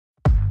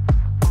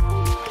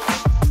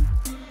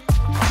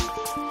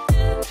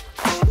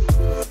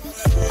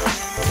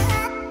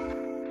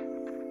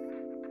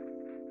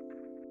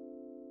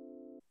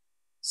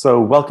So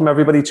welcome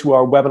everybody to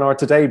our webinar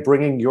today,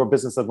 bringing your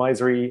business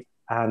advisory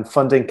and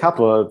funding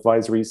capital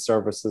advisory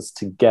services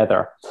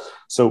together.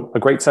 So a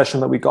great session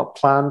that we got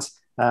planned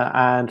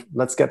and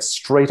let's get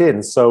straight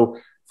in. So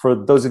for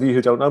those of you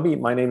who don't know me,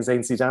 my name is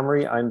Ainsley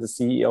Damery. I'm the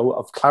CEO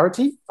of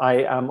Clarity.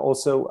 I am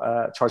also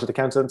a chartered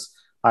accountant.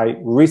 I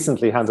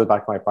recently handed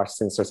back my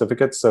practicing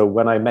certificate. So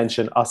when I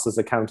mention us as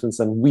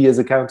accountants and we as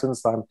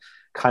accountants, I'm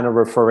kind of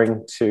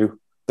referring to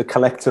the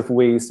collective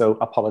we. So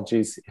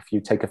apologies if you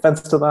take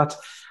offense to that.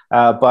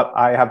 But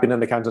I have been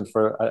an accountant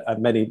for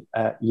many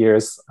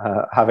years.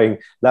 Having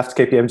left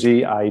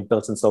KPMG, I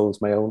built and sold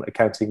my own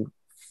accounting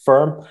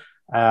firm.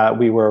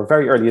 We were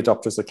very early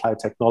adopters of cloud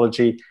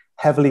technology,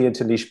 heavily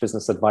into niche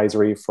business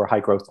advisory for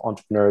high growth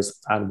entrepreneurs,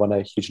 and won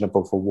a huge number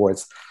of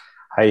awards.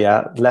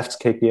 I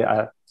left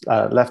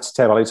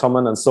Ted Ollie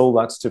Tomlin and sold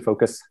that to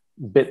focus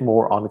a bit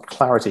more on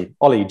Clarity.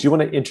 Ollie, do you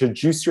want to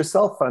introduce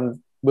yourself? And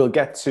we'll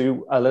get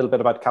to a little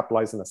bit about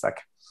Capitalize in a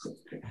sec.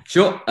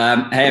 Sure.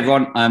 Hey,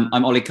 everyone.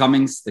 I'm Ollie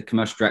Cummings, the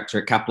commercial director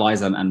at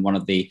Capitalize and one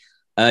of the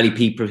early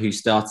people who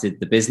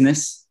started the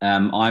business.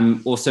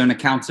 I'm also an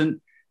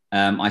accountant.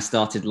 I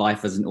started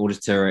life as an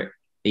auditor at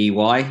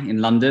EY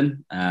in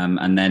London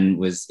and then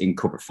was in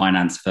corporate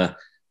finance for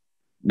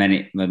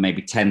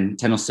maybe 10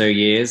 or so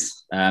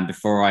years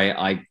before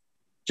I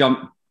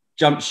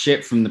jumped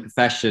ship from the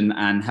profession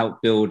and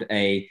helped build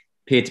a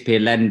peer-to-peer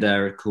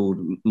lender called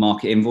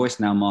Market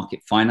Invoice, now Market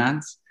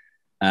Finance.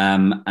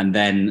 And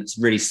then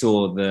really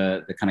saw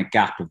the kind of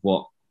gap of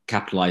what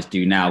Capitalize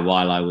do now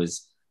while I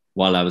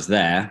was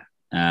there.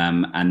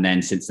 And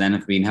then since then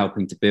I've been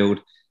helping to build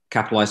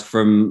Capitalize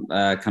from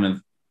kind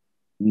of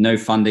no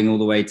funding all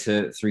the way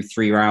to through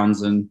 3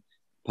 rounds and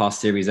past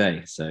Series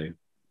A. So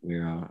we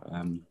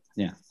are,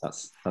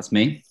 that's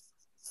me.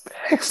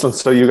 Excellent.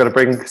 So you're going to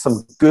bring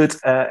some good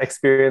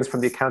experience from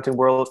the accounting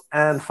world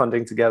and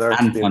funding together.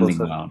 And funding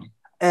world.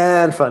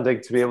 And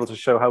funding to be able to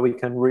show how we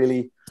can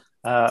really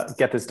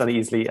get this done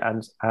easily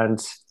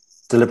and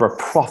deliver a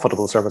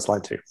profitable service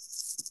line too.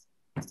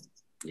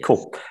 Yes.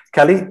 Cool.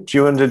 Kelly, do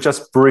you want to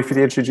just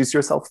briefly introduce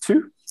yourself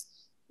too?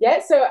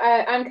 Yeah, so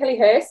I'm Kelly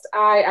Hurst.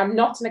 I am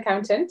not an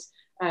accountant,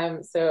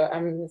 so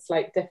I'm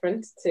slightly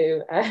different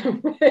to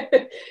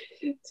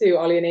to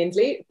Ollie and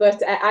Ainsley,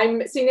 but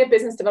I'm Senior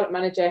Business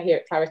Development Manager here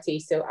at Clarity,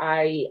 so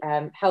I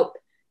help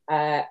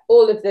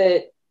all of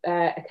the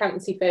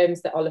accountancy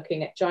firms that are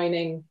looking at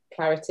joining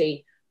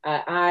Clarity.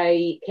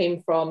 I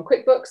came from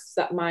QuickBooks,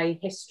 so that my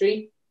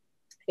history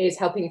is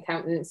helping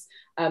accountants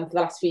for the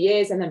last few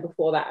years. And then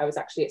before that, I was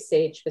actually at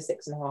Sage for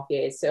 6.5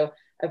 years. So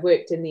I've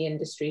worked in the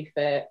industry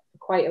for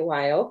quite a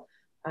while.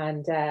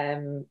 And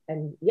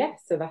yeah,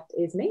 so that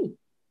is me.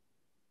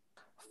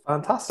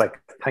 Fantastic.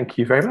 Thank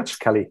you very much,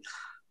 Kelly.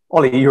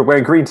 Ollie, you're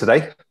wearing green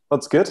today.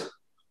 That's good.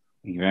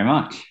 Thank you very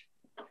much.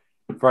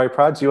 Very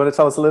proud. Do you want to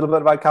tell us a little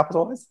bit about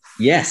Capitalize?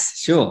 Yes,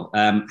 sure.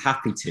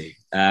 Happy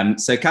to.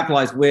 So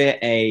Capitalize, we're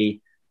a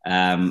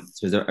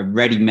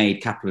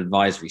ready-made capital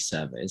advisory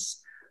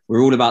service.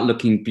 We're all about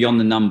looking beyond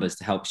the numbers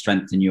to help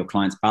strengthen your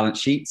clients' balance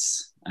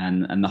sheets.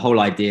 And the whole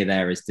idea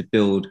there is to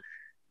build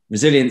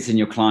resilience in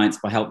your clients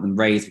by helping them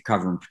raise,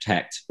 recover, and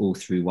protect all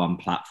through one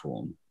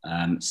platform.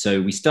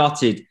 So we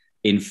started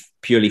in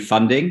purely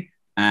funding,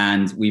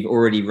 and we've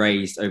already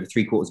raised over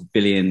 £750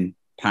 million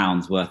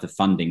worth of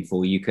funding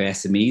for UK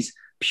SMEs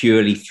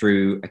purely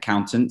through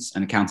accountants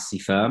and accountancy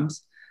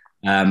firms.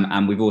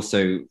 And we've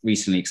also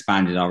recently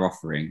expanded our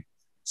offering.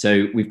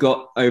 So we've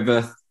got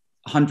over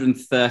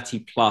 130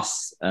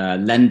 plus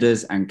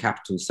lenders and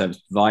capital service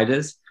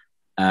providers.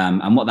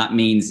 And what that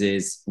means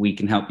is we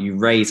can help you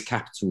raise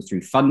capital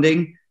through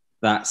funding.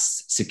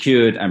 That's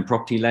secured and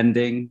property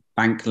lending,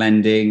 bank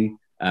lending,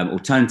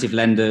 alternative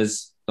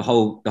lenders, the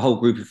whole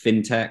group of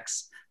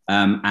fintechs,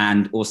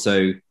 and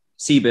also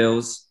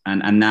CBILS.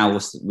 And now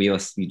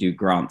we do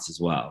grants as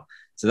well.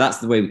 So that's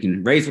the way we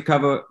can raise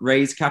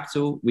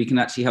capital. We can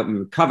actually help you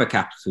recover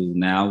capital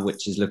now,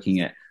 which is looking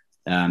at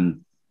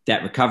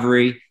debt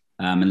recovery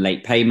and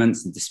late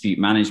payments and dispute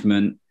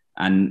management,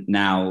 and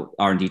now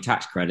R&D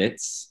tax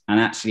credits, and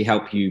actually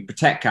help you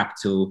protect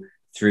capital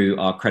through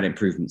our credit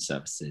improvement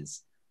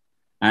services.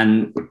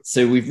 And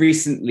so we've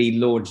recently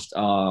launched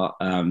our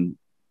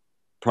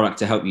product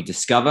to help you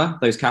discover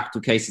those capital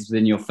cases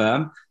within your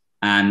firm.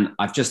 And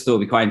I've just thought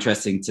it'd be quite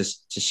interesting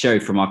to show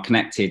from our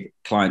connected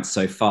clients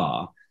so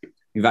far.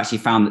 We've actually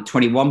found that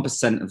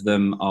 21% of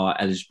them are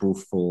eligible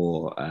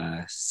for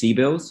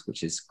CBILS,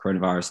 which is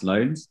coronavirus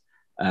loans.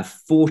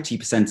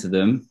 40% of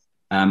them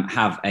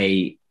have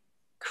a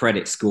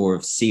credit score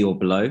of C or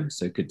below,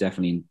 so could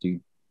definitely do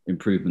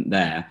improvement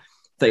there.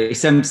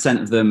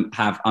 37% of them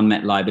have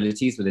unmet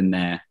liabilities within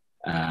their,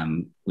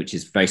 which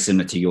is very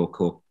similar to your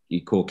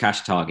core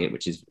cash target,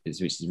 which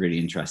is really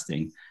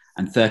interesting.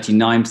 And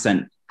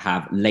 39%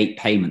 have late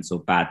payments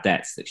or bad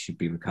debts that should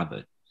be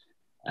recovered.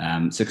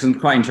 So some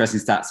quite interesting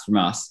stats from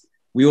us.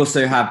 We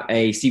also have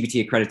a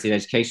CBT accredited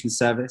education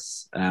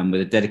service with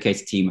a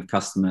dedicated team of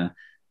customer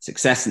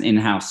success and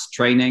in-house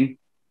training.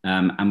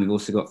 And we've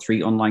also got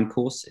 3 online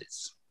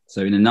courses.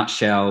 So in a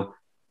nutshell,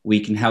 we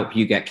can help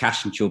you get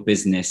cash into your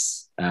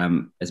business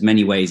as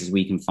many ways as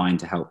we can find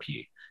to help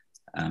you.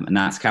 And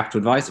that's capital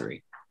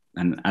advisory.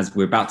 And as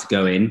we're about to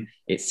go in,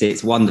 it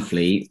sits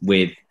wonderfully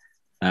with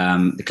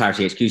the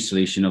Clarity HQ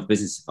solution of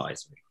business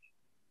advisory.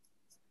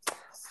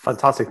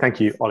 Fantastic.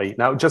 Thank you, Ollie.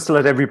 Now, just to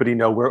let everybody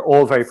know, we're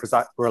all very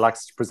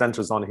relaxed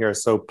presenters on here.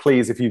 So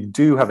please, if you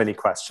do have any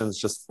questions,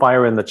 just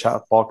fire in the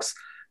chat box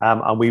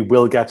and we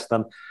will get to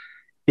them.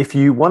 If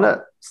you want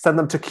to send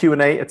them to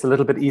Q&A, it's a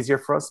little bit easier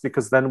for us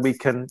because then we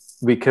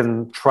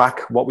can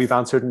track what we've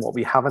answered and what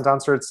we haven't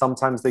answered.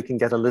 Sometimes they can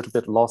get a little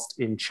bit lost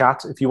in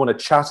chat. If you want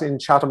to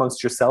chat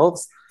amongst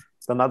yourselves,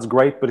 then that's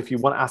great. But if you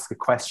want to ask a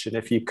question,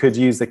 if you could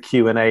use the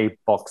Q&A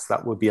box,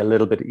 that would be a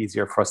little bit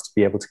easier for us to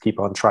be able to keep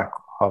on track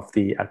of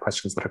the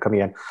questions that are coming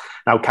in.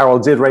 Now, Carol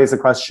did raise a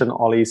question,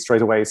 Ollie,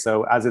 straight away.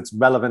 So as it's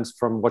relevant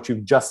from what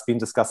you've just been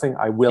discussing,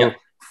 I will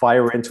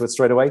fire into it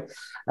straight away.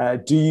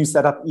 Do you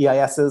set up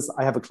EISs?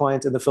 I have a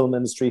client in the film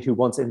industry who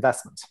wants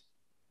investment.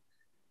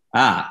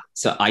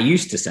 So I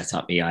used to set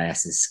up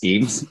EIS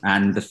schemes,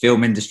 and the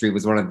film industry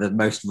was one of the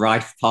most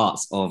rife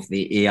parts of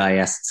the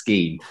EIS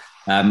scheme.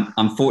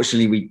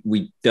 Unfortunately,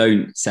 we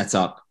don't set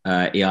up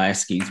EIS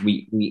schemes.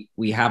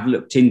 We have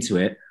looked into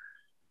it,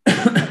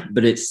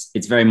 but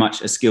it's very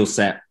much a skill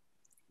set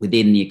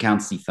within the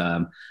accountancy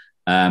firm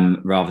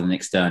rather than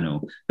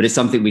external. But it's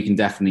something we can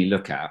definitely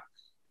look at.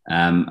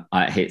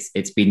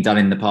 It's been done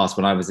in the past.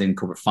 When I was in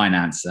corporate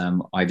finance,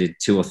 I did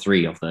 2 or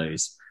 3 of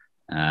those.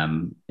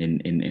 In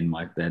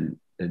my then,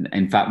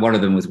 in fact, one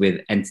of them was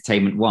with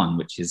Entertainment One,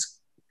 which is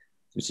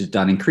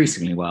done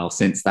increasingly well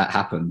since that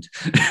happened.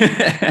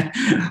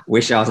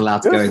 Wish I was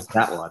allowed to go into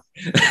that one.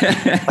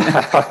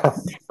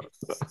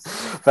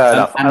 Fair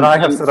enough. And I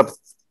have set up.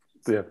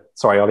 Yeah,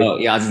 sorry, Ollie. Oh,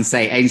 yeah, I was going to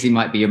say Ainsley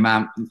might be your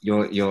man.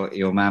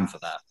 Your man for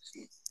that.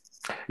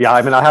 Yeah,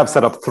 I mean, I have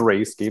set up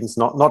 3 schemes,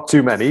 not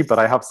too many, but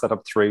I have set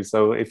up 3.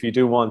 So if you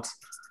do want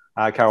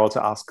Carol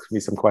to ask me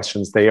some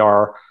questions, they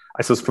are,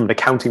 I suppose, from an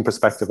accounting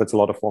perspective, it's a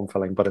lot of form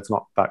filling, but it's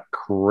not that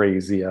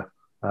crazy a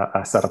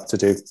setup to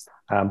do.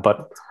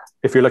 But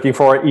if you're looking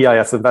for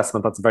EIS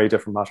investment, that's a very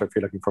different matter if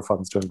you're looking for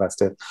funds to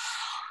invest in.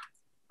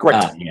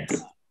 Great.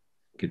 Yes.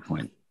 Good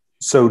point.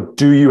 So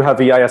do you have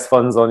EIS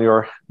funds on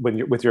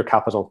with your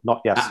capital?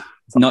 Not yet.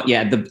 Not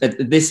yet.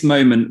 At this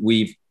moment,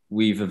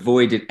 we've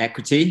avoided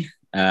equity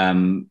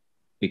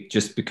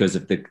just because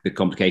of the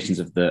complications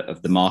of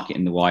the market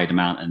and the wide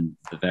amount and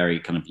the very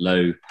kind of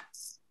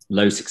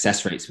low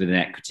success rates within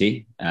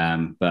equity.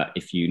 But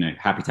if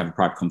happy to have a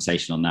private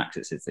conversation on that,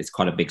 because it's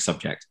quite a big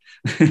subject.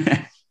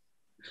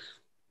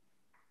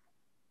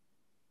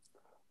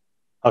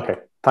 Okay,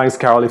 thanks,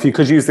 Carol. If you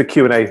could use the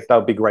Q&A, that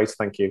would be great.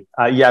 Thank you.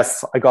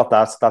 Yes, I got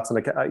that. That's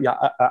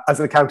as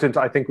an accountant,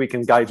 I think we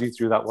can guide you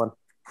through that one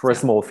for a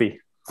small fee.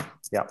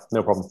 Yeah,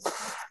 no problem.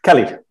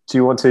 Kelly, do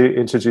you want to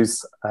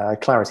introduce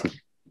Clarity?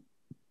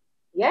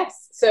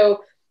 Yes.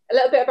 So a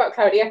little bit about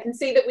Clarity. I can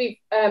see that we've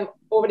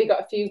already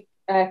got a few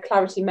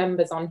Clarity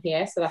members on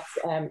here, so that's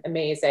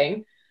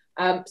amazing.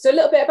 So a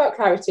little bit about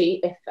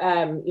Clarity, if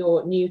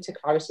you're new to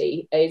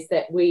Clarity, is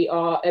that we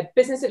are a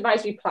business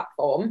advisory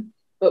platform,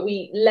 but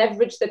we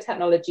leverage the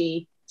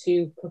technology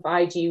to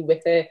provide you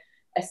with a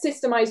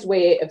systemized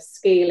way of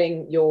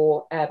scaling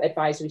your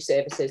advisory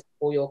services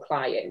for your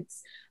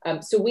clients.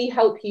 So we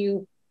help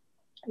you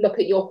look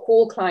at your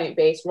whole client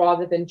base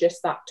rather than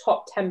just that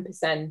top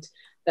 10%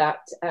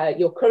 that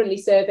you're currently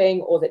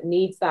serving or that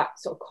needs that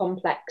sort of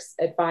complex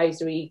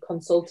advisory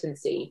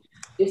consultancy.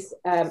 This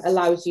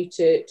allows you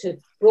to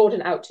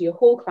broaden out to your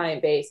whole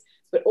client base,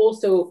 but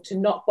also to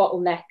not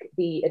bottleneck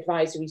the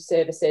advisory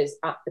services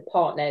at the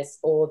partners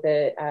or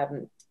the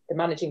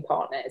managing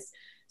partners.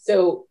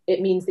 So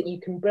it means that you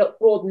can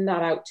broaden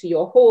that out to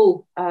your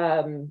whole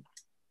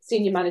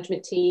senior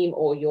management team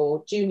or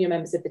your junior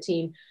members of the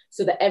team,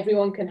 so that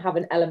everyone can have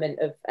an element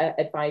of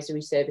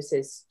advisory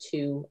services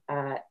to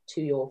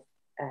your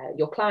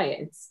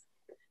clients.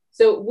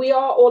 So we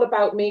are all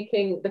about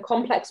making the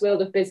complex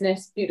world of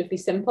business beautifully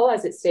simple,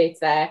 as it states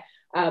there,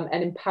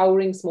 and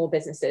empowering small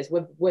businesses.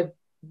 We're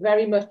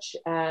very much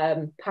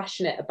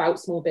passionate about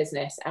small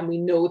business, and we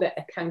know that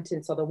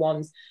accountants are the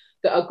ones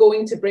that are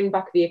going to bring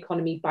back the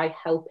economy by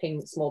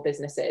helping small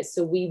businesses.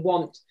 So we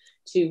want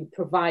to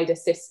provide a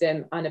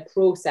system and a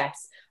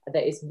process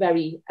that is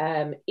very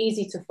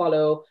easy to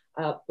follow,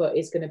 but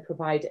is going to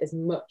provide as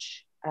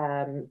much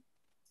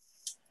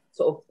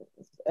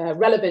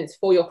relevance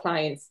for your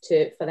clients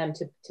for them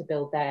to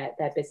build their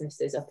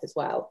businesses up as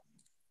well.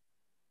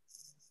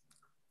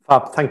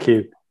 Fab, thank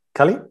you,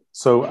 Kelly.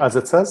 So as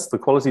it says, the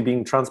quality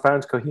being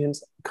transparent,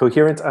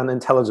 coherent and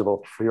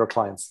intelligible for your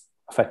clients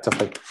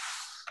effectively.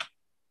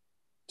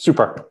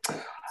 Super.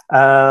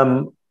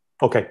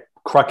 Okay,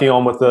 cracking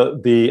on with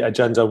the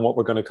agenda and what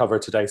we're going to cover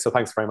today. So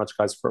thanks very much,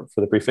 guys, for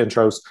the brief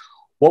intros.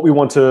 What we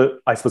want to,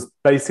 I suppose,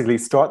 basically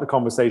start the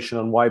conversation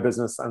on why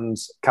business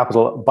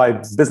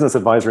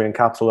advisory and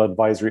capital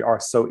advisory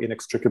are so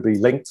inextricably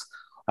linked,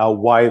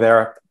 why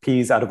they're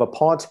peas out of a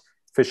pod,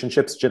 fish and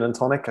chips, gin and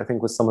tonic, I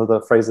think was some of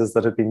the phrases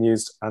that have been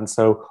used. And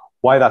so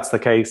why that's the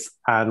case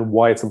and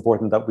why it's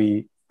important that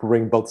we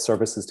bring both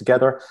services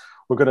together.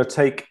 we're going to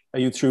take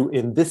you through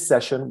in this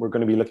session. We're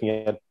going to be looking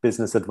at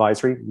business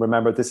advisory.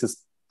 Remember, this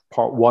is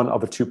part one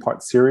of a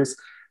two-part series.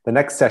 The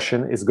next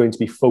session is going to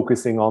be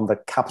focusing on the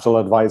capital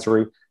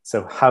advisory.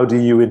 So how do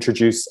you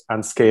introduce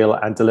and scale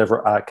and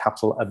deliver a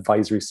capital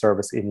advisory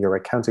service in your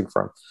accounting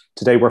firm?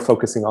 Today, we're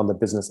focusing on the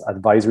business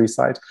advisory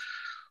side.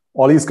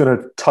 Ollie's going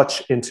to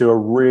touch into a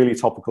really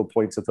topical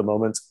point at the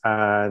moment,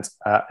 and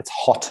it's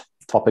hot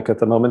topic at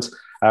the moment.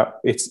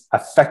 It's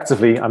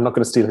effectively, I'm not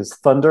going to steal his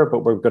thunder, but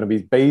we're going to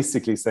be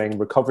basically saying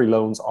recovery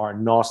loans are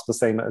not the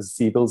same as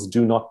CBILS.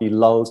 Do not be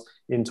lulled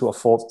into a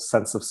false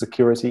sense of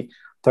security.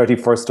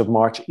 31st of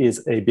March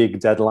is a big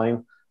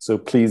deadline. So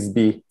please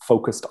be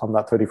focused on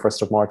that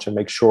 31st of March and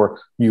make sure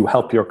you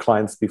help your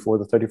clients before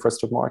the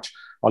 31st of March.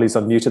 Ollie's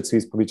unmuted, so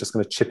he's probably just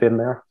going to chip in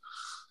there.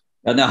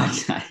 No,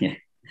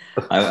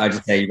 I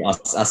just say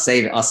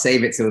I'll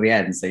save it till the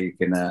end, so you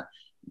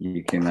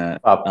can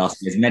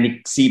ask me as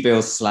many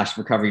CBILS /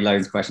 recovery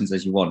loans questions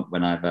as you want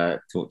when I've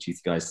talked you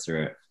guys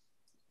through it.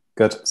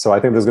 Good. So I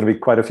think there's going to be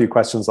quite a few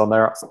questions on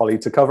there, Ollie,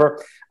 to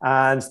cover.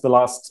 And the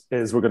last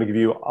is we're going to give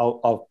you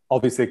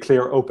obviously a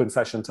clear open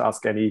session to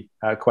ask any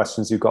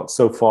questions you've got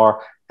so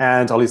far.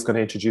 And Ollie's going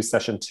to introduce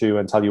session 2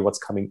 and tell you what's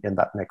coming in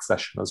that next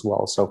session as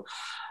well. So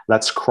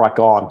let's crack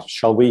on,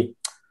 shall we?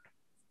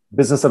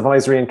 Business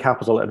advisory and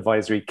capital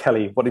advisory.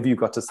 Kelly, what have you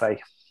got to say?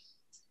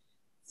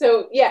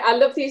 So yeah, I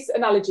love these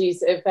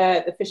analogies of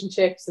the fish and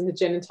chips and the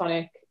gin and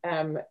tonic,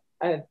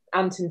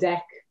 ant and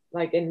deck,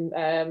 like in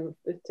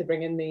to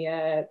bring in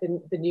the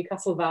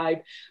Newcastle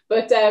vibe.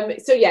 But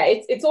so yeah,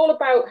 it's all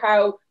about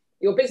how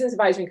your business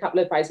advisory and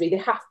capital advisory,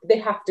 they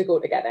have to go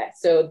together.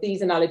 So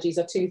these analogies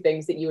are two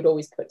things that you would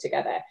always put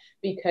together,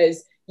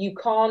 because you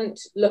can't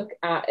look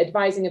at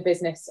advising a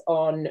business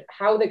on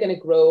how they're going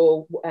to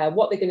grow,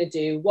 what they're going to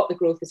do, what the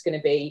growth is going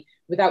to be,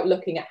 without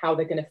looking at how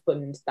they're going to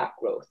fund that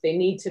growth. They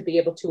need to be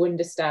able to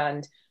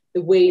understand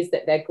the ways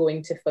that they're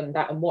going to fund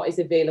that and what is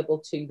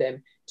available to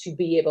them to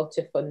be able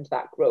to fund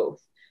that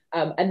growth.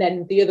 And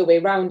then the other way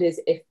around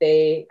is if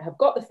they have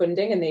got the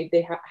funding and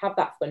they have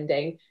that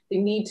funding, they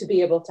need to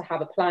be able to have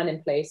a plan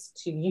in place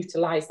to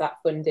utilize that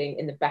funding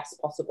in the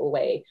best possible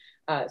way.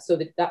 So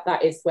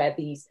that is where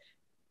these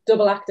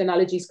double act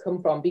analogies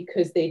come from,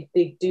 because they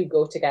do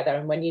go together.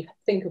 And when you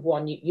think of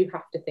one, you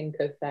have to think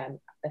of the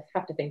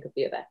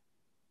other.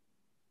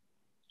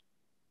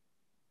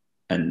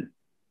 And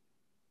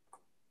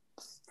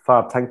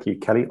fab, thank you,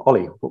 Kelly.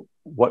 Ollie,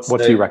 what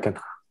do you reckon?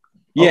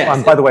 Yeah. Oh,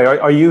 and by the way,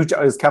 are you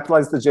is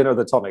capitalized the gin or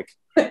the tonic,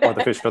 or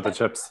the fish or the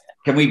chips?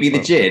 Can we be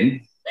the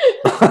gin?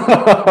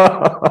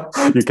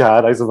 You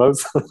can, I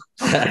suppose.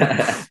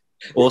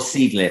 Or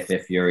seedlip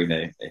if you're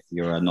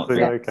not.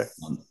 Okay.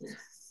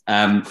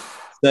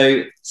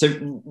 So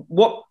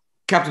what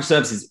capital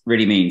services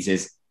really means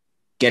is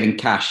getting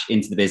cash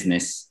into the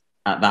business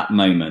at that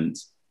moment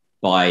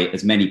by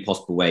as many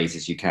possible ways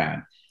as you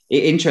can.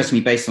 It interests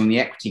me, based on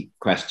the equity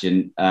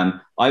question.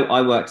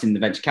 I worked in the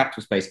venture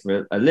capital space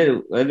for a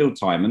little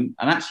time, and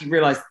actually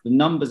realized the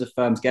numbers of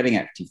firms getting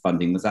equity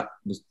funding was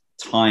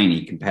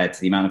tiny compared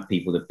to the amount of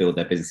people that build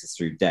their businesses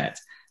through debt.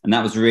 And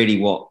that was really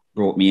what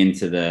brought me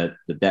into the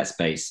debt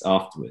space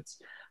afterwards.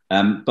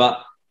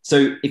 But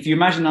so if you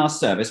imagine our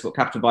service, what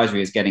capital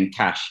advisory is getting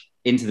cash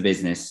into the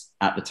business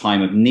at the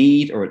time of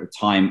need, or at the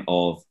time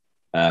of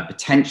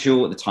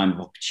potential, at the time of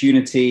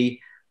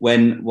opportunity.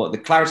 When what the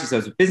clarity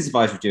service of business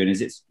advisory is doing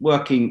is it's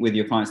working with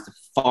your clients to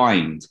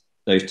find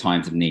those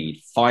times of need,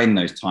 find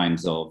those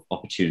times of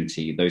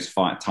opportunity, those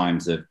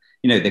times of,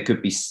 there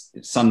could be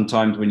some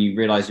times when you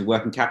realize your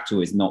working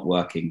capital is not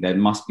working. There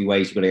must be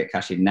ways you've got to get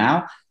cash in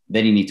now.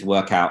 Then you need to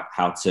work out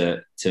how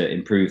to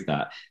improve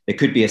that. There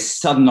could be a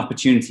sudden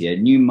opportunity, a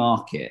new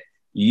market.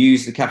 You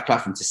use the capital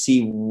platform to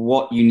see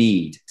what you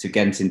need to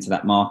get into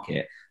that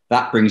market.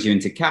 That brings you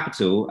into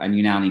capital, and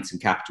you now need some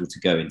capital to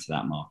go into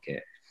that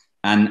market.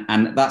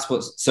 And that's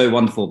what's so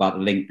wonderful about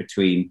the link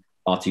between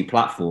our two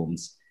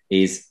platforms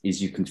is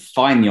you can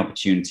find the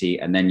opportunity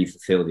and then you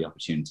fulfill the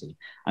opportunity.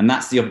 And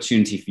that's the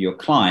opportunity for your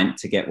client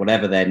to get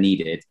whatever they're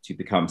needed to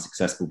become a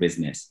successful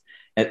business.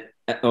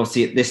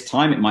 Obviously, at this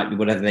time, it might be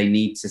whatever they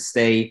need to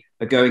stay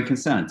a going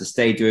concern, to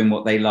stay doing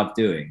what they love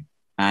doing.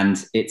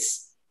 And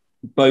it's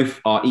both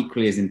are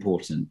equally as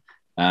important.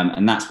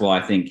 And that's why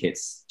I think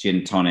it's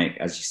gin tonic,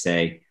 as you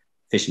say,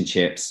 fish and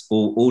chips,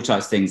 all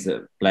types of things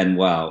that blend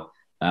well.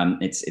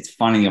 It's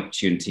finding the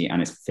opportunity and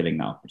it's fulfilling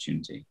that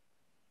opportunity.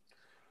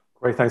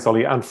 Great, thanks,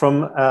 Ollie. And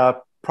from a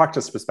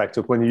practice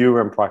perspective, when you were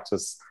in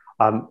practice,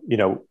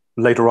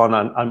 later on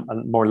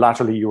and more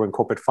laterally, you were in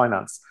corporate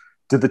finance.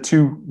 Did the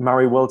two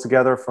marry well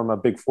together from a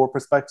Big Four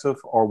perspective,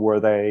 or were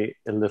they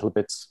a little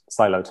bit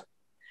siloed?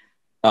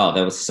 Oh,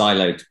 they were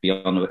siloed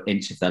beyond an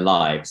inch of their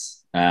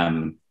lives.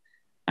 And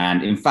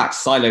in fact,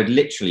 siloed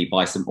literally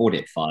by some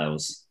audit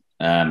files,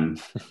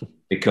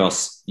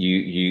 because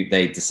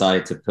they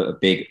decided to put a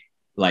big,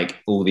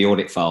 like all the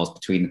audit files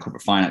between the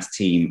corporate finance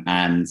team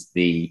and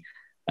the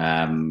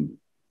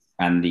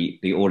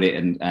audit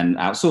and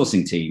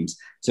outsourcing teams.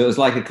 So it was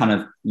like a kind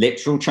of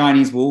literal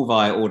Chinese wall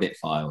via audit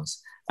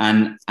files.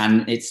 And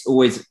it's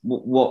always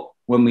what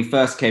when we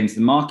first came to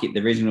the market,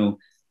 the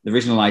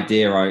original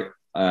idea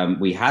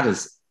we had as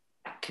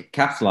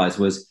Capitalize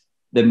was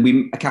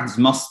then accountants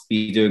must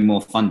be doing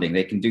more funding.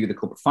 They can do the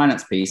corporate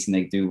finance piece and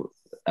they do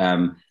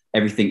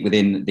everything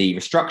within the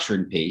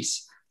restructuring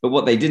piece. But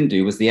what they didn't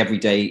do was the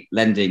everyday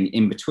lending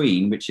in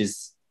between, which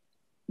is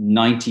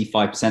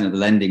 95% of the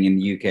lending in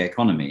the UK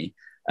economy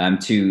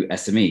to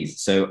SMEs.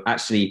 So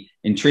actually,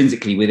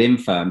 intrinsically within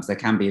firms, there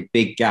can be a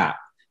big gap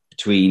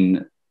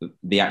between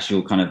the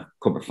actual kind of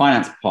corporate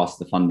finance part of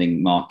the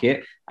funding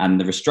market and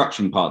the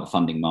restructuring part of the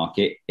funding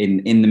market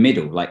in the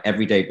middle, like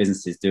everyday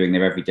businesses doing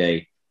their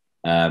everyday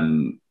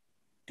kind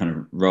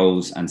of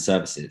roles and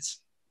services.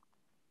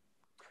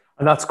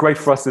 And that's great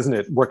for us, isn't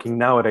it? Working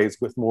nowadays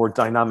with more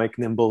dynamic,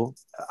 nimble,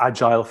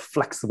 agile,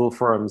 flexible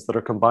firms that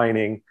are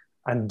combining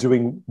and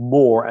doing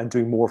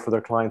more for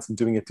their clients and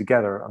doing it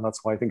together. And that's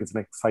why I think it's an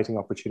exciting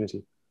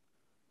opportunity.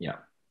 Yeah.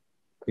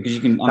 Because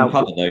you can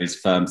uncover those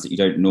firms that you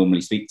don't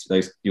normally speak to,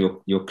 those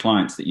your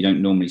clients that you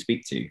don't normally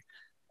speak to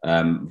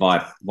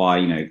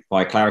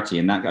via clarity.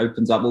 And that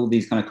opens up all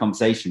these kind of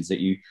conversations that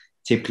you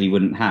typically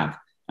wouldn't have.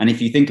 And if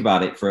you think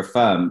about it for a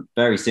firm,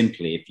 very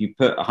simply, if you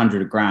put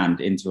 100 grand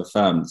into a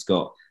firm that's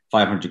got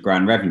 500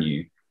 grand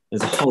revenue,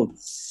 there's a whole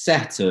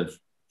set of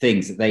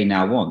things that they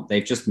now want.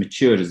 They've just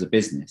matured as a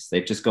business.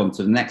 They've just gone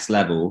to the next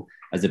level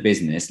as a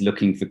business,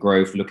 looking for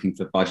growth, looking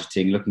for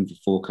budgeting, looking for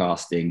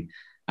forecasting,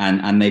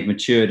 and they've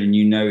matured, and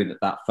you know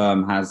that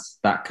firm has,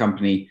 that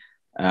company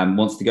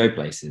wants to go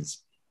places.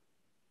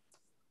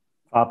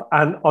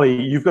 And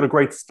Ollie, you've got a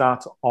great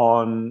stat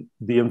on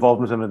the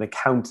involvement of an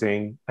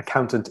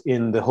accountant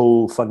in the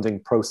whole funding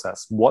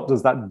process. What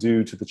does that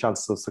do to the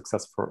chances of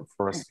success for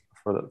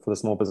the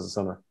small business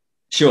owner?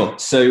 Sure.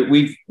 So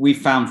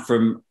we've found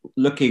from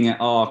looking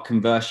at our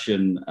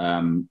conversion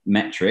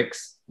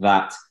metrics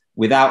that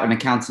without an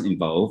accountant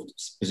involved,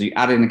 as you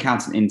add an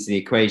accountant into the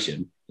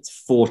equation,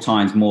 it's 4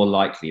 times more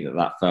likely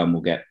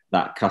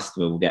that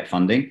customer will get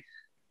funding.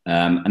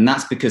 And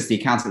that's because the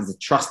accountant is a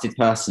trusted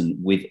person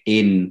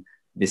within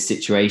this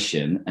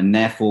situation. And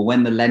therefore,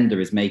 when the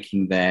lender is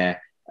making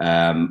their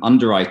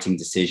underwriting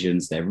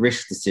decisions, their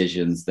risk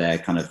decisions, their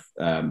kind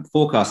of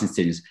forecasting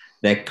decisions,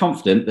 they're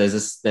confident there's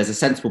a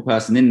sensible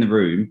person in the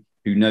room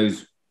who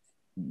knows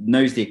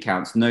the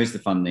accounts, knows the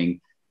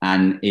funding,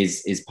 and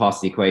is part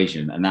of the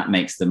equation. And that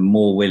makes them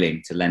more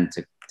willing to lend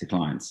to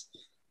clients.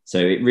 So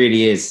it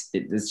really is,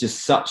 it's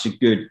just such a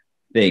good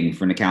thing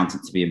for an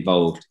accountant to be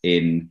involved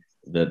in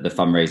the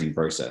fundraising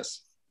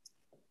process.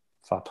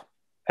 Fab.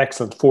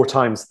 Excellent. 4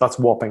 times. That's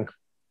whopping.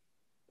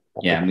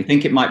 Yeah, and we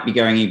think it might be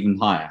going even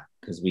higher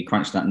because we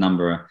crunched that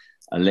number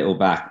a little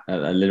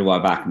while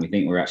back, and we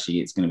think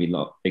it's going to be a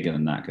lot bigger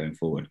than that going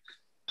forward.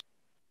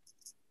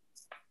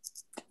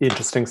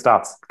 Interesting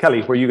stats.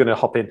 Kelly, were you going to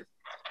hop in?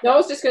 No, I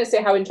was just going to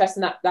say how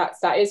interesting that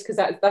stat is, because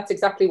that's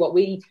exactly what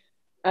we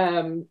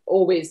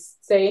always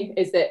say,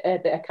 is that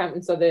the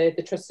accountants or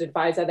the trusted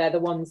advisor, they're the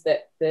ones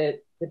that the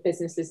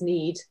businesses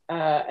need,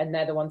 and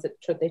they're the ones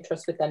that they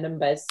trust with their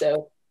numbers.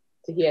 So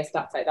to hear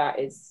stats like that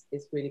is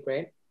really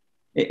great.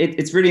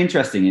 It's really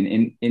interesting.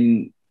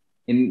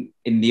 In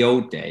the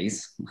old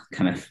days,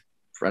 kind of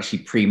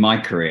actually pre my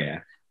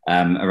career,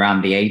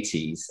 around the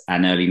 80s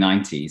and early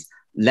 90s,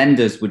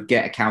 lenders would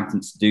get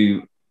accountants to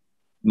do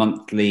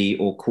monthly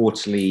or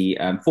quarterly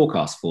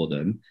forecasts for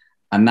them,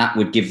 and that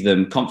would give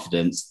them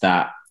confidence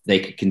that they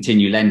could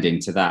continue lending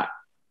to that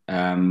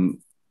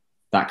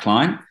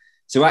client.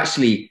 So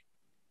actually,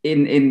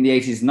 in the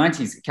 80s and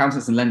 90s,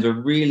 accountants and lenders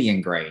are really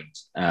ingrained.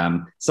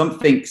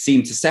 Something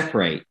seemed to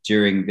separate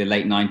during the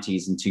late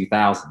 90s and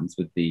 2000s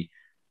with the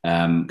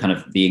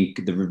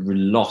the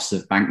loss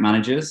of bank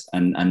managers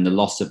and the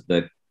loss of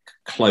the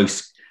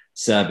close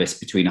service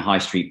between a high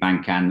street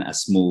bank and a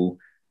small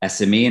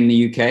SME in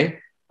the UK.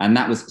 And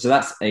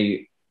that's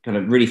a kind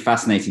of really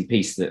fascinating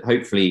piece that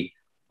hopefully,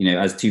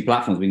 as 2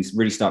 platforms, we can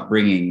really start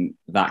bringing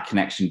that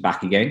connection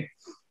back again.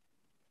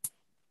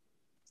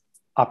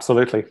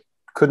 Absolutely.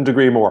 Couldn't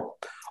agree more.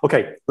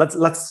 Okay,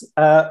 let's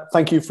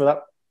thank you for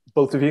that,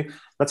 both of you.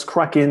 Let's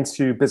crack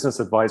into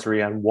business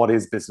advisory and what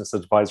is business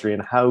advisory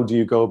and how do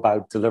you go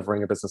about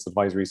delivering a business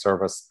advisory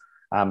service.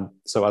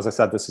 So as I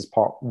said, this is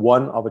part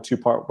 1 of a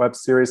 2-part web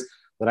series.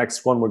 The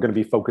next one, we're going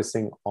to be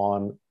focusing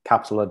on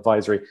capital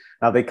advisory.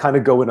 Now, they kind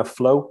of go in a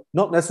flow,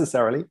 not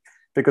necessarily,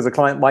 because a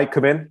client might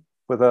come in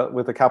with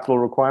a capital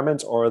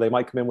requirement, or they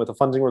might come in with a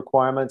funding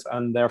requirement,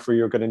 and therefore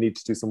you're going to need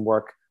to do some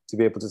work to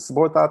be able to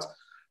support that.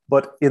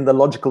 But in the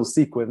logical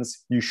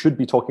sequence, you should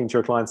be talking to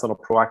your clients on a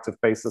proactive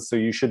basis. So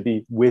you should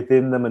be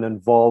within them and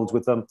involved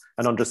with them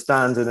and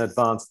understand in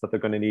advance that they're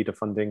going to need a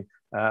funding,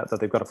 that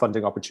they've got a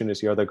funding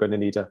opportunity, or they're going to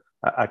need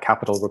a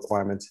capital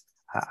requirement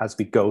as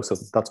we go. So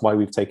that's why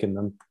we've taken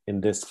them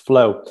in this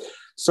flow.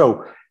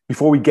 So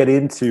before we get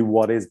into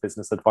what is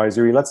business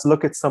advisory, let's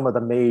look at some of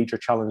the major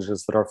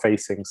challenges that are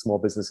facing small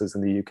businesses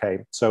in the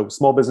UK. So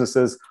small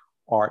businesses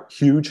are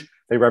huge.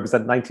 They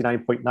represent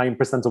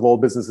 99.9% of all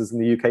businesses in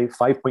the UK,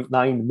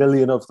 5.9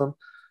 million of them.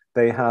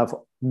 They have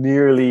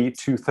nearly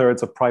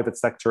 2/3 of private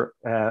sector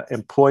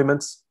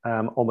employment,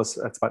 almost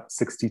it's about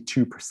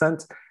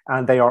 62%,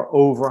 and they are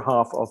over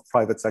half of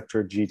private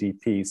sector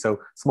GDP. So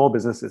small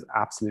business is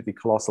absolutely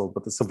colossal,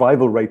 but the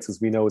survival rates,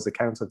 as we know as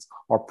accountants,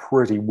 are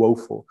pretty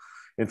woeful.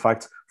 In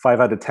fact, 5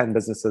 out of 10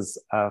 businesses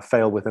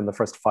fail within the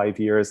first 5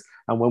 years.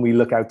 And when we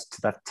look out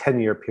to that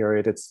 10-year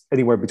period, it's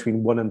anywhere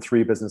between 1 and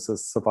 3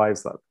 businesses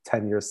survives that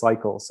 10-year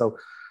cycle. So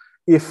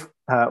if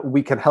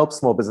we can help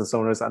small business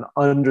owners and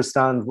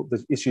understand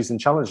the issues and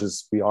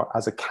challenges, we are,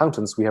 as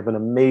accountants, we have an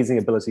amazing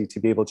ability to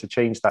be able to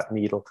change that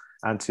needle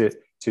and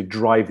to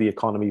drive the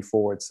economy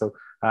forward. So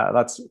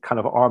that's kind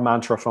of our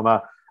mantra from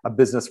a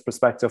business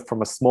perspective,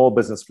 from a small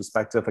business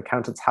perspective.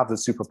 Accountants have the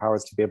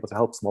superpowers to be able to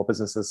help small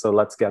businesses. So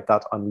let's get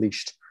that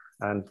unleashed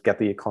and get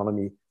the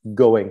economy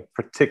going,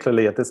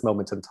 particularly at this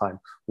moment in time.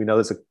 We know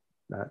there's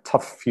a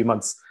tough few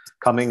months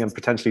coming, and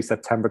potentially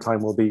September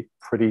time will be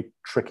pretty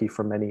tricky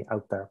for many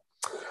out there.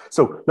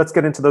 So let's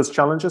get into those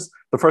challenges.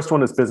 The first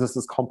one is business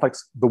is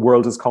complex. The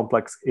world is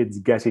complex. It's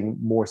getting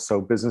more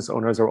so. Business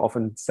owners are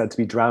often said to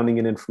be drowning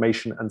in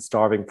information and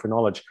starving for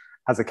knowledge.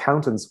 As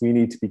accountants, we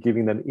need to be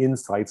giving them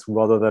insights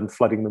rather than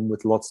flooding them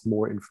with lots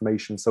more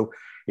information. So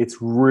it's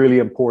really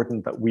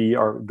important that we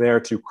are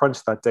there to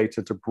crunch that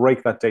data, to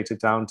break that data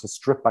down, to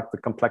strip back the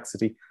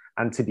complexity,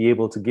 and to be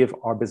able to give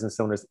our business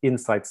owners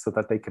insights so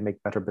that they can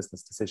make better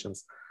business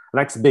decisions. The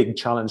next big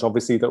challenge,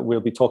 obviously, that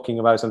we'll be talking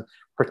about, and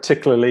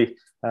particularly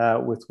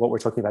with what we're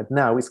talking about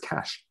now, is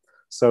cash.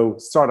 So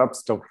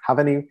startups don't have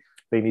any.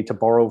 They need to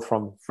borrow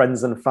from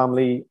friends and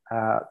family,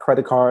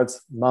 credit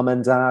cards, mum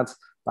and dad,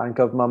 bank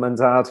of mum and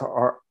dad,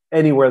 or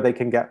anywhere they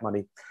can get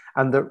money.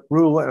 And the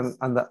rule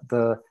and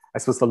the I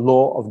suppose the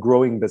law of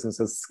growing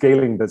businesses,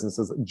 scaling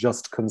businesses,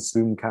 just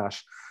consume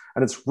cash.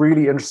 And it's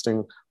really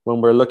interesting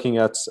when we're looking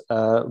at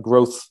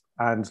growth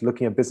and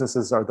looking at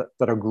businesses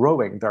that are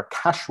growing. Their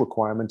cash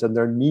requirement and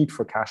their need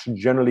for cash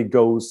generally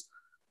goes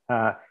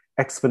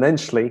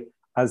exponentially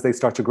as they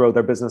start to grow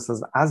their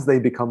businesses. As they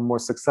become more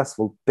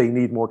successful, they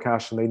need more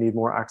cash and they need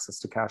more access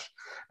to cash.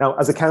 Now,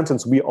 as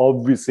accountants, we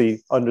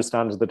obviously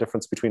understand the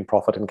difference between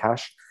profit and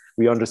cash.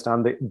 We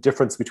understand the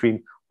difference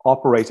between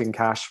operating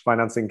cash,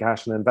 financing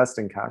cash, and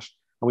investing cash.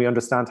 And we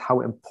understand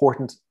how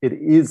important it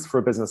is for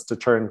a business to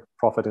turn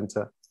profit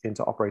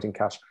into operating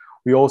cash.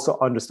 We also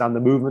understand the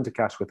movement of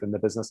cash within the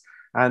business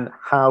and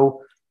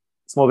how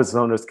small business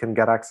owners can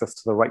get access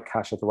to the right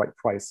cash at the right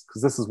price,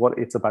 because this is what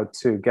it's about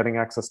too, getting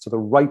access to the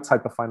right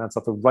type of finance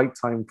at the right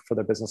time for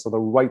their business, or the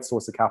right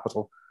source of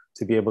capital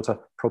to be able to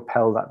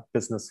propel that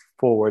business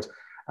forward.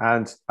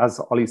 And as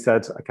Ollie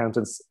said,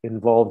 accountants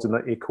involved in the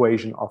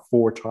equation are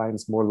 4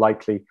 times more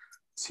likely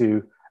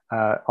to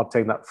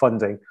obtain that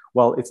funding.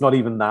 Well, it's not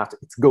even that.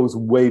 It goes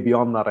way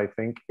beyond that, I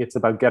think. It's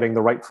about getting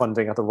the right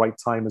funding at the right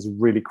time is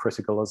really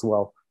critical as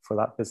well for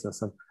that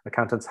business. And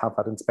accountants have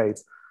that in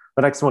spades.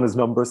 The next one is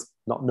numbers,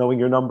 not knowing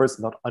your numbers,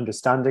 not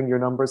understanding your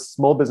numbers.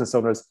 Small business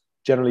owners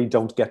generally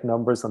don't get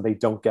numbers and they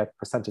don't get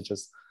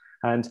percentages.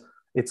 And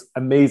it's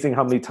amazing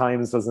how many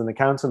times as an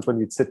accountant, when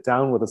you'd sit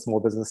down with a small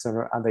business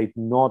owner and they'd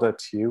nod at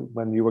you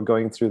when you were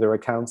going through their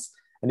accounts.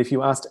 And if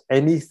you asked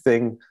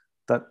anything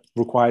that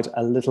required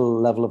a little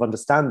level of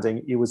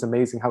understanding, it was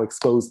amazing how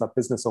exposed that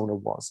business owner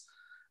was.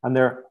 And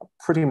they're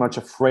pretty much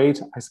afraid,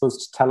 I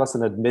suppose, to tell us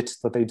and admit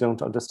that they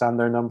don't understand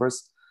their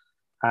numbers.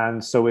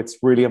 And so it's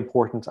really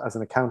important as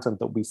an accountant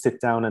that we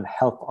sit down and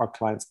help our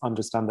clients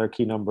understand their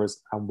key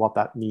numbers and what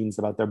that means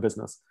about their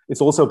business.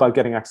 It's also about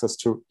getting access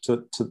to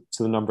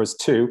the numbers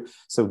too.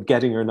 So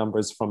getting your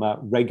numbers from a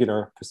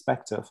regular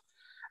perspective.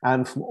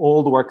 And from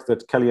all the work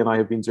that Kelly and I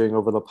have been doing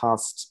over the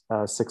past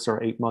 6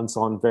 or 8 months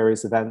on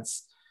various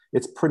events,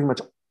 it's pretty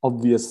much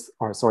obvious,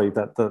 or sorry,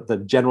 that the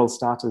general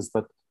stat is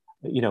that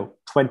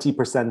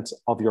 20%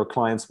 of your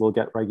clients will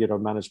get regular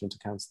management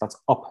accounts. That's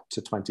up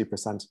to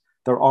 20%.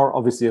 There are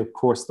obviously, of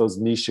course, those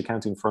niche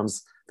accounting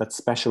firms that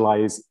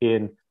specialize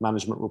in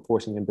management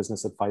reporting and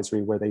business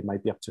advisory where they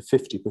might be up to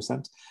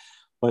 50%.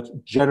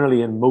 But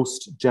generally in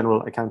most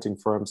general accounting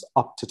firms,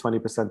 up to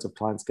 20% of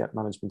clients get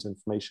management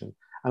information.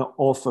 And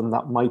often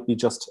that might be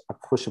just a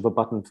push of a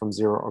button from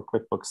Xero or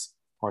QuickBooks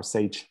or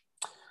Sage.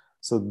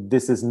 So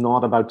this is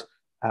not about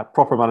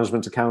proper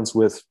management accounts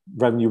with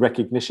revenue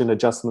recognition,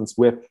 adjustments,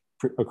 WIP,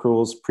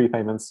 accruals,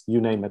 prepayments,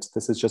 you name it.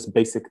 This is just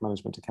basic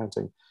management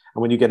accounting.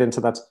 And when you get into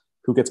that,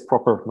 who gets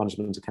proper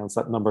management accounts,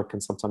 that number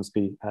can sometimes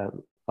be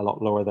a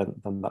lot lower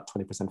than that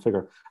 20%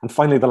 figure. And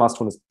finally, the last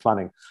one is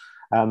planning.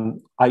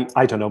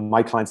 I don't know,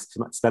 my clients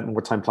spent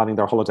more time planning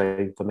their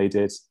holiday than they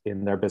did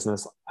in their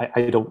business.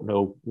 I don't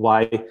know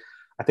why.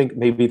 I think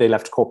maybe they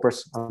left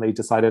corporate and they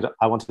decided,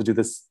 I want to do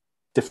this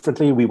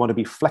differently. We want to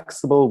be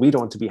flexible. We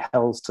don't want to be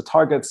held to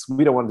targets.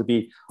 We don't want to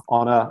be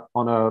on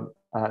a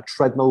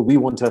treadmill. We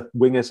want to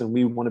wing it, and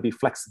we want to be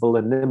flexible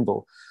and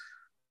nimble.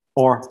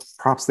 Or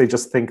perhaps they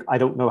just think, I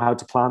don't know how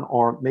to plan,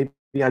 or maybe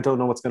I don't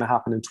know what's going to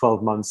happen in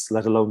 12 months,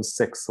 let alone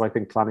 6. So I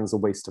think planning is a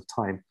waste of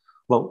time.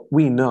 Well,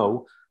 we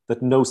know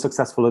that no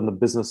successful in the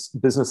business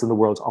in the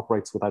world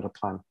operates without a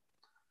plan.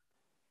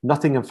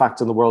 Nothing, in fact,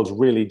 in the world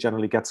really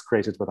generally gets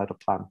created without a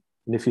plan.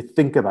 And if you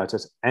think about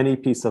it, any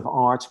piece of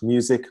art,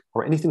 music,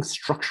 or anything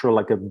structural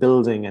like a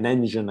building, an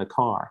engine, a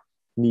car,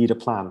 need a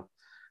plan.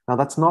 Now,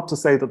 that's not to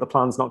say that the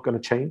plan's not going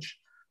to change,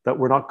 that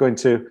we're not going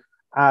to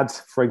add,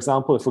 for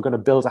example, if we're going to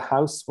build a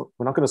house,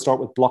 we're not going to start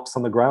with blocks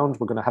on the ground.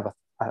 We're going to have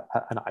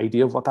an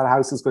idea of what that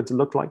house is going to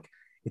look like.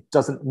 It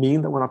doesn't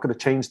mean that we're not going to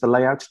change the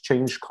layout,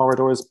 change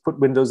corridors, put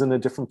windows in a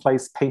different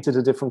place, paint it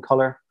a different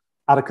color,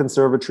 add a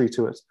conservatory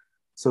to it.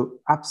 So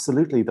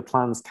absolutely, the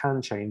plans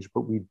can change,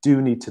 but we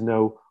do need to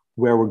know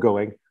where we're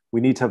going.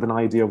 We need to have an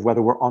idea of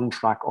whether we're on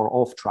track or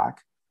off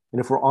track. And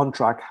if we're on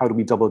track, how do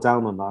we double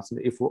down on that? And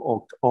if we're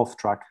off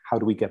track, how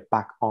do we get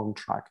back on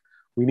track?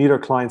 We need our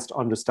clients to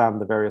understand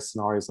the various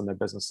scenarios in their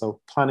business. So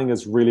planning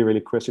is really,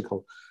 really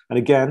critical. And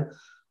again,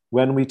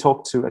 when we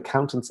talk to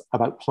accountants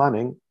about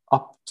planning,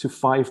 up to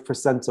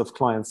 5% of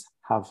clients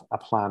have a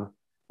plan.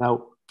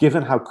 Now,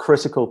 given how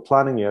critical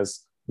planning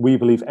is, we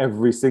believe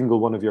every single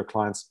one of your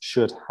clients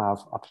should have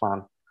a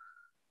plan.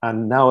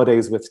 And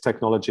nowadays with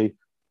technology,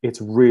 it's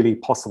really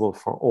possible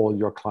for all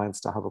your clients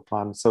to have a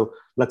plan. So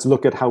let's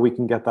look at how we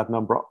can get that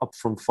number up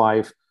from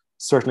 5,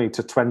 certainly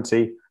to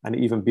 20, and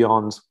even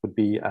beyond would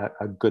be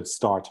a good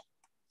start.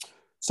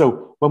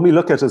 So when we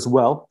look at as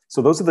well,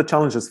 so those are the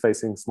challenges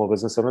facing small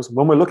business owners.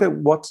 When we look at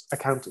what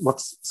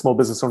small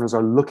business owners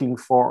are looking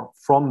for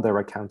from their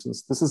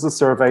accountants, this is a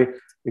survey.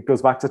 It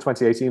goes back to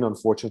 2018,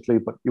 unfortunately,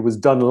 but it was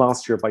done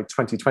last year by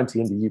 2020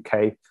 in the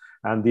UK.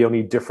 And the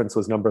only difference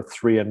was number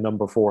 3 and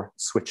number 4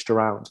 switched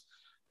around.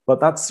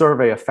 But that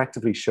survey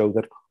effectively showed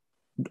that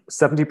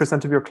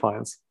 70% of your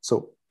clients,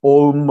 so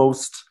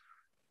almost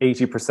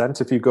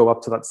 80%, if you go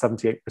up to that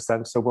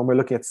 78%. So when we're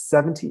looking at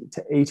 70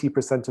 to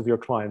 80% of your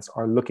clients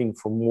are looking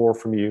for more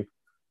from you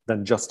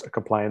than just a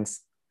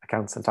compliance,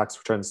 accounts and tax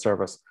return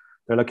service.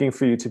 They're looking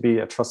for you to be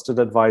a trusted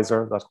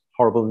advisor, that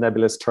horrible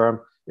nebulous term.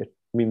 It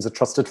means a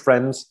trusted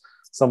friend,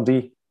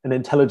 somebody, an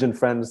intelligent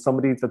friend,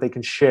 somebody that they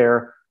can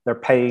share their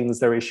pains,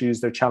 their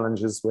issues, their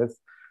challenges with.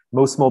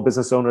 Most small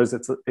business owners,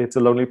 it's a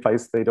lonely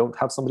place. They don't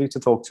have somebody to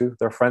talk to.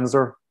 Their friends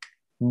are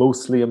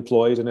mostly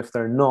employed. And if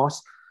they're not,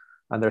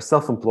 and they're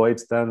self-employed,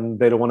 then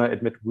they don't want to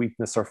admit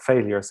weakness or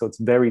failure. So it's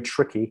very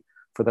tricky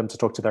for them to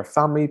talk to their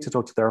family, to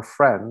talk to their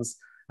friends.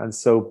 And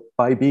so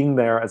by being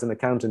there as an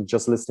accountant,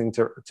 just listening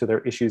to their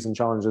issues and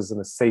challenges in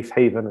a safe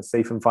haven, a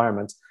safe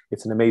environment,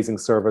 it's an amazing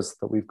service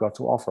that we've got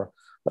to offer.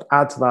 But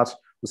add to that,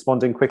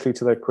 responding quickly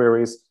to their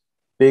queries,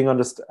 being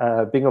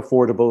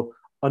affordable,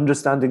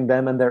 understanding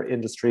them and their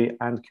industry,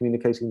 and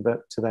communicating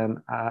that to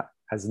them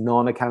as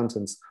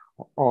non-accountants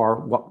are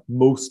what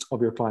most of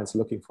your clients are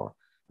looking for.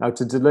 Now,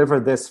 to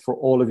deliver this for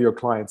all of your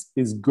clients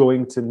is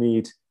going to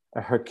need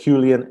a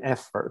Herculean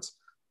effort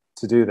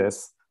to do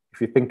this.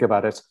 If you think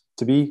about it,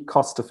 to be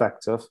cost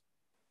effective,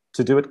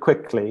 to do it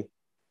quickly,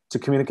 to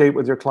communicate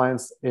with your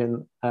clients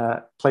in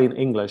plain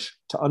English,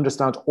 to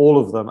understand all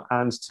of them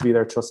and to be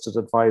their trusted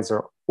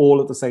advisor all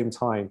at the same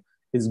time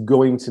is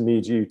going to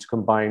need you to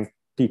combine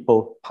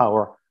people,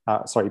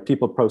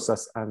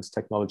 process, and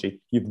technology.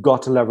 You've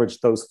got to leverage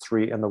those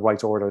 3 in the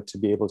right order to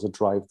be able to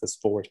drive this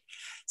forward.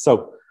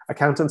 So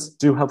accountants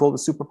do have all the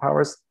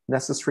superpowers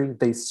necessary.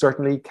 They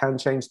certainly can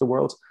change the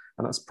world.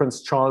 And as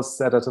Prince Charles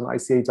said at an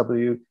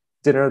ICAW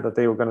dinner that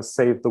they were going to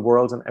save the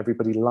world, and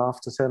everybody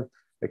laughed at him.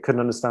 They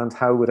couldn't understand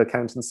how would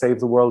accountants save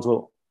the world.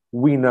 Well,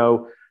 we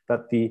know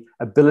that the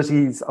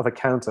abilities of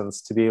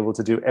accountants to be able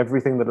to do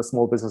everything that a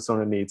small business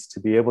owner needs, to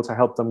be able to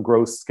help them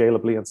grow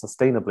scalably and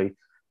sustainably,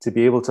 to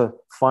be able to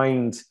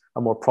find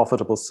a more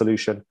profitable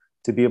solution,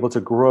 to be able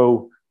to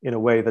grow in a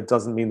way that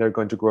doesn't mean they're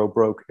going to grow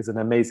broke, is an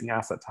amazing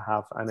asset to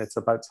have. And it's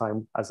about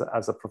time as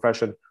a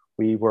profession,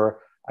 we were,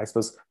 I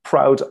suppose,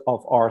 proud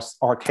of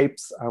our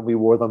capes, and we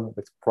wore them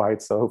with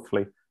pride. So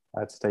hopefully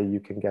today you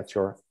can get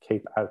your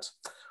cape out.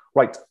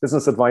 Right,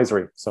 business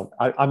advisory. So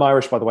I'm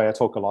Irish, by the way, I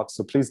talk a lot.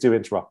 So please do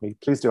interrupt me.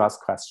 Please do ask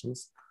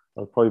questions.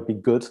 It'll probably be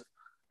good.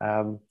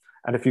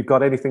 And if you've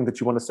got anything that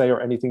you want to say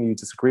or anything you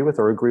disagree with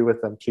or agree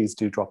with, then please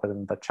do drop it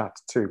in the chat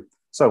too.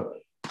 So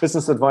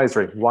business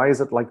advisory, why is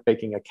it like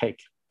baking a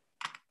cake?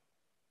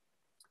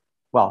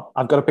 Well,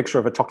 I've got a picture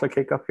of a chocolate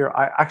cake up here.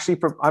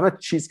 I'm a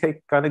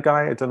cheesecake kind of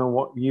guy. I don't know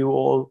what you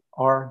all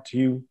are. Do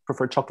you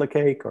prefer chocolate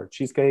cake or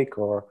cheesecake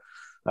or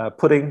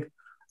pudding?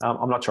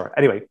 I'm not sure.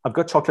 Anyway, I've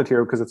got chocolate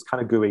here because it's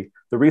kind of gooey.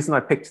 The reason I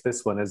picked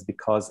this one is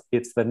because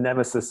it's the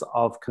nemesis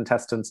of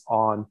contestants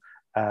on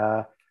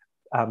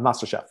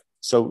MasterChef.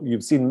 So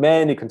you've seen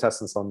many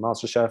contestants on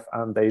MasterChef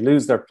and they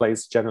lose their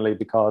place generally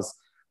because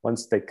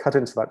once they cut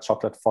into that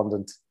chocolate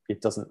fondant,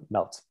 it doesn't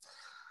melt.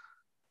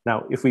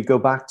 Now, if we go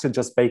back to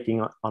just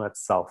baking on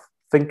itself,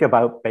 think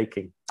about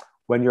baking.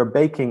 When you're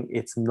baking,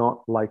 it's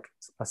not like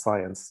a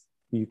science.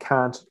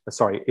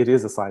 It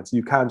is a science.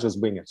 You can't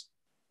just wing it.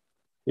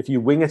 If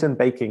you wing it in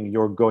baking,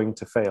 you're going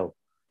to fail.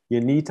 You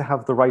need to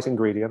have the right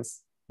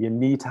ingredients. You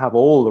need to have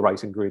all the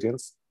right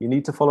ingredients. You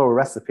need to follow a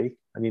recipe,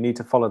 and you need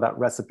to follow that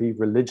recipe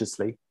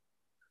religiously.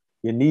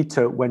 You need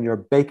to, when you're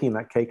baking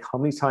that cake, how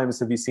many times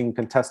have you seen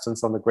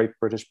contestants on the Great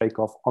British Bake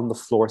Off on the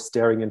floor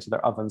staring into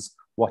their ovens,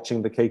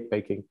 watching the cake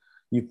baking?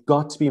 You've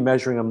got to be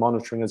measuring and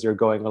monitoring as you're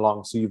going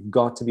along. So you've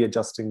got to be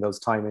adjusting those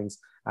timings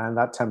and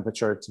that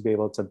temperature to be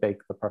able to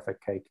bake the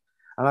perfect cake.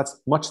 And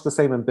that's much the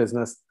same in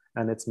business,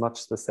 and it's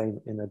much the same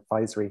in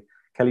advisory.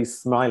 Kelly's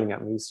smiling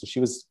at me, so she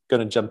was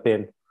going to jump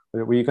in.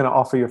 Were you going to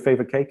offer your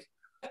favorite cake?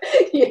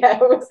 Yeah,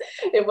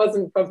 it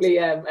wasn't probably,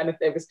 and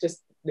it was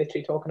just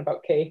literally talking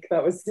about cake.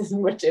 That was as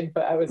much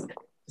input. I was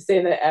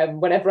saying that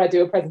whenever I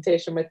do a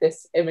presentation with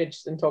this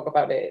image and talk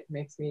about it, it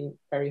makes me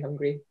very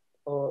hungry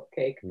for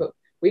cake. But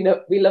we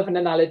love an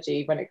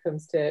analogy when it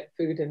comes to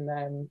food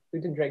and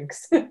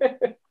drinks.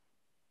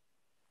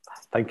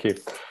 Thank you.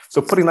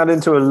 So putting that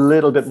into a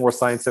little bit more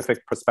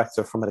scientific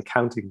perspective from an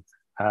accounting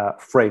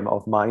frame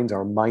of mind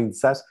or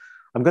mindset,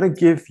 I'm going to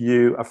give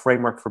you a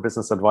framework for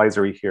business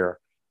advisory here.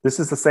 This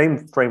is the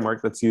same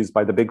framework that's used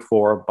by the Big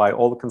Four, by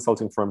all the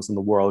consulting firms in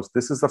the world.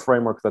 This is the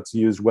framework that's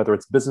used whether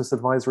it's business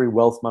advisory,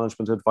 wealth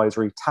management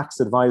advisory, tax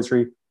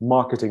advisory,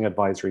 marketing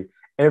advisory.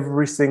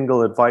 Every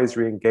single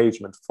advisory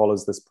engagement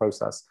follows this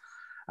process.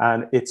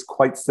 And it's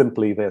quite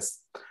simply this.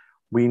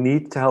 We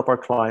need to help our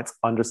clients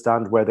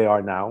understand where they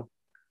are now.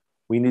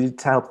 We need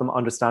to help them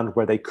understand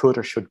where they could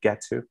or should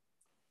get to,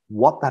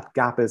 what that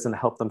gap is, and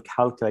help them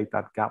calculate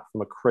that gap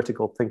from a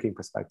critical thinking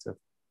perspective.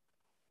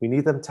 We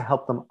need them to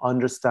help them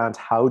understand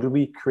how do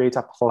we create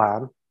a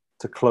plan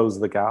to close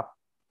the gap,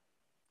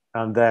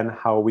 and then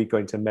how are we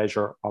going to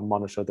measure or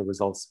monitor the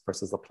results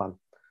versus the plan.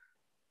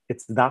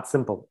 It's that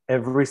simple.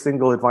 Every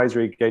single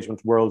advisory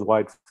engagement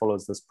worldwide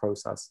follows this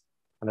process.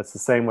 And it's the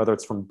same whether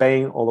it's from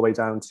Bain all the way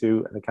down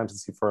to an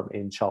accountancy firm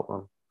in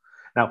Cheltenham.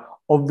 Now,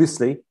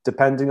 obviously,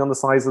 depending on the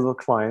size of the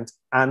client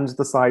and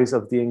the size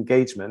of the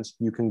engagement,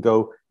 you can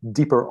go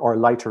deeper or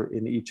lighter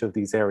in each of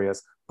these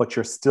areas, but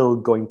you're still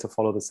going to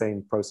follow the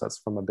same process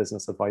from a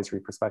business advisory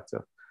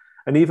perspective.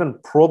 And even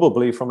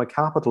probably from a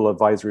capital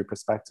advisory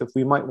perspective,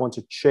 we might want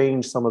to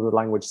change some of the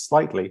language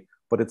slightly,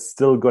 but it's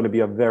still going to be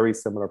a very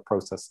similar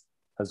process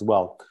as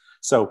well.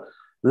 So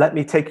let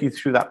me take you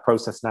through that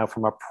process now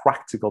from a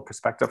practical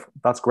perspective.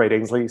 That's great,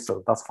 Ainsley,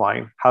 so that's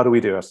fine. How do we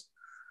do it?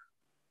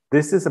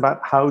 This is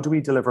about how do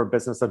we deliver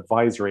business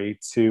advisory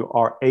to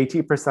our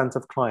 80%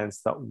 of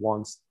clients that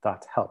want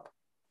that help.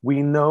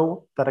 We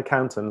know that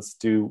accountants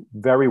do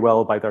very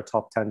well by their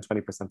top 10,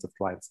 20% of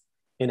clients.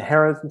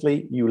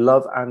 Inherently, you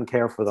love and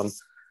care for them.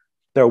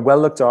 They're well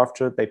looked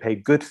after, they pay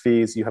good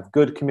fees, you have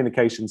good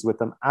communications with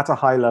them at a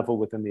high level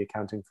within the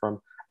accounting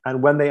firm.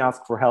 And when they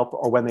ask for help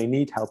or when they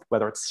need help,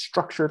 whether it's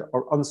structured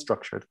or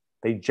unstructured,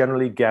 they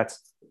generally get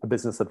a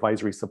business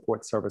advisory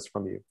support service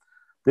from you.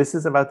 This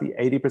is about the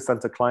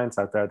 80% of clients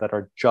out there that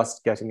are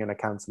just getting an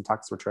accounts and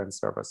tax return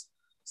service.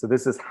 So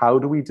this is how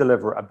do we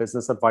deliver a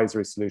business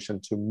advisory solution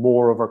to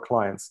more of our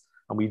clients?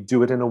 And we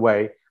do it in a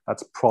way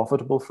that's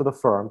profitable for the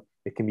firm.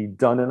 It can be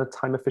done in a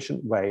time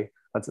efficient way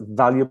that's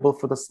valuable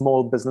for the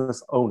small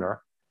business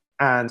owner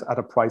and at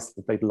a price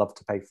that they'd love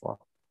to pay for.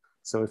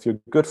 So if you're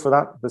good for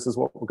that, this is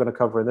what we're going to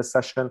cover in this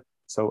session.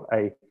 So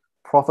a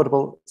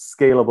profitable,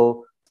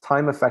 scalable,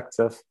 time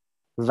effective,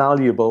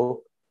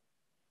 valuable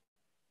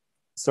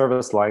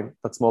service line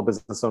that small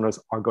business owners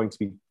are going to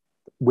be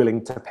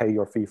willing to pay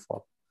your fee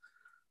for.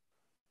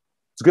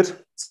 It's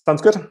good?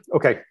 Sounds good?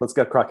 Okay, let's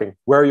get cracking.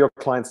 Where are your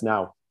clients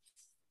now?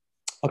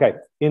 Okay,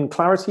 in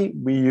Clarity,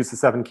 we use the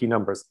 7 key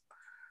numbers.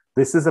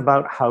 This is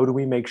about how do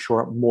we make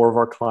sure more of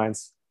our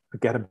clients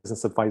get a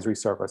business advisory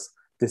service.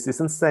 This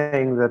isn't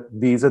saying that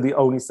these are the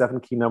only 7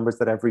 key numbers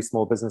that every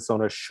small business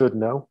owner should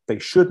know. They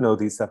should know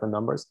these 7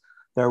 numbers.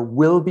 There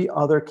will be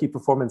other key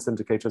performance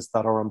indicators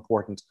that are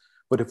important.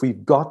 But if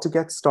we've got to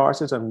get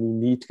started and we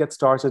need to get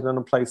started in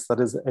a place that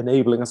is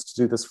enabling us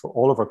to do this for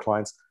all of our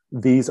clients,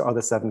 these are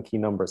the 7 key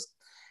numbers.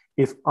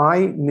 If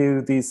I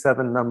knew these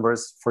 7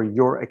 numbers for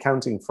your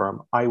accounting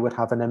firm, I would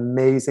have an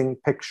amazing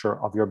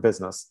picture of your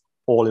business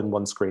all in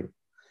one screen.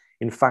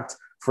 In fact,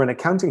 for an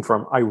accounting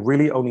firm, I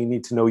really only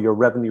need to know your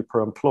revenue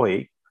per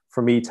employee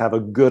for me to have a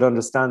good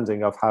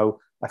understanding of how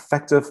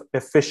effective,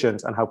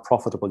 efficient, and how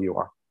profitable you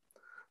are.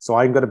 So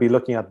I'm going to be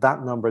looking at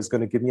that number is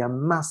going to give me a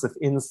massive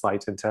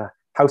insight into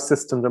how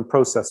systemed and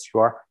processed you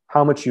are,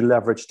 how much you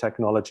leverage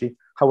technology,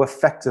 how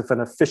effective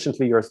and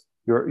efficiently you're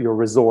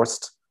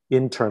resourced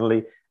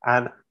internally,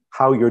 and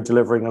how you're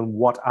delivering and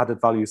what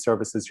added value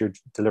services you're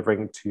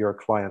delivering to your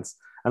clients.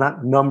 And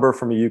that number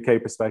from a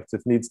UK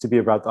perspective needs to be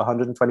about the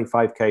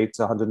 125K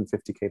to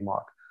 150K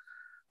mark.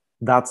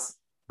 That's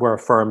where a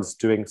firm's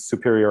doing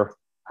superior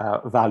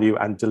value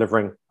and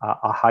delivering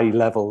a high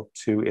level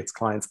to its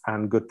clients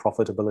and good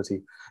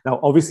profitability. Now,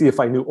 obviously, if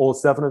I knew all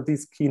 7 of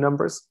these key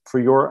numbers for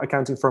your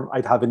accounting firm,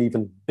 I'd have an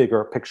even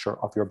bigger picture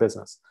of your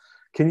business.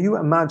 Can you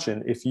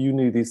imagine if you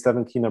knew these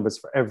 7 key numbers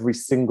for every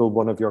single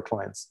one of your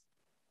clients?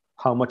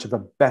 How much of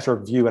a better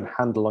view and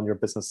handle on your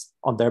business,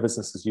 on their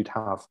businesses you'd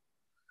have?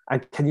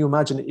 And can you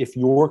imagine if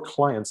your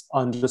clients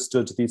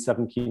understood these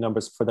 7 key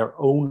numbers for their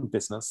own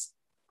business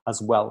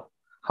as well?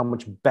 How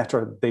much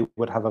better they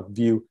would have a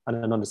view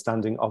and an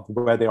understanding of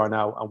where they are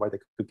now and where they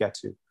could get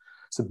to.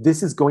 So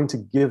this is going to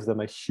give them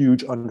a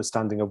huge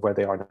understanding of where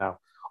they are now.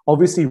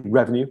 Obviously,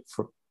 revenue,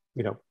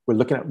 we're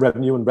looking at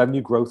revenue, and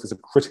revenue growth is a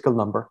critical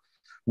number.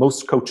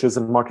 Most coaches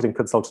and marketing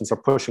consultants are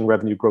pushing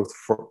revenue growth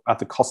at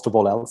the cost of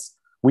all else.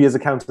 We as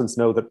accountants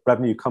know that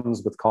revenue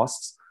comes with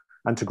costs,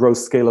 and to grow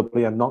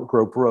scalably and not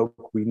grow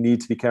broke, we need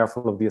to be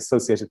careful of the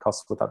associated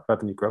costs with that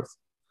revenue growth.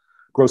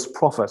 Gross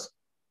profit.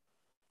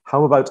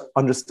 How about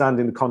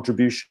understanding the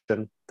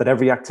contribution that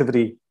every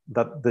activity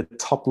that the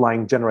top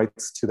line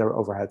generates to their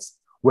overheads?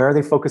 Where are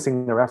they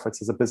focusing their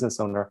efforts as a business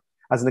owner?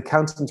 As an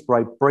accountant,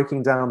 by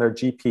breaking down their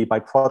GP by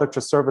product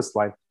or service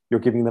line, you're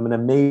giving them an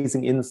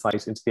amazing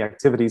insight into the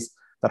activities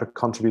that are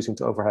contributing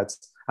to overheads,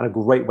 and a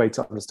great way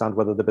to understand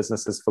whether the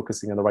business is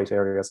focusing in the right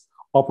areas.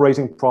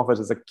 Operating profit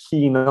is a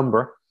key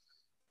number.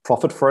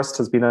 Profit first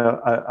has been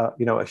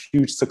a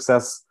huge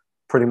success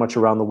pretty much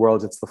around the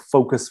world. It's the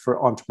focus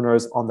for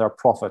entrepreneurs on their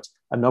profit,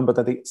 a number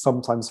that they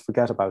sometimes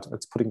forget about.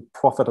 It's putting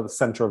profit at the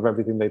center of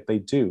everything that they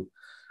do.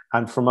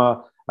 And from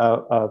a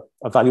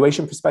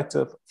valuation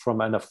perspective,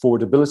 from an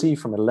affordability,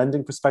 from a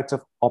lending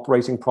perspective,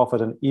 operating profit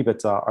and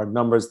EBITDA are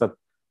numbers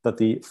that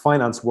the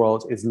finance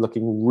world is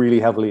looking really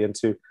heavily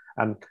into.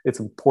 And it's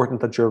important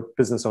that your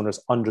business owners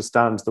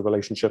understand the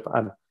relationship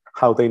and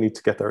how they need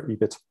to get their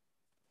EBIT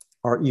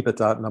or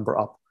EBITDA number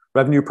up.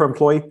 Revenue per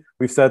employee,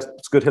 we've said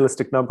it's a good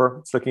holistic number.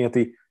 It's looking at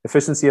the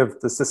efficiency of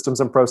the systems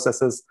and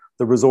processes,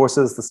 the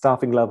resources, the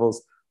staffing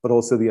levels, but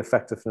also the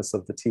effectiveness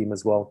of the team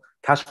as well.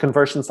 Cash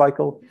conversion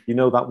cycle, you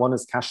know that one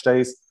is cash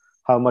days,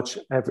 how much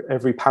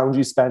every pound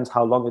you spend,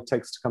 how long it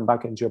takes to come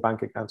back into your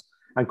bank account.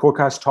 And core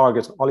cash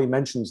target, Ollie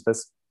mentioned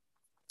this.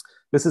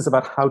 This is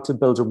about how to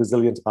build a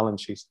resilient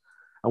balance sheet.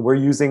 And we're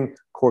using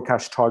core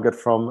cash target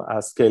from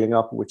Scaling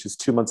Up, which is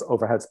 2 months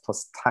overheads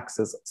plus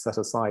taxes set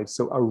aside.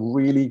 So a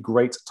really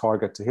great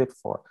target to hit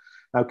for.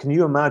 Now, can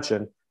you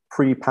imagine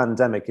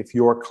pre-pandemic if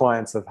your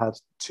clients have had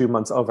 2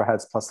 months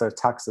overheads plus their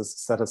taxes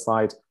set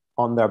aside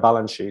on their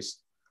balance sheet,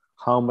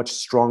 how much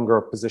stronger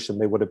position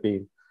they would have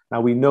been?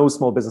 Now, we know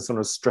small business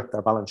owners strip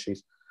their balance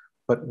sheet,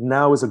 but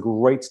now is a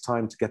great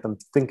time to get them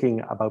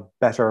thinking about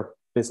better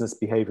business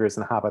behaviors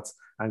and habits,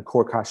 and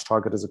core cash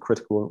target is a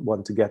critical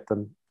one to get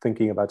them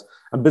thinking about.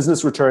 And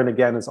business return,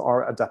 again, is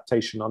our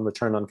adaptation on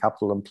return on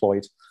capital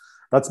employed.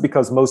 That's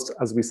because most,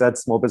 as we said,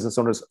 small business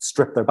owners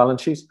strip their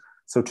balance sheet.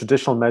 So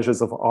traditional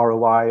measures of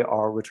ROI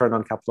or return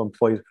on capital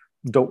employed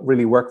don't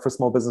really work for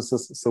small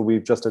businesses. So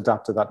we've just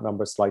adapted that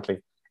number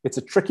slightly. It's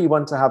a tricky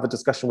one to have a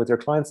discussion with your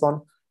clients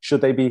on.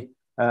 Should they be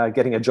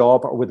getting a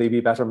job, or would they be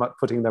better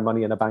putting their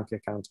money in a bank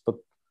account? But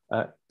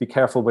be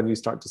careful when you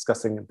start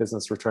discussing a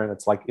business return.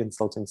 It's like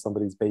insulting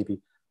somebody's baby.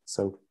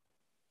 So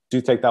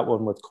do take that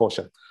one with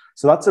caution.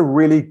 So that's a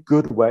really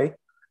good way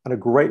and a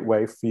great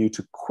way for you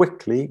to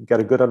quickly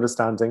get a good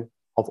understanding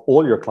of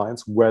all your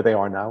clients, where they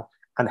are now,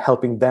 and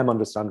helping them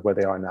understand where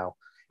they are now.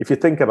 If you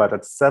think about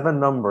it, 7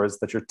 numbers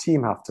that your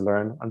team have to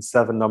learn and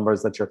 7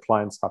 numbers that your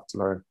clients have to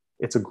learn.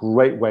 It's a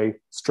great way,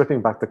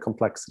 stripping back the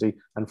complexity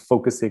and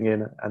focusing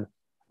in and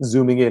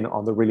zooming in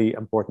on the really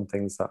important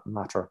things that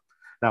matter.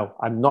 Now,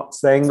 I'm not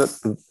saying that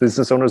the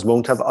business owners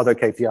won't have other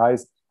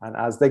KPIs, and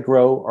as they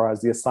grow or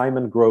as the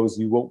assignment grows,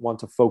 you won't want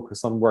to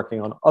focus on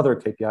working on other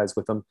KPIs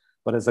with them,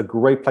 but it's a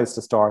great place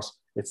to start.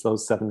 It's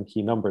those 7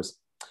 key numbers.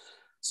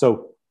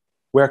 So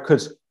where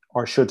could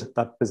or should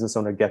that business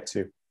owner get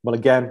to? Well,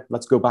 again,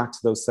 let's go back to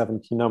those 7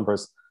 key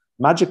numbers.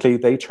 Magically,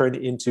 they turn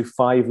into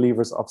 5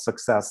 levers of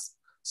success.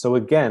 So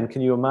again,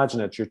 can you imagine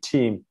it? Your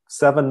team,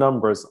 7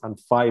 numbers and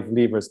 5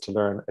 levers to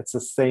learn. It's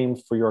the same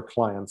for your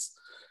clients.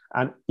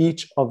 And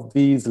each of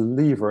these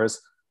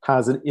levers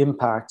has an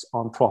impact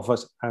on profit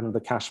and the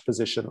cash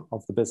position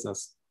of the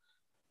business.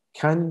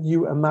 Can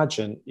you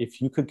imagine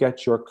if you could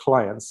get your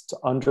clients to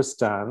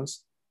understand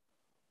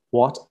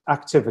what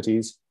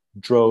activities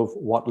drove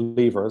what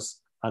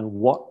levers and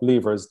what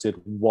levers did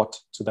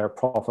what to their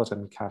profit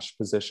and cash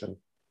position?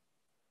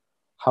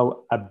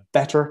 How a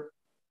better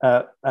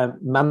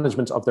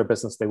management of their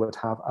business they would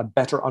have, a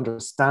better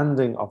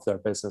understanding of their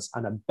business,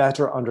 and a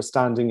better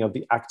understanding of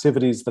the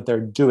activities that they're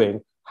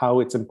doing, how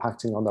it's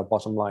impacting on their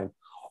bottom line,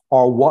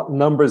 or what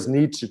numbers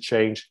need to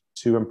change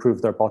to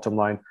improve their bottom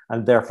line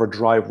and therefore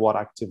drive what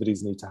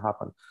activities need to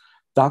happen.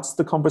 That's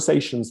the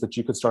conversations that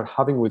you could start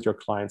having with your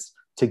clients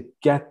to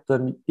get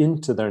them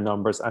into their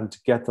numbers and to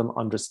get them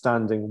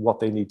understanding what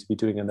they need to be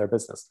doing in their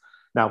business.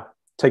 Now,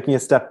 taking a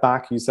step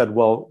back, you said,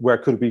 well,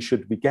 where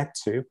should we get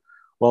to?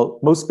 Well,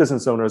 most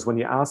business owners, when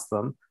you ask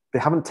them, they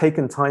haven't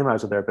taken time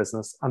out of their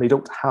business and they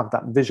don't have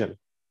that vision.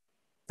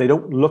 They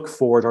don't look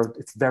forward, or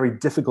it's very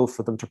difficult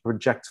for them to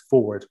project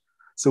forward.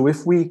 So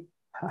if we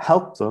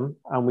help them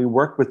and we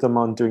work with them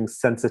on doing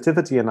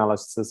sensitivity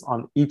analysis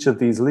on each of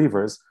these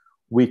levers,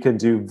 we can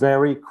do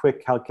very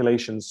quick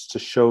calculations to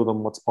show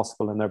them what's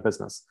possible in their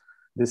business.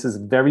 This is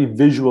very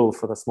visual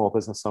for the small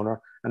business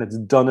owner, and it's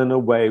done in a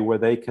way where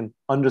they can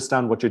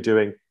understand what you're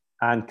doing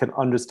and can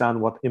understand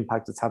what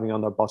impact it's having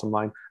on their bottom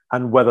line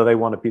and whether they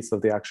want a piece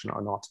of the action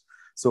or not.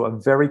 So a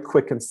very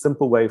quick and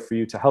simple way for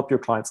you to help your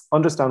clients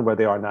understand where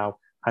they are now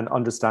and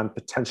understand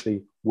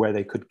potentially where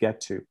they could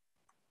get to.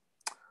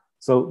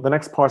 So the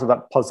next part of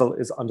that puzzle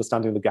is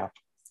understanding the gap.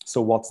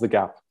 So what's the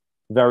gap?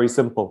 Very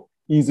simple,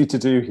 easy to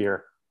do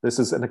here. This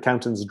is an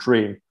accountant's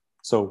dream.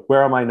 So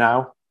where am I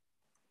now?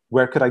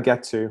 Where could I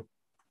get to?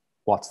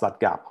 What's that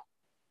gap?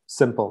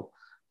 Simple.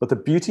 But the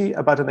beauty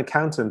about an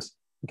accountant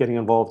getting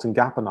involved in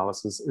gap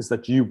analysis is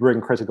that you bring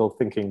critical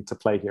thinking to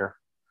play here.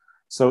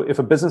 So if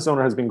a business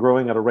owner has been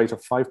growing at a rate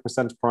of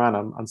 5% per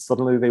annum and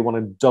suddenly they want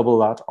to double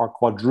that or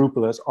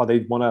quadruple it, or they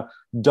want to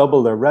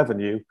double their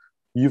revenue,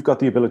 you've got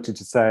the ability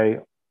to say,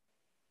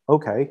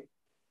 okay,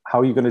 how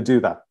are you going to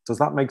do that? Does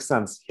that make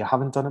sense? You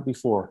haven't done it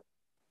before.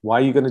 Why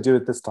are you going to do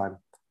it this time?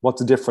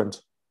 What's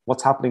different?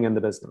 What's happening in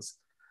the business?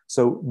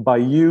 So by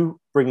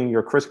you bringing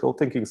your critical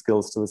thinking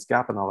skills to this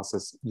gap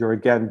analysis, you're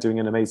again doing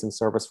an amazing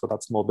service for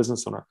that small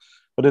business owner.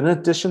 But in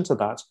addition to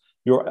that,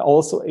 you're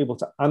also able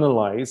to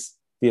analyze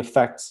the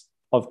effects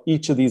of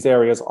each of these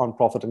areas on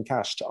profit and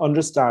cash to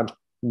understand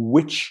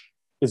which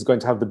is going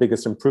to have the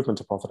biggest improvement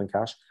to profit and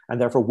cash,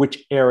 and therefore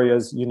which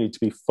areas you need to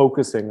be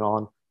focusing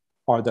on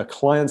or the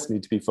clients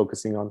need to be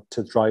focusing on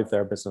to drive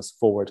their business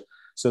forward.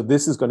 So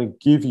this is going to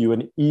give you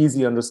an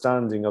easy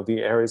understanding of the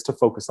areas to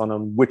focus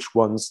on which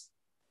ones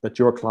that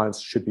your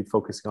clients should be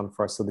focusing on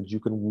first, so that you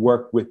can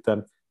work with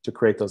them to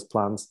create those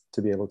plans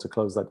to be able to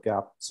close that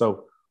gap.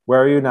 So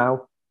where are you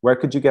now? Where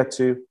could you get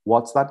to?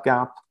 What's that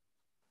gap?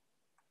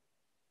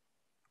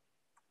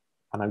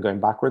 And I'm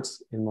going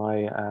backwards in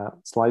my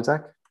slide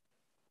deck.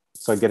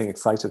 So I'm getting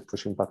excited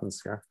pushing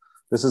buttons here.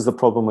 This is the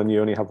problem when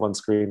you only have one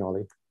screen,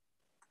 Ollie.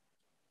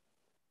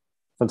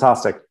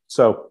 Fantastic.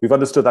 So we've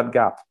understood that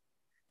gap.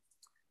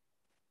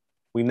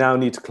 We now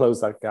need to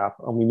close that gap,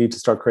 and we need to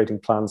start creating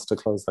plans to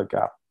close that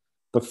gap.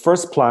 The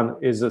first plan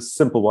is a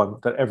simple one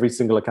that every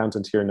single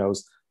accountant here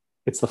knows.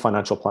 It's the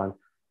financial plan.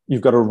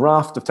 You've got a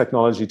raft of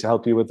technology to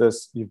help you with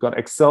this. You've got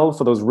Excel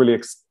for those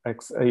really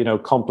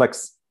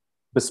complex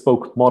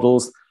bespoke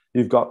models.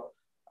 You've got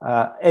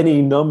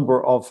any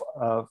number of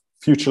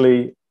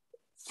Futurely,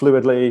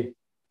 Fluidly,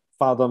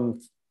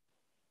 Fathom,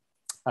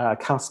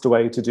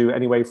 Castaway to do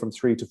anyway from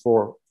 3 to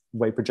 4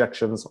 way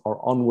projections or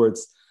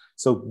onwards.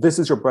 So this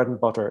is your bread and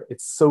butter.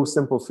 It's so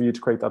simple for you to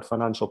create that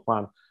financial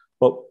plan.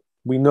 But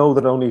we know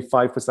that only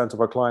 5% of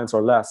our clients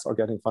or less are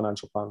getting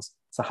financial plans.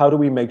 So how do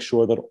we make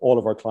sure that all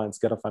of our clients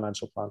get a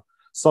financial plan?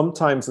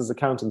 Sometimes as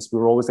accountants,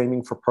 we're always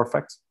aiming for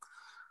perfect.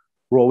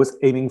 We're always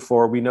aiming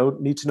for,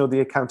 need to know the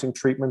accounting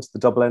treatment, the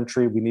double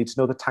entry. We need to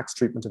know the tax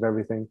treatment of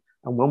everything.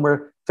 And when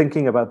we're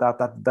thinking about that,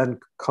 that then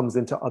comes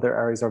into other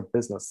areas of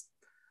business.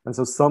 And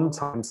so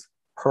sometimes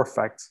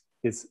perfect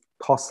is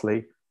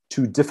costly,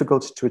 too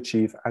difficult to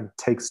achieve, and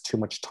takes too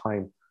much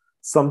time.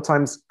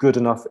 Sometimes good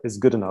enough is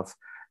good enough.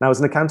 Now, as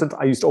an accountant,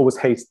 I used to always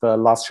hate the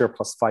last year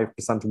plus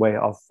 5% way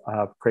of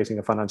creating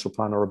a financial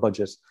plan or a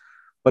budget.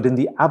 But in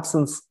the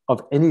absence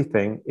of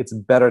anything, it's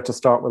better to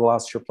start with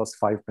last year plus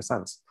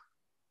 5%.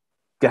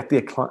 Get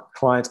the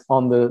client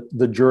on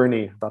the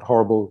journey, that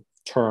horrible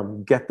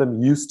term, get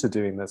them used to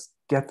doing this,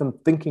 get them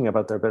thinking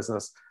about their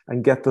business,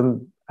 and get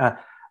them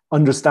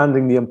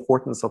understanding the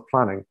importance of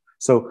planning.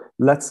 So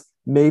let's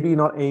maybe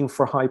not aim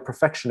for high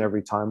perfection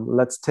every time.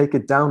 Let's take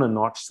it down a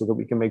notch so that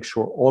we can make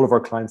sure all of our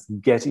clients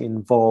get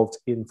involved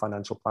in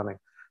financial planning.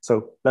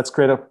 So let's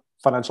create a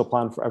financial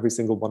plan for every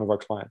single one of our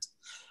clients.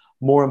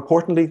 More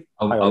importantly,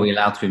 are we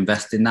allowed to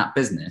invest in that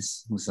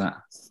business? What's that?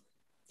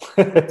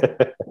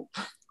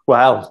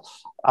 Well,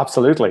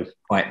 absolutely.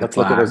 Let's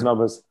look at those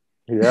numbers.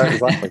 Yeah,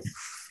 exactly.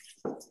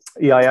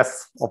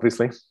 EIS,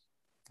 obviously.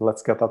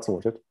 Let's get that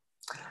sorted.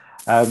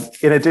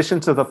 In addition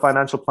to the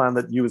financial plan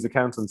that you as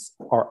accountants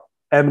are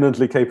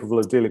eminently capable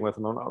of dealing with,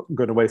 and I'm not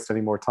going to waste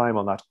any more time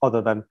on that, other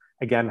than,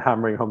 again,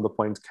 hammering home the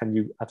point, can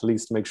you at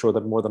least make sure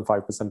that more than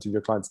 5% of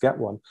your clients get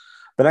one?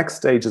 The next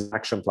stage is an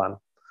action plan.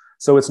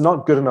 So it's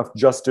not good enough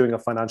just doing a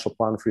financial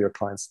plan for your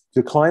clients.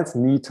 Your clients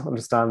need to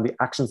understand the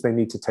actions they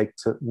need to take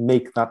to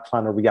make that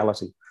plan a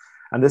reality.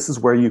 And this is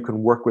where you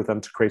can work with them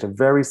to create a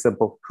very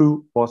simple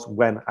who, what,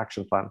 when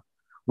action plan.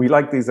 We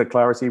like these at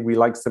Clarity. We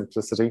like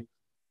simplicity.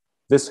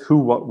 This who,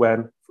 what,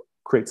 when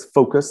creates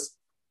focus.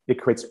 It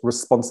creates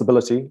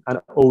responsibility and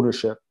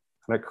ownership,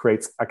 and it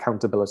creates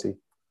accountability.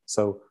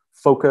 So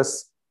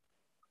focus,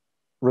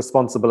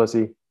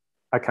 responsibility,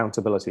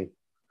 accountability.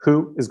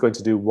 Who is going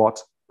to do what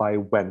by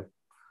when?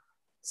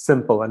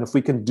 Simple. And if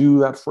we can do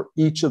that for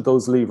each of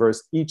those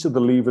levers, each of the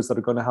levers that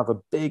are going to have a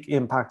big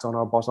impact on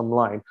our bottom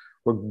line,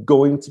 we're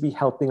going to be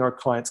helping our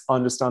clients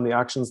understand the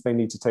actions they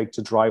need to take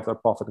to drive their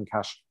profit and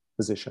cash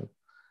position.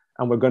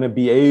 And we're going to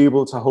be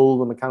able to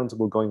hold them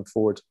accountable going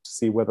forward to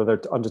see whether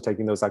they're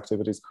undertaking those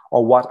activities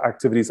or what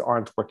activities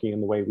aren't working in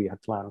the way we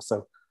had planned.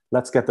 So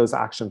let's get those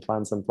action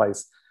plans in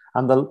place.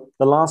 And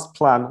the last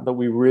plan that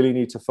we really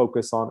need to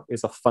focus on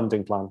is a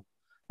funding plan.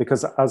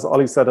 Because as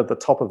Ollie said at the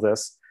top of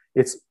this,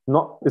 it's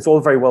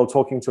all very well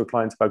talking to a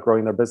client about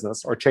growing their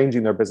business or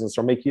changing their business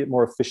or making it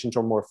more efficient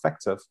or more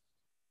effective.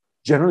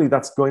 Generally,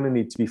 that's going to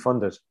need to be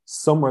funded.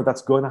 Somewhere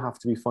that's going to have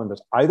to be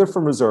funded, either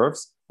from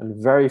reserves,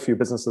 and very few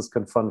businesses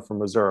can fund from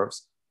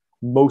reserves.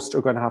 Most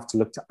are going to have to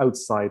look to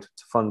outside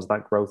to fund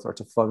that growth or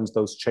to fund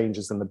those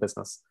changes in the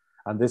business.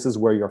 And this is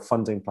where your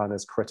funding plan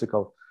is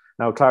critical.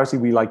 Now, at Clarity,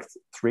 we like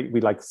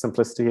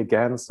simplicity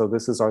again. So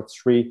this is our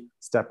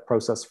 3-step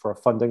process for a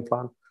funding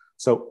plan.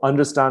 So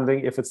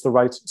understanding if it's the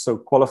right, so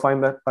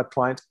qualifying that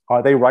client,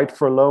 are they right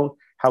for a loan?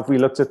 Have we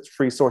looked at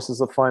 3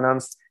 sources of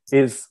finance?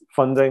 Is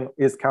funding?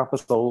 Is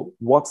capital?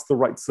 What's the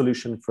right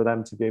solution for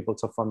them to be able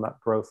to fund that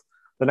growth?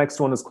 The next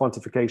one is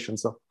quantification.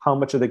 So how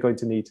much are they going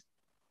to need?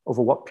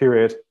 Over what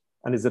period?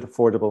 And is it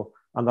affordable?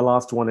 And the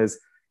last one is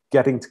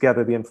getting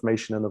together the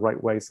information in the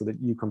right way so that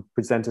you can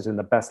present it in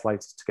the best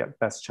light to get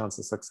best chance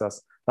of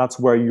success. That's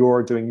where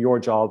you're doing your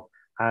job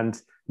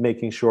and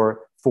making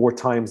sure 4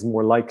 times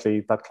more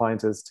likely that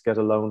client is to get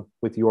a loan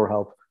with your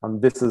help.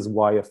 And this is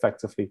why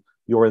effectively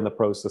you're in the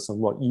process and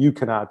what you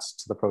can add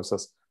to the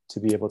process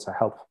to be able to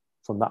help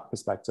from that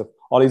perspective.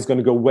 Ollie's going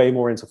to go way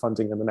more into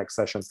funding in the next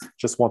session.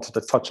 Just wanted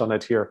to touch on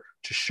it here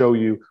to show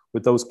you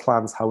with those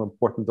plans how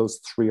important those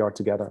 3 are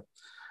together.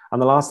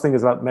 And the last thing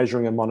is about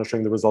measuring and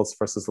monitoring the results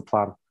versus the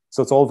plan.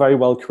 So it's all very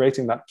well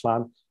creating that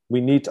plan. We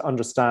need to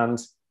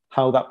understand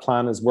how that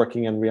plan is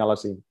working in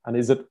reality. And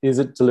is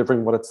it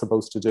delivering what it's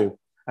supposed to do?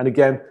 And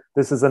again,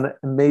 this is an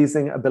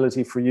amazing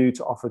ability for you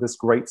to offer this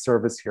great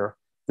service here.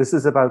 This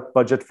is about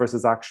budget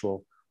versus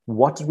actual.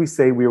 What did we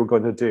say we were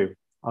going to do?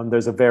 And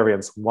there's a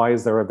variance. Why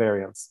is there a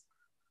variance?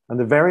 And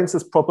the variance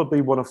is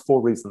probably one of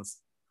 4 reasons.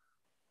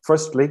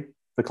 Firstly,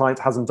 the client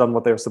hasn't done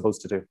what they're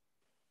supposed to do,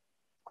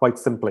 quite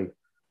simply.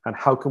 And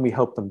how can we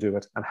help them do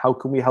it? And how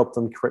can we help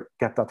them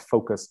get that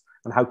focus?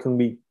 And how can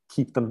we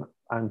keep them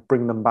and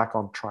bring them back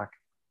on track?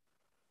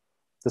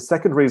 The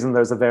second reason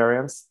there's a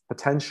variance,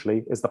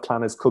 potentially, is the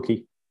plan is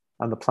cookie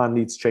and the plan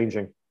needs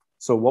changing.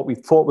 So what we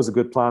thought was a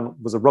good plan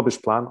was a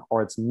rubbish plan,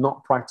 or it's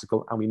not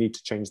practical and we need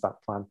to change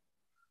that plan.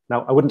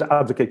 Now, I wouldn't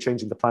advocate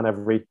changing the plan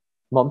every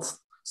month,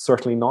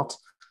 certainly not.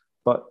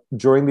 But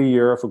during the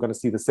year, if we're going to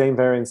see the same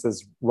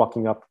variances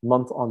rocking up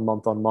month on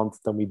month on month,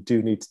 then we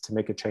do need to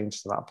make a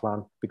change to that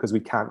plan because we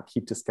can't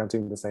keep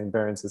discounting the same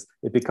variances.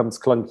 It becomes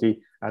clunky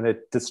and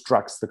it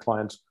distracts the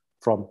client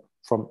from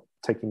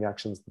taking the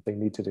actions that they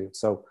need to do.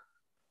 So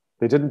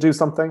they didn't do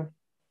something,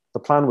 the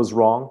plan was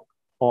wrong,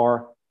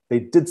 or they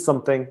did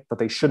something that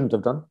they shouldn't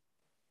have done.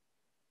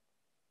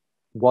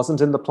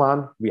 Wasn't in the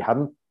plan,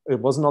 it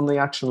wasn't on the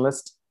action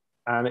list,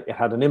 and it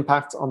had an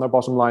impact on their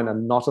bottom line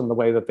and not in the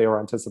way that they were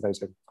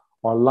anticipating.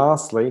 Or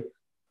lastly,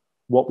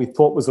 what we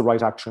thought was the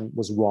right action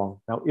was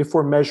wrong. Now, if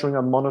we're measuring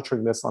and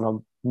monitoring this on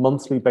a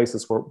monthly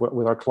basis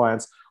with our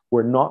clients,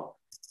 we're not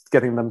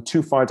getting them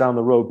too far down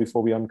the road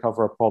before we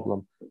uncover a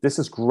problem. This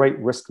is great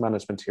risk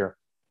management here.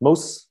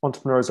 Most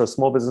entrepreneurs or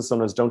small business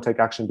owners don't take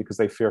action because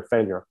they fear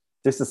failure.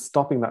 This is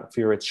stopping that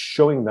fear. It's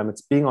showing them,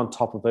 it's being on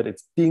top of it,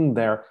 it's being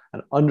there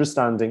and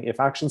understanding if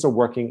actions are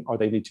working or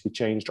they need to be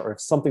changed, or if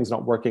something's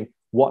not working,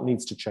 what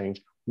needs to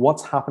change,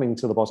 what's happening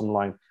to the bottom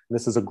line. And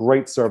this is a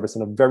great service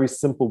and a very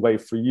simple way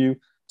for you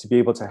to be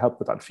able to help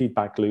with that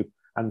feedback loop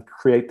and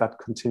create that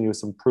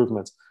continuous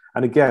improvement.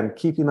 And again,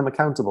 keeping them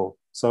accountable.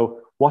 So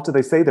what did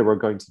they say they were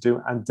going to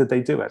do and did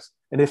they do it?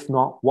 And if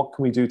not, what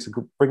can we do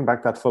to bring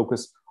back that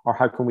focus, or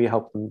how can we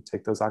help them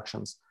take those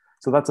actions?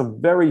 So that's a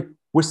very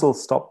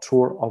whistle-stop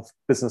tour of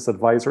business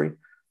advisory.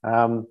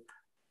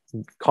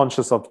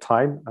 Conscious of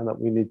time and that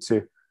we need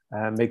to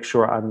make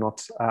sure I'm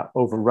not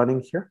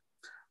overrunning here.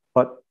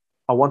 But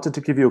I wanted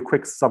to give you a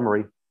quick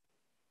summary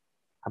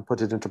and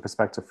put it into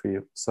perspective for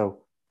you. So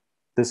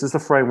this is the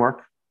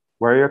framework.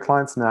 Where are your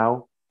clients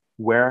now?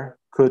 Where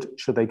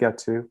should they get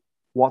to?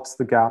 What's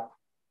the gap?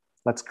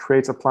 Let's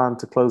create a plan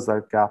to close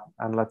that gap,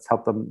 and let's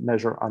help them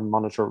measure and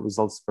monitor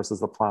results versus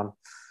the plan.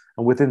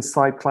 And with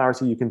Insight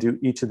Clarity, you can do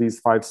each of these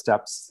 5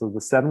 steps. So the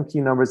 7 key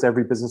numbers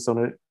every business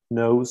owner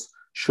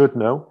should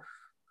know,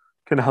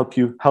 can help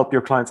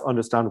your clients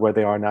understand where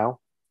they are now.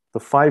 The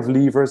 5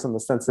 levers and the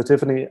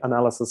sensitivity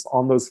analysis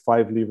on those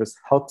 5 levers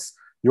helps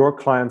your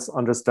clients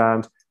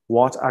understand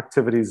what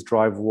activities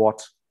drive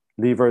what,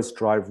 levers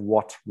drive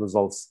what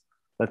results.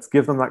 Let's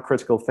give them that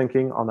critical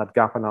thinking on that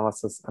gap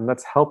analysis, and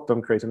let's help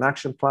them create an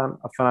action plan,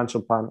 a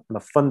financial plan, and a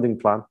funding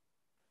plan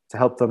to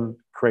help them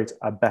create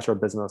a better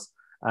business.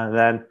 And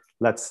then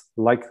let's,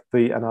 like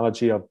the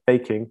analogy of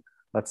baking,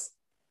 let's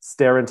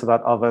stare into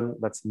that oven,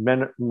 let's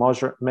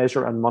measure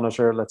and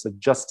monitor, let's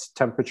adjust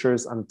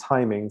temperatures and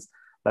timings,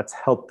 let's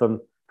help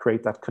them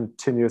create that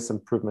continuous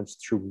improvement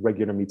through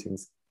regular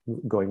meetings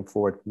going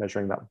forward,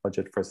 measuring that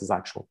budget versus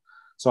actual.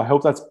 So I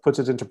hope that's put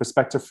it into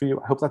perspective for you.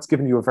 I hope that's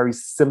given you a very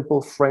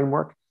simple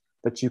framework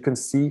that you can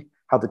see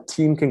how the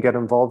team can get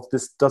involved.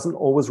 This doesn't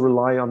always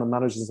rely on the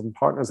managers and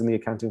partners in the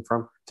accounting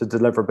firm to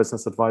deliver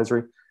business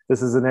advisory.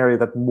 This is an area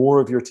that more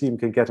of your team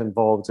can get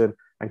involved in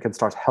and can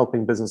start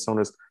helping business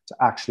owners to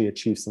actually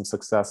achieve some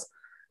success.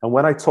 And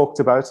when I talked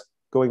about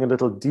going a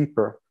little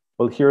deeper,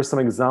 well, here are some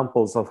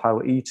examples of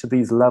how each of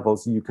these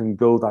levels you can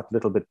go that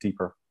little bit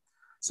deeper.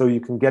 So you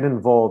can get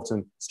involved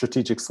in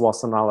strategic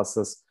SWOT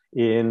analysis,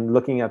 in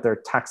looking at their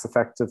tax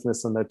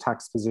effectiveness and their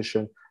tax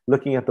position,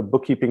 looking at the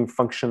bookkeeping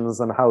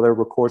functions and how they're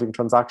recording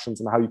transactions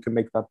and how you can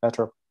make that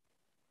better,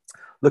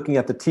 looking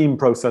at the team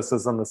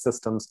processes and the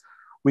systems.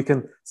 We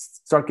can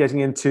start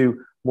getting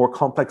into more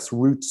complex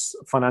routes,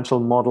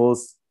 financial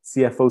models,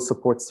 CFO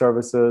support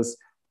services,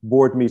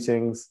 board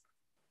meetings,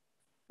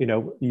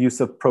 use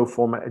of pro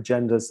forma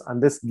agendas.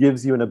 And this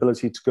gives you an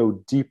ability to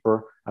go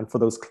deeper and for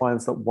those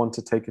clients that want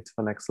to take it to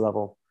the next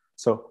level.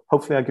 So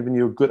hopefully I've given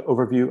you a good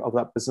overview of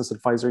that business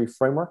advisory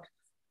framework.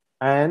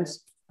 And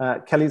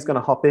Kelly's going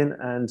to hop in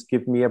and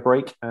give me a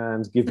break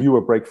and give you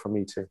a break from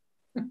me too.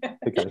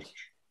 Hey, Kelly.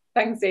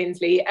 Thanks,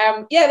 Ainsley.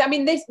 Yeah, I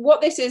mean, what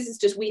this is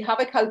just we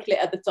have a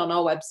calculator that's on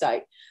our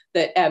website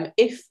that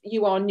if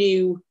you are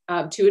new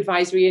to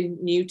advisory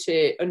and new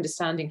to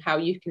understanding how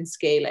you can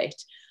scale it,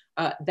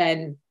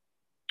 then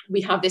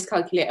we have this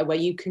calculator where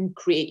you can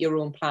create your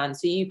own plan.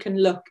 So you can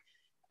look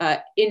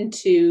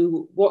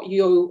into what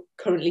you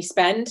currently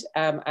spend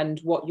and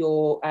what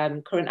your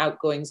current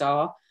outgoings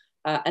are.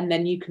 And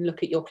then you can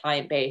look at your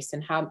client base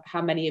and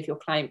how many of your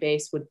client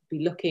base would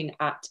be looking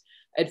at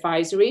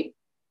advisory.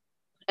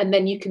 And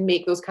then you can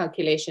make those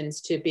calculations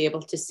to be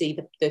able to see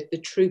the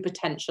true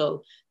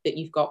potential that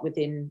you've got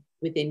within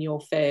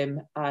your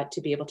firm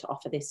to be able to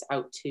offer this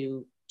out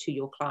to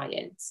your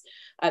clients.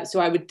 So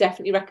I would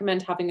definitely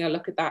recommend having a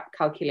look at that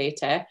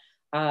calculator.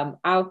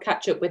 I'll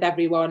catch up with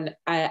everyone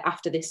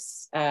after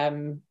this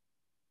call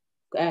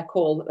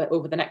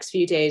over the next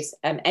few days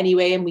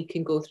anyway, and we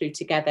can go through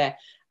together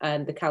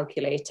the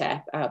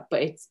calculator.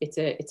 But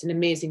it's an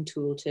amazing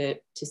tool to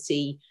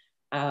see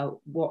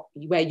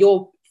where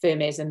your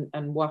firm is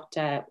and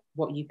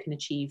what you can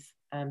achieve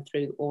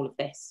through all of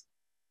this.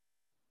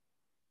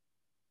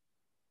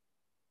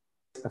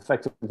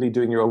 Effectively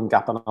doing your own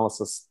gap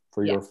analysis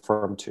for your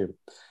firm too.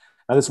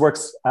 Now this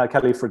works,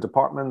 Kelly, for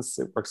departments,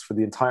 it works for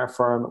the entire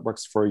firm, it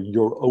works for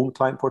your own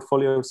client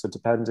portfolio. So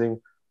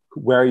depending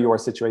where you are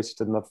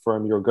situated in the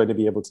firm, you're going to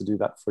be able to do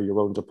that for your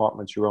own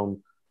department, your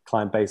own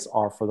client base,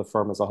 or for the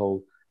firm as a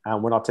whole.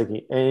 And we're not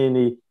taking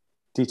any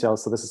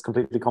details, so this is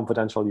completely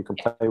confidential. You can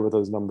play with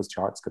those numbers to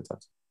your heart's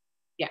content.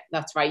 Yeah,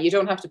 that's right. You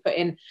don't have to put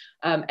in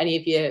any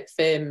of your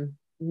firm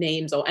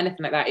names or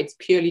anything like that. It's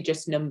purely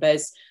just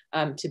numbers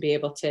to be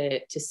able to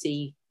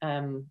see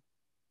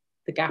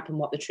the gap and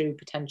what the true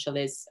potential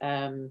is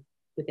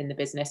within the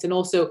business. And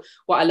also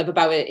what I love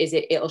about it is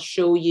it'll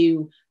show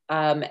you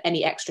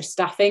any extra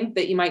staffing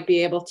that you might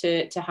be able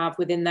to have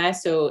within there.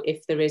 So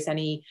if there is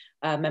any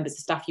members of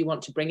staff you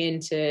want to bring in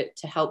to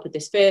help with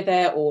this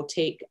further, or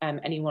take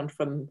anyone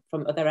from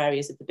other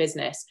areas of the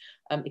business,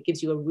 it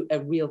gives you a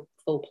real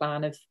full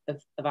plan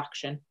of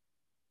action.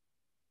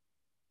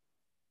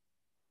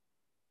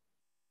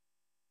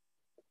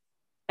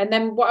 And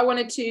then what I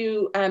wanted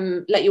to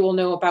let you all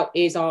know about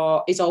is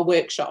our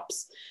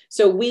workshops.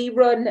 So we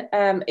run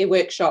a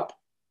workshop.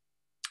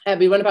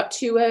 We run about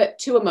two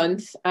a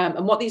month,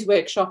 and what these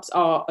workshops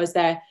are is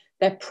they're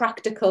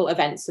practical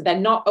events. So they're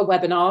not a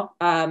webinar.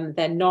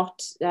 They're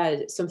not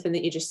something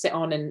that you just sit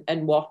on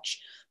and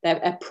watch. They're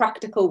a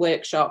practical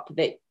workshop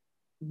that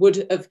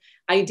would have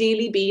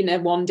ideally been a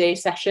one-day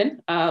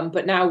session,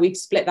 but now we've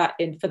split that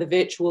in for the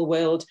virtual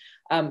world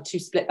to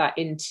split that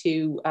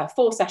into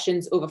 4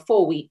 sessions over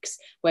 4 weeks,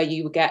 where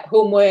you get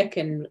homework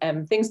and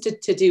things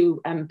to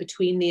do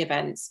between the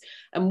events.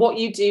 And what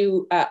you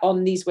do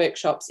on these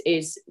workshops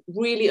is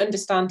really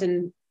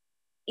understanding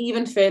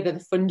even further the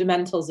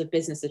fundamentals of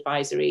business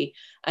advisory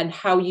and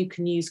how you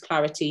can use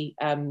clarity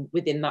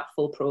within that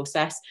full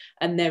process.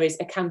 And there is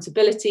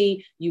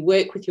accountability. You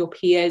work with your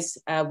peers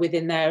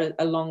within there,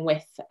 along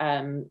with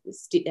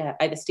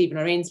either Stephen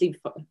or Ainsley,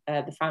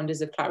 the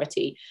founders of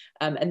Clarity,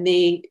 and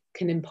they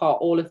can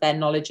impart all of their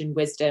knowledge and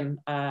wisdom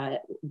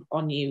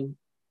on you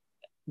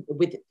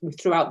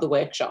throughout the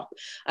workshop.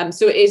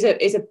 So it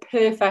is a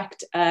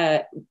perfect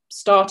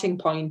starting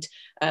point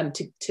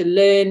to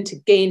learn, to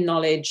gain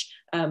knowledge,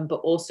 but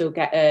also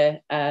get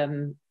hit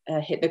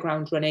the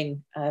ground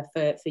running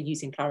for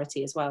using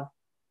Clarity as well.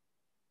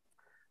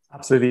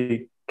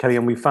 Absolutely, Kelly.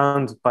 And we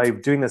found by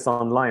doing this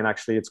online,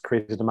 actually, it's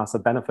created a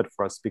massive benefit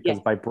for us,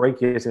 because by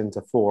breaking it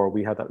into 4,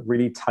 we had that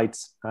really tight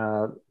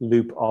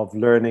loop of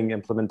learning,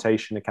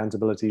 implementation,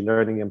 accountability,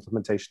 learning,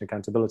 implementation,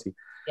 accountability.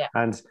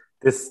 And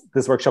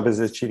this workshop is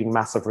achieving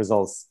massive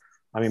results.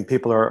 I mean,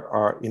 people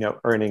are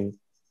earning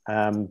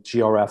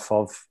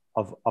GRF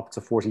of up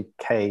to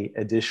 40K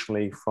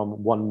additionally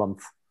from 1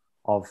 month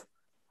of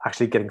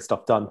actually getting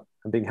stuff done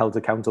and being held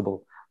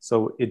accountable.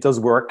 So it does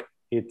work.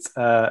 It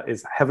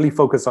is heavily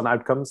focused on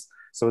outcomes.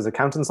 So as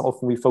accountants,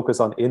 often we focus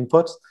on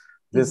input.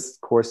 This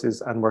courses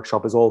and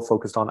workshop is all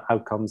focused on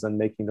outcomes and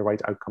making the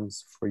right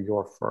outcomes for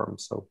your firm.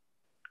 So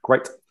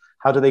great.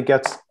 How do they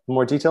get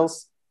more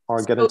details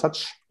or get in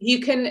touch?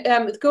 You can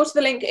go to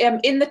the link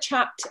in the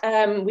chat.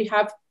 We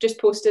have just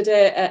posted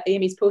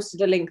Amy's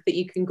posted a link that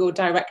you can go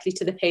directly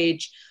to the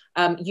page.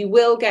 You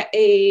will get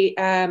a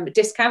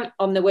discount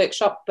on the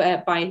workshop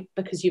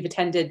because you've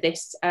attended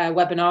this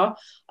webinar.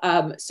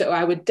 So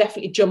I would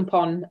definitely jump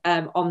on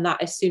that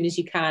as soon as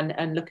you can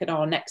and look at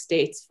our next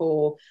dates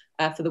for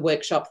the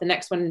workshop. The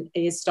next one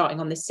is starting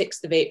on the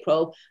 6th of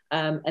April.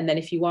 And then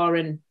if you are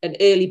an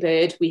early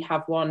bird, we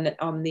have one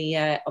on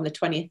the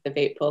 20th of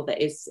April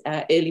that is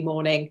early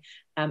morning.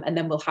 And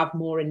then we'll have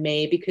more in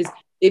May, because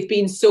they've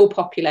been so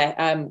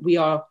popular. We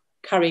are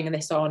carrying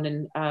this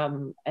on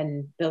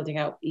and building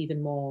out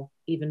even more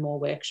even more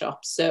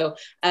workshops. So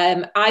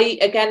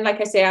again,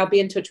 like I say, I'll be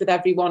in touch with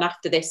everyone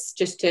after this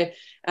just to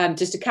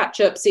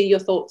catch up, see your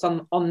thoughts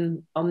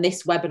on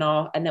this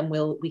webinar, and then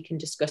we can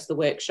discuss the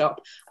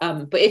workshop.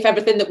 But if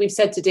everything that we've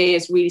said today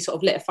has really sort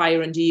of lit a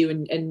fire under you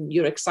and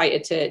you're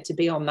excited to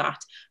be on that,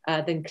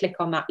 then click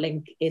on that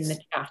link in the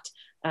chat,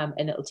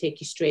 and it'll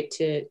take you straight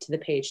to the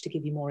page to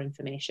give you more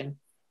information.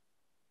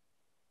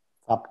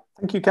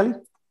 Thank you, Kelly.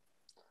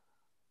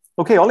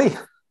 Okay, Ollie,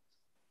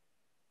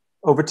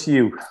 over to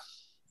you.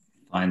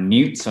 I'm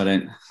mute, so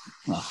I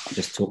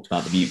just talked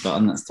about the mute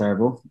button. That's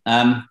terrible.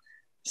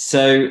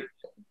 So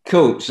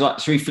cool.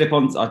 Should we flip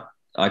on?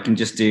 I can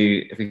just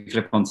do, if we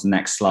flip on to the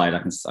next slide, I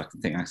can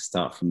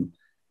start from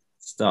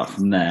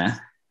there.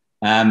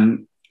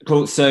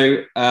 Cool.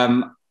 So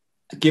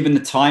given the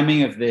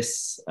timing of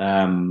this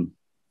webinar,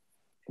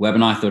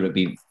 I thought it'd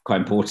be quite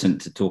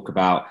important to talk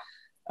about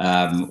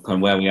kind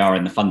of where we are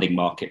in the funding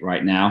market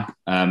right now.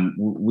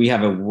 We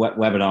have a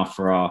webinar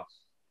for our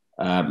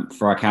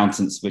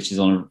accountants, which is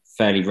on a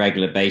fairly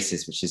regular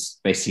basis, which is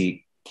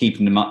basically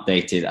keeping them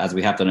updated, as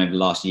we have done over the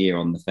last year,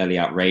 on the fairly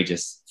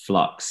outrageous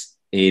flux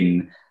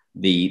in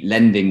the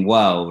lending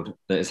world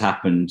that has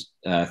happened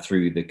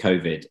through the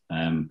COVID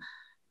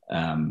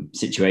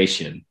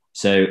situation.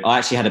 So I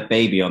actually had a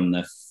baby on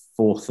the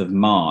 4th of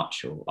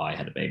March, or I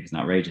had a baby, it's an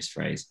outrageous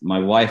phrase. My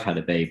wife had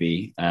a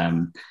baby,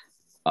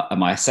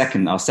 our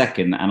second,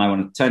 and I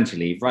went on maternity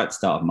leave right at the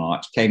start of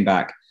March, came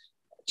back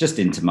just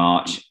into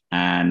March,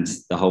 and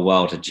the whole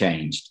world had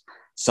changed.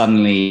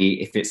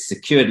 Suddenly, if it's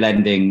secured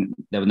lending,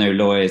 there were no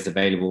lawyers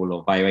available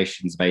or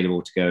valuations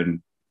available to go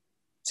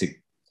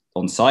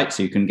on site,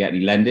 so you couldn't get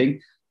any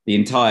lending. The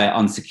entire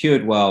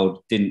unsecured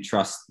world didn't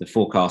trust the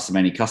forecasts of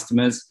any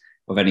customers,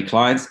 of any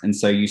clients, and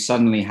so you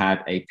suddenly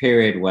had a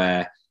period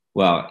where,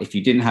 well, if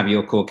you didn't have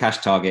your core cash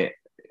target,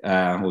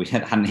 or you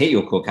hadn't hit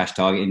your core cash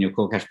target and your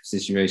core cash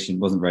situation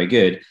wasn't very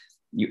good,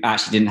 you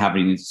actually didn't have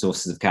any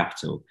sources of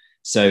capital.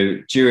 So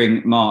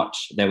during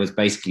March, there was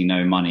basically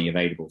no money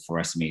available for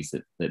SMEs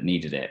that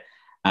needed it.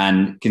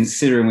 And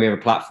considering we have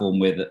a platform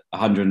with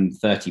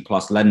 130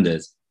 plus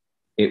lenders,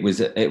 it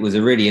was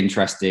a really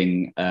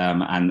interesting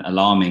and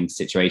alarming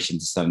situation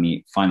to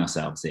suddenly find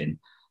ourselves in.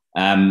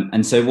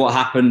 And so what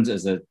happened,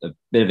 as a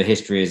bit of a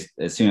history, is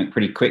Sunak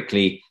pretty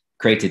quickly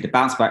created the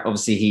bounce back.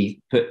 Obviously,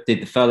 he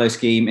did the furlough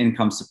scheme,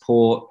 income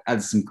support,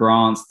 added some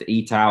grants, the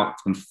eat out,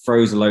 and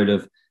froze a load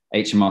of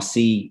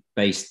HMRC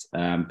based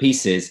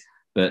pieces.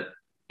 But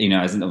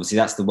as obviously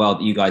that's the world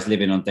that you guys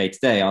live in on day to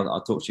day.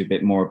 I'll talk to you a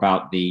bit more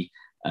about the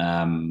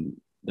kind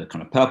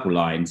of purple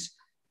lines.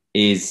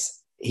 Is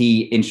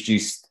he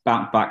introduced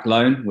bounce back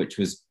loan, which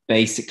was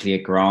basically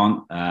a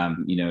grant, a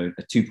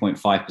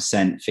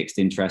 2.5% fixed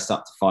interest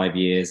up to 5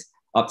 years,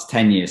 up to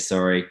 10 years,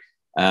 sorry.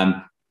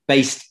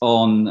 Based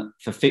on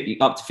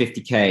up to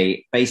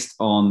 50K, based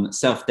on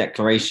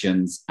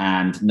self-declarations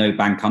and no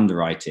bank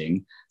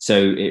underwriting. So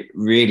it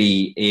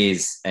really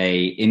is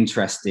a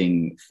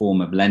interesting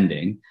form of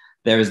lending.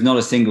 There is not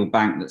a single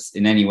bank that's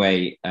in any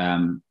way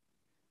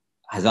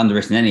has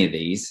underwritten any of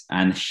these,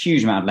 and a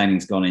huge amount of lending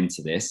has gone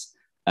into this.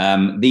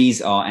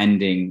 These are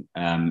ending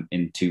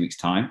in 2 weeks'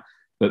 time.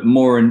 But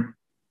more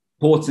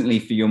importantly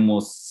for your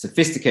more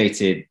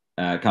sophisticated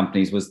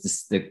companies was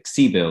the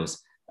CBILS,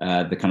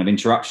 the kind of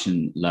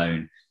interruption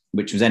loan,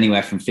 which was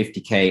anywhere from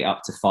 50K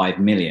up to 5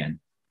 million.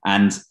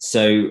 And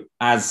so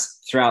as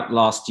throughout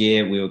last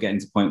year, we were getting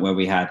to the point where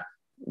we had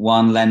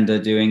one lender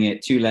doing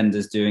it, two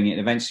lenders doing it.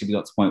 Eventually we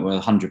got to the point where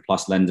 100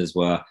 plus lenders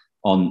were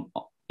on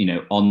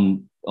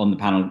the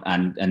panel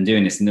and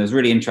doing this. And there was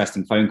really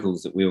interesting phone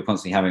calls that we were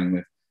constantly having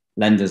with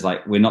lenders,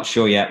 like, we're not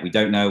sure yet, we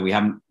don't know, we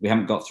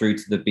haven't got through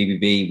to the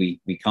BBB,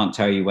 we can't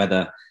tell you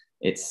whether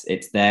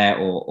it's there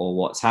or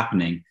what's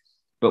happening.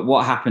 But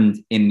what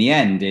happened in the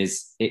end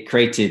is it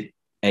created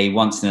a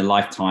once in a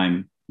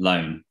lifetime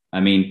loan. I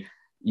mean,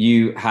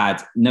 you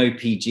had no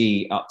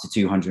PG up to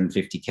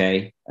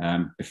 250K.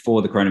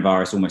 Before the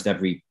coronavirus, almost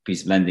every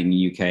piece of lending in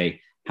the UK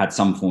had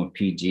some form of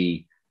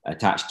PG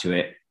attached to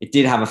it. It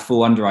did have a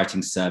full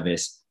underwriting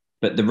service,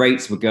 but the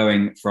rates were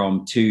going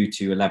from 2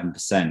 to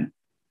 11%.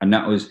 And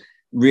that was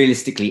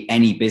realistically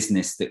any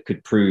business that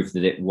could prove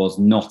that it was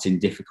not in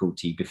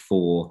difficulty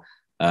before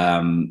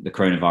the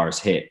coronavirus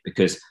hit,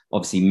 because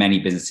obviously many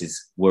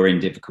businesses were in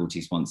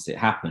difficulties once it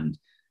happened.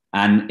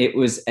 And it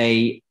was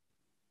a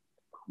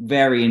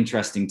very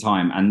interesting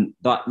time. And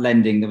that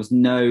lending, there was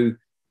no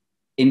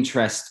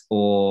interest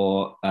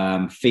or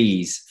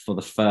fees for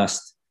the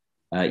first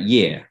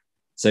year.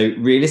 So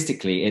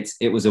realistically,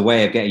 it was a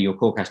way of getting your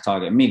core cash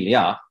target immediately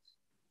up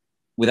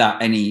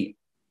without any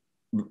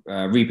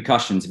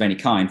repercussions of any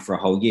kind for a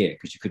whole year,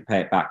 because you could pay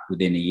it back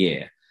within a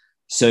year.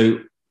 So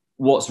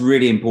what's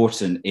really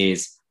important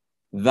is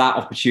that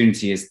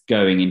opportunity is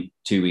going in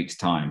 2 weeks'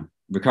 time.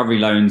 Recovery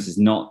loans is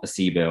not a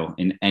CBIL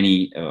in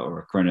any, or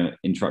a corona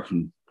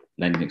interruption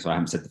lending, so I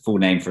haven't said the full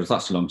name for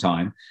such a long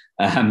time,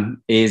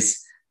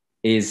 is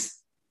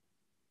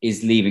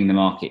leaving the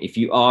market. If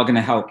you are going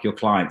to help your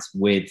clients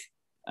with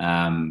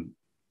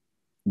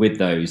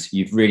those,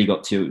 you've really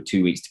got two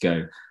weeks to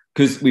go.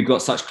 because we've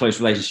got such close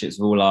relationships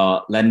with all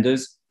our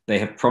lenders, they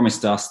have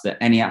promised us that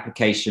any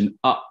application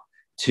up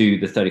to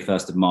the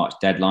 31st of March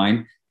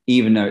deadline,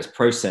 even though it's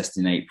processed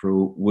in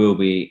April, will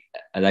be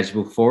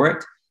eligible for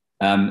it.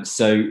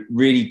 So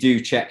really do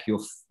check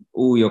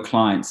all your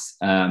clients'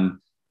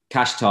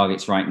 cash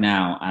targets right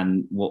now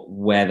and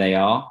where they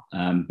are,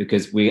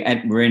 because we're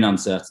in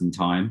uncertain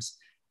times,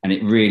 and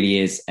it really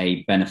is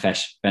a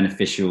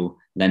beneficial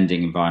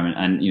lending environment.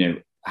 And, you know,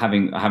 I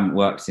haven't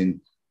worked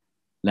in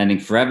lending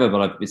forever,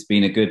 but it's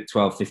been a good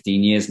 12,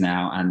 15 years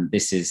now, and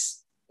this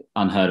is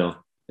unheard of.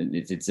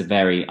 It's a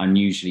very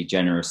unusually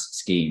generous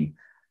scheme.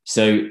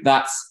 So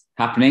that's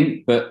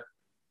happening. But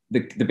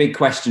the big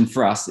question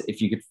for us,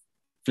 if you could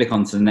flick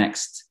on to the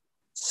next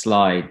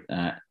slide,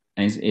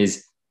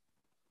 is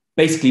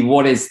basically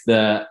what is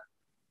the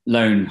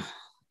loan,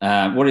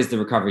 what is the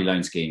recovery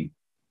loan scheme?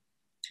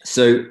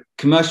 So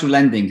commercial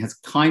lending has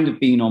kind of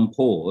been on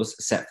pause,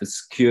 except for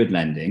secured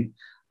lending.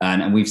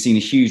 And we've seen a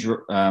huge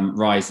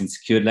rise in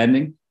secured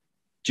lending.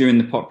 During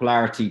the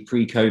popularity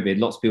pre-COVID,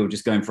 lots of people were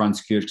just going for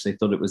unsecured because they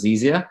thought it was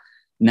easier.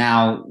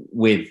 Now,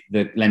 with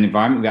the lending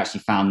environment, we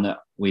actually found that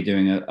we're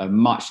doing a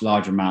much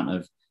larger amount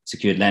of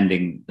secured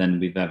lending than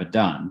we've ever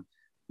done.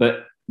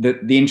 But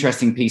the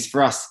interesting piece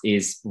for us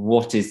is,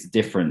 what is the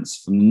difference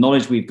from the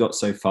knowledge we've got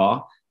so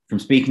far from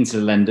speaking to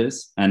the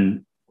lenders?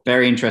 And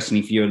very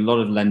interestingly for you, a lot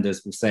of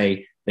lenders will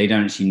say they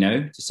don't actually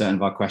know to certain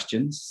of our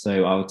questions.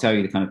 So I will tell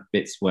you the kind of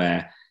bits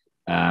where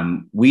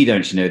we don't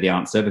actually know the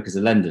answer because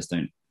the lenders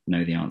don't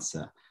know the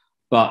answer.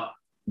 But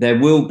there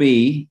will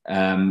be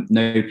no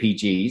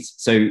PGs.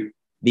 So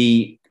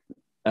the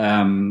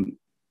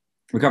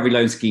recovery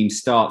loan scheme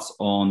starts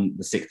on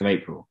the 6th of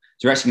April.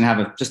 So you're actually going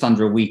to have just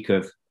under a week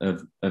of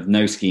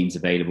no schemes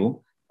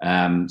available.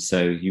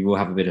 So you will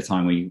have a bit of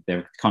time where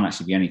there can't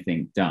actually be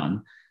anything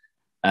done.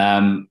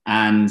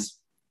 And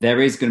there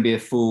is going to be a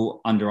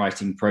full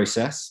underwriting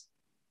process.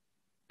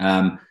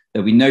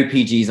 There'll be no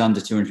PGs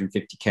under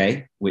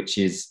 250K, which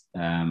is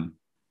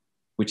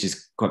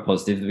quite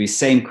positive. There'll be the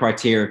same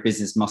criteria.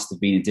 Business must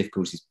have been in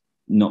difficulties,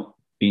 not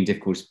been in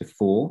difficulties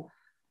before.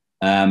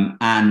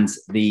 And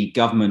the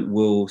government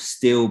will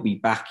still be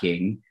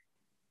backing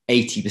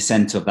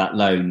 80% of that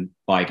loan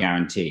by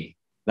guarantee.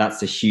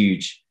 That's a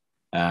huge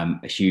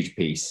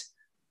piece.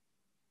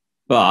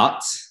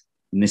 But,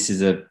 and this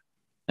is a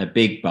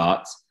big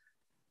but,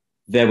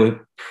 there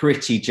were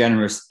pretty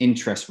generous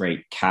interest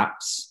rate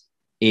caps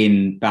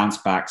in bounce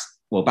backs.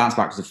 Well, bounce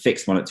back was a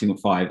fixed one at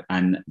 2.5,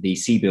 and the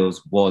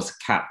C-bills was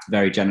capped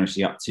very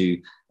generously up to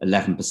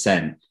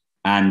 11%.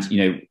 And, you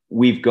know,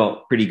 we've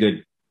got pretty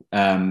good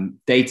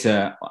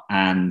data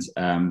and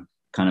kind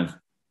of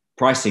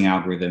pricing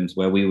algorithms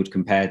where we would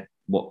compare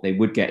what they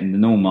would get in the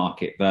normal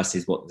market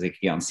versus what they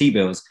could get on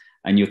C-bills.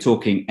 And you're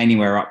talking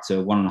anywhere up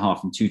to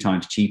 1.5 and 2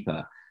 times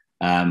cheaper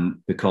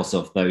because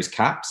of those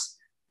caps.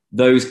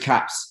 Those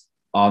caps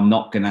are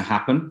not going to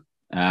happen.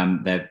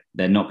 They're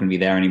not going to be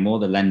there anymore.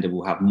 The lender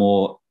will have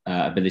more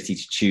ability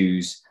to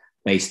choose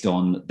based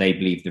on, they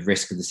believe, the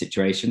risk of the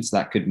situation. So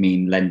that could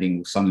mean lending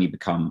will suddenly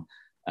become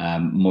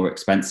more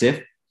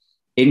expensive.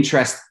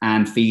 Interest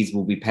and fees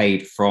will be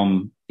paid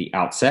from the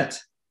outset.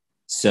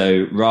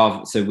 So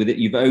with it,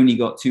 you've only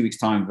got 2 weeks'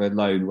 time for a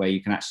loan where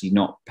you can actually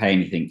not pay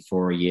anything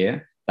for a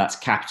year. That's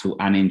capital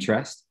and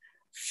interest.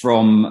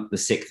 From the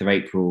 6th of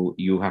April,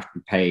 you'll have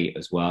to pay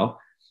as well.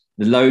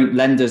 The loan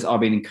lenders are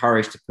being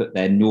encouraged to put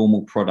their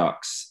normal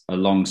products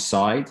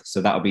alongside.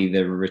 So that will be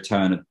the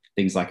return of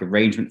things like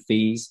arrangement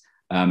fees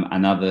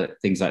and other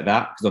things like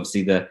that. Because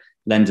obviously the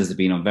lenders have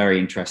been on very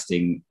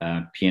interesting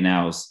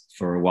P&Ls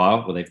for a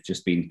while, where they've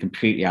just been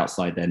completely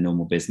outside their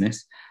normal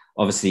business.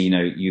 Obviously, you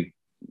know,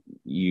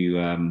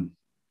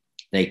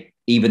 they,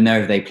 even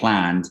though they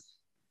planned,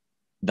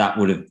 that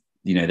would have,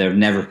 you know, they've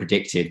never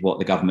predicted what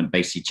the government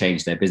basically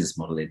changed their business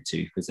model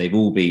into, because they've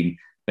all been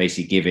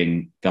basically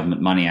giving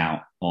government money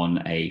out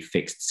on a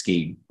fixed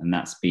scheme. And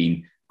that's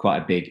been quite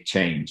a big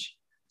change.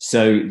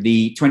 So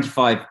the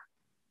 25%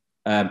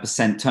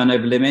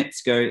 turnover limit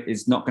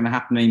is not going to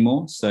happen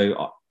anymore.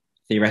 So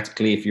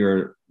theoretically, if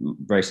you're a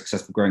very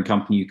successful growing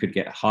company, you could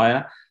get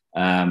higher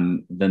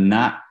than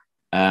that.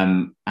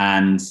 And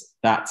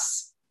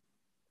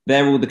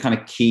they're all the kind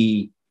of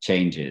key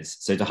changes.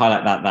 So to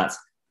highlight that, that's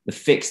the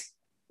fixed,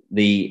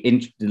 the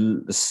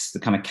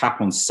kind of cap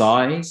on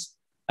size,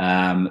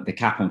 the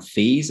cap on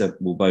fees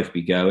will both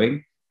be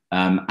going,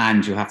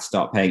 and you'll have to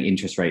start paying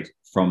interest rate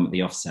from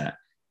the offset.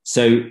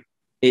 So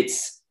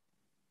it's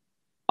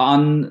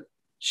unknown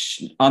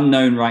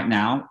right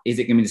now. Is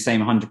it going to be the same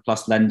 100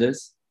 plus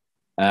lenders?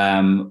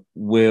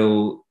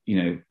 Will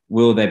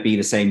there be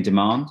the same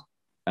demand?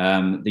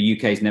 The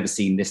UK has never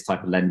seen this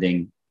type of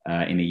lending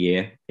in a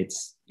year.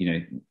 It's, you know,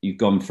 you've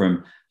gone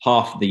from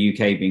half of the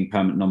UK being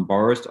permanent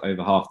non-borrowers to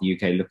over half the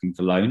UK looking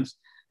for loans.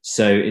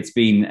 So it's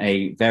been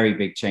a very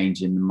big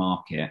change in the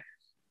market.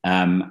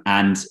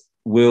 And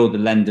will the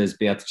lenders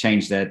be able to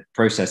change their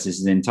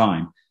processes in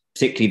time?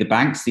 Particularly the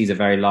banks, these are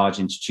very large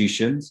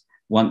institutions.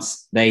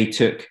 Once they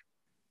took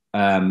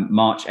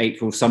March,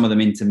 April, some of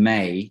them into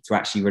May to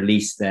actually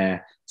release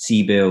their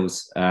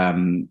C-bills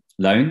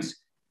loans.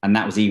 And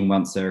that was even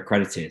once they're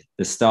accredited.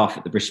 The staff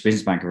at the British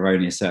Business Bank are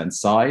only a certain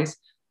size,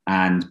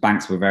 and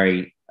banks were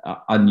very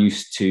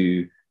unused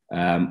to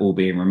all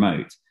being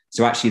remote.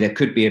 So actually there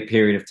could be a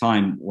period of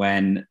time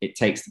when it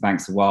takes the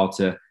banks a while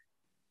to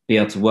be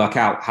able to work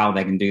out how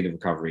they can do the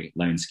recovery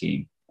loan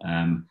scheme.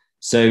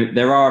 So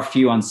there are a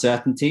few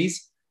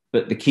uncertainties,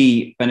 but the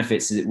key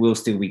benefits is it will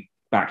still be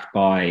backed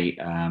by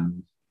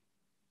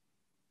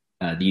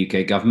the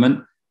UK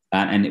government,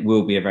 and it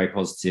will be a very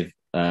positive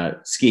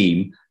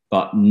scheme,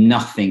 but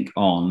nothing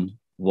on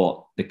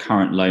what the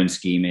current loan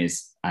scheme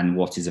is and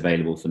what is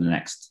available for the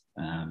next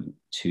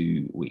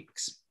 2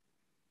 weeks.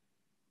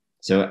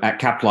 So at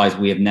Capitalise,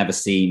 we have never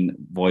seen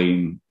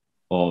volume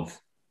of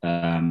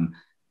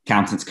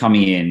accountants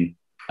coming in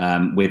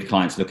with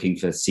clients looking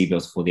for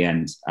CBILS for the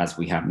end as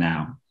we have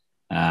now.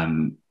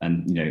 And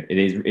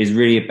it is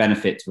really a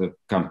benefit to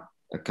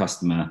a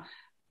customer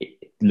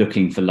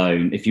looking for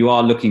loan. If you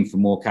are looking for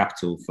more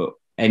capital for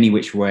any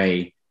which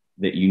way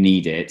that you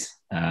need it,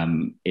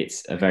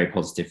 it's a very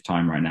positive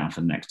time right now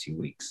for the next 2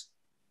 weeks.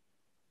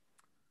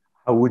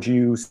 How would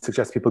you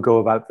suggest people go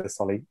about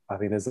this, Ollie? I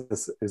mean, is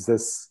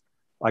this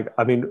like,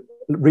 I mean,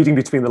 reading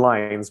between the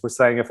lines, we're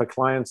saying if a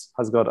client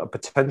has got a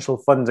potential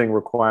funding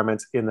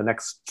requirement in the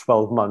next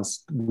 12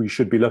 months, we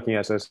should be looking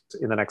at it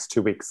in the next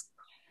 2 weeks.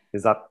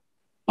 Is that?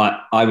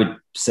 I would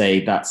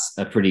say that's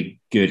a pretty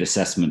good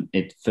assessment.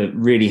 For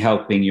really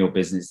helping your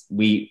business.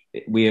 We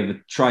have a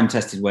tried and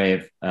tested way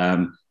of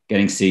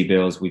getting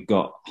CBILS. We've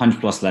got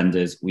 100+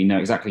 lenders. We know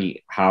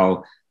exactly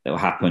how that will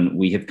happen.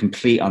 We have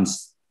complete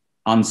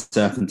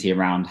uncertainty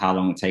around how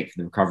long it will take for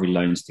the recovery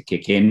loans to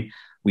kick in.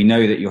 We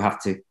know that you'll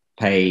have to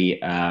pay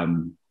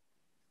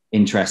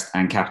interest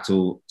and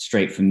capital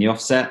straight from the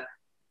offset,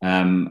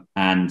 and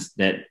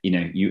that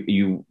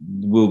you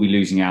will be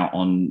losing out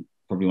on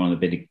probably one of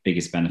the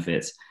biggest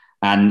benefits.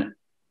 And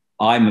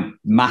I'm a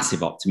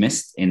massive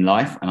optimist in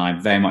life, and I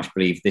very much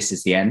believe this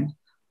is the end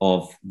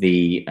of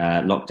the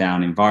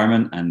lockdown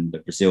environment, and the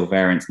Brazil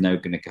variant's going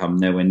to come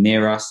nowhere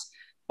near us,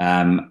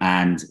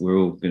 and we're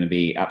all going to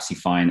be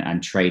absolutely fine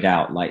and trade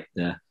out. Like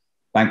the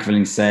Bank of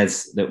England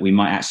says that we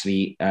might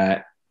actually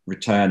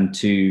return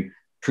to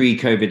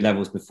pre-COVID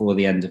levels before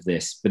the end of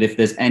this. But if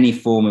there's any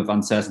form of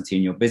uncertainty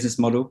in your business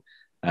model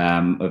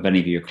of any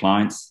of your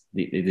clients,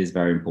 it is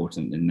very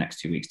important in the next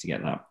 2 weeks to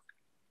get that.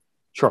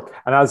 Sure.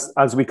 And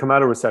as we come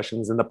out of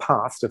recessions in the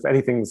past,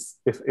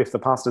 if the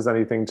past is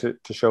anything to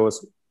show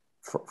us,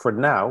 for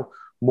now,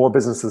 more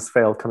businesses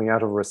fail coming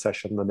out of a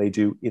recession than they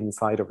do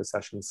inside a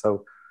recession.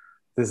 So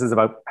this is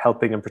about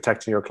helping and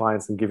protecting your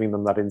clients and giving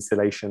them that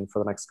insulation for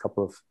the next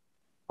couple of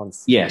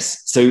months.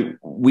 Yes. So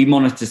we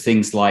monitor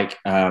things like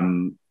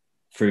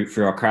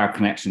through our crowd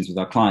connections with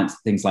our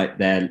clients, things like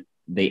the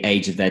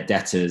age of their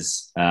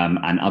debtors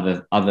and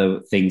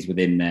other things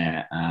within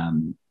their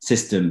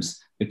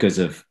systems, because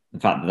of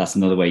the fact that that's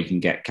another way you can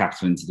get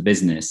capital into the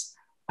business.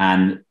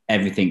 And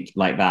everything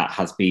like that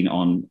has been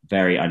on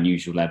very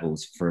unusual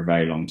levels for a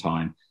very long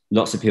time.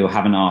 Lots of people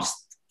haven't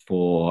asked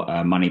for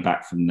money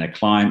back from their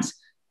clients.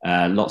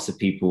 Lots of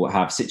people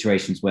have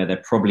situations where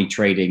they're probably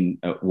trading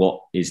at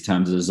what is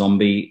termed as a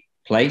zombie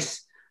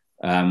place,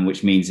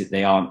 which means that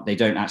they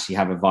don't actually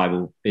have a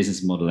viable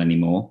business model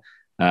anymore.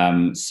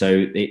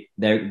 So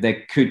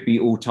there could be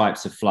all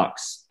types of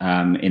flux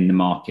in the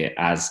market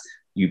as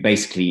you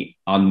basically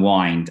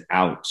unwind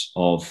out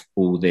of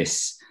all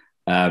this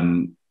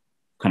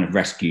kind of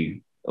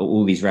rescue,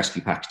 all these rescue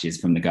packages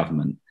from the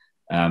government.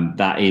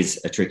 That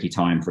is a tricky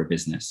time for a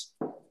business.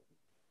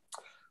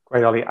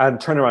 Great, Ollie. And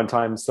turnaround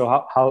time. So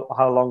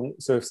how long?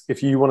 So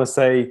if you want to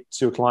say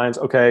to a client,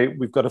 okay,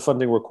 we've got a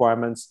funding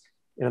requirement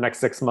in the next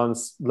 6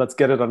 months, let's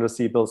get it under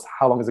CBILS.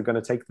 How long is it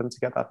going to take them to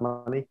get that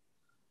money?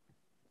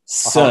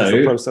 So how is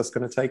the process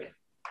going to take?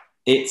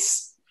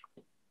 It's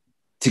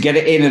to get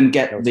it in and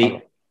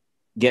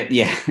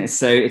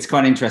so it's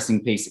quite an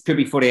interesting piece. It could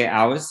be 48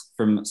 hours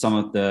from some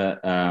of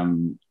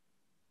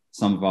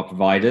our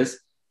providers.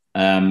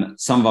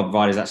 Some of our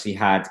providers actually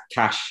had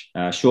cash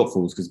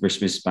shortfalls because British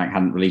Business Bank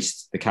hadn't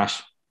released the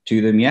cash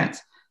to them yet.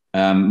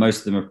 Most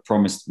of them have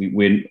promised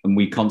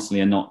we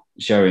constantly are not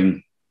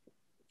showing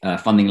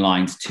funding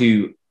lines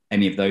to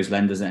any of those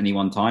lenders at any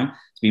one time.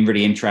 It's been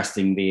really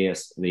interesting.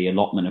 The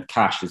allotment of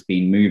cash has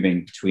been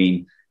moving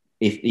between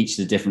each of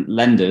the different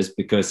lenders,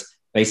 because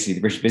basically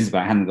the British Business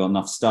Bank hadn't got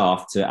enough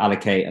staff to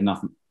allocate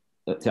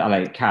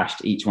cash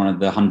to each one of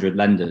the 100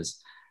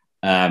 lenders.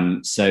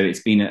 So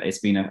it's been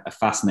a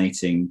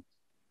fascinating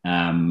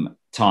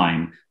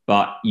time,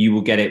 but you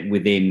will get it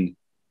within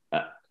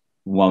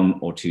 1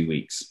 or 2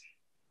 weeks.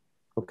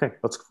 Okay,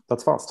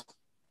 that's fast.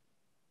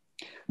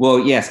 Well,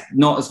 yes,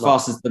 not as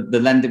fast as the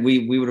lender.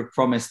 We would have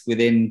promised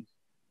within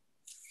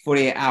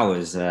 48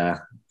 hours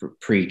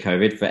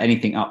pre-COVID for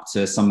anything up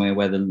to somewhere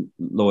where the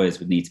lawyers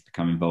would need to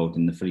become involved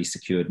in the fully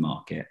secured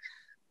market,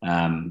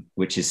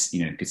 which is,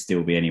 could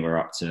still be anywhere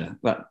up to,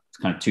 well,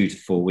 kind of 2 to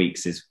 4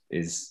 weeks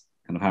is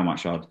kind of how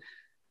much I'd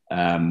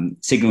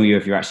signal you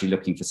if you're actually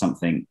looking for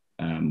something,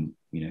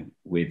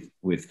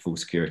 with full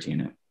security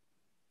in it.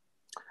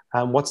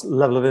 And what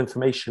level of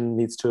information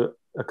needs to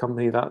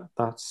accompany that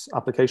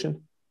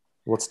application?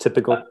 What's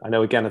typical? I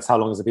know, again, it's how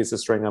long is a piece of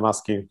string. I'm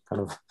asking you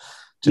kind of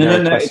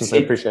generic questions. I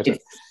appreciate it.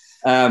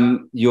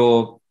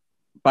 Your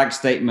bank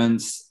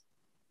statements,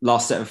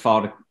 last set of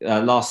filed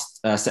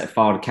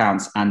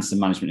accounts, and some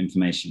management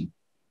information.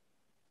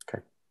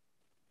 Okay.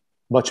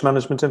 Much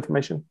management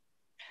information?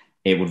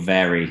 It would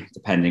vary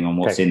depending on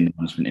what's in the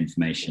management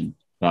information.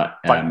 But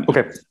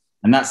okay.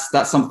 And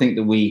that's something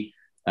that we,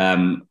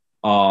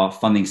 our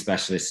funding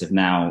specialists have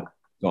now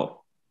got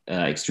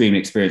extreme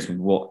experience with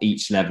what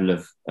each level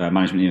of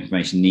management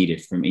information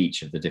needed from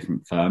each of the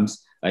different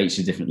firms, each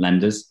of the different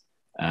lenders.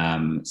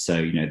 So,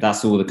 you know,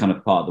 that's all the kind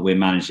of part that we're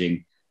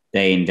managing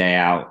day in, day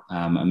out,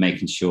 and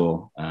making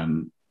sure,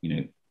 you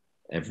know,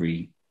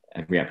 every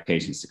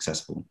application is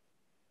successful.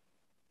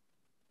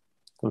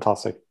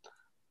 Fantastic.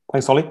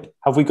 Thanks, Ollie.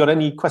 Have we got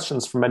any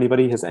questions from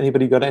anybody? Has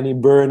anybody got any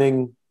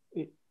burning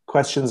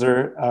questions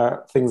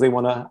or things they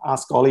want to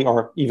ask Ollie,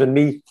 or even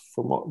me,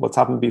 from what's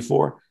happened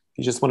before? If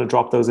you just want to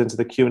drop those into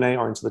the Q&A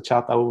or into the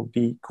chat, that would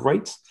be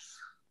great.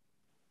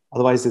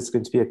 Otherwise, it's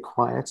going to be a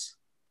quiet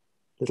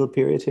little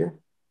period here.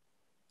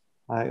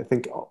 I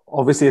think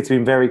obviously it's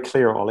been very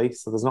clear, Ollie,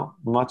 so there's not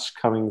much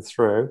coming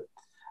through.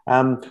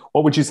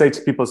 What would you say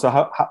to people?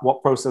 So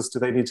what process do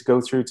they need to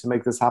go through to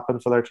make this happen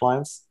for their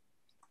clients?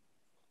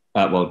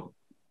 Well,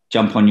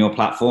 jump on your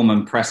platform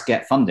and press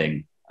get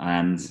funding,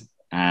 and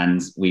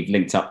we've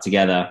linked up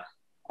together,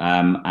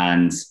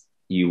 and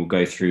you will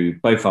go through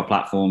both our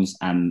platforms,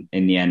 and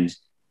in the end,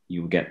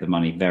 you will get the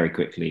money very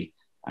quickly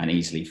and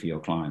easily for your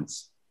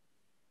clients.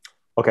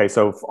 Okay,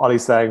 so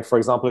Ollie's saying, for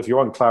example, if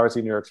you're on Clarity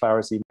and you're a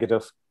Clarity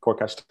negative core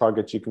cash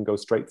target, you can go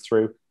straight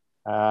through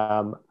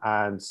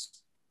and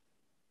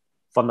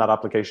fund that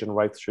application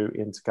right through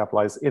into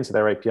Capitalize, into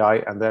their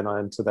API, and then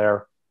into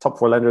their top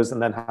 4 lenders,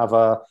 and then have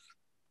a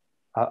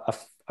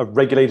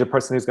regulated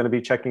person who's going to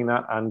be checking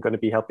that and going to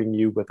be helping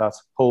you with that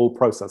whole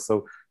process.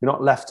 So you're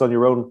not left on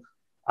your own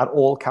at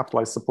all.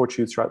 Capitalize supports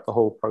you throughout the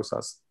whole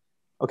process.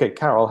 Okay,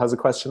 Carol has a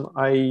question.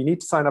 I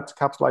need to sign up to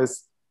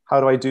Capitalize.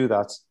 How do I do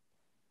that?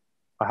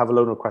 I have a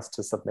loan request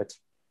to submit.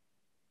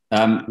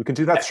 You can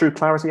do that through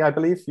Clarity, I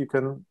believe. You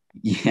can.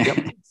 Yeah.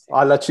 Yep.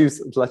 I'll let you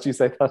say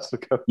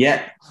that.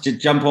 Yeah, just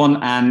jump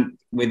on and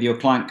with your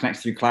client connect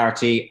through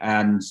Clarity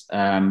and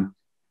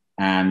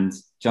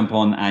jump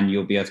on, and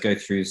you'll be able to go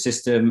through the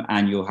system,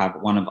 and you'll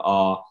have one of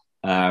our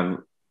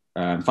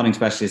funding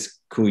specialists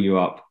call you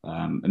up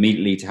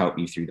immediately to help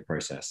you through the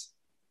process.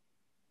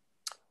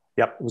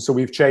 Yep. So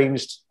we've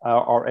changed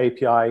our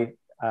API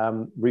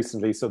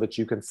recently so that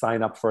you can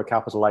sign up for a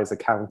Capitalize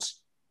account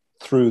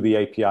through the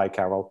API,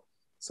 Carol.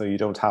 So you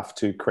don't have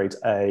to create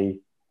a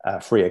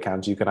free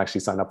account. You can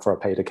actually sign up for a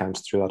paid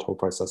account through that whole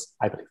process,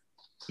 I believe.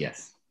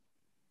 Yes.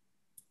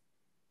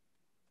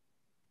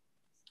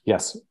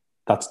 Yes,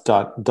 that's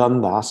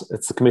done that.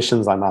 It's the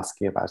commissions I'm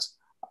asking about.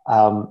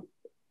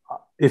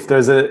 If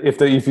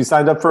you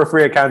signed up for a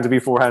free account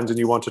beforehand and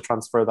you want to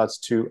transfer that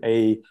to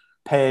a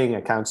paying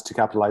account to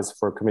Capitalize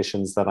for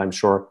commissions, that I'm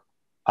sure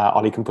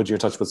Ollie can put you in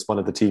touch with one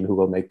of the team who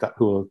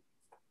will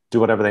do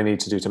whatever they need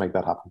to do to make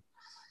that happen.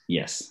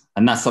 Yes,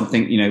 and that's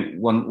something, you know,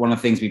 one of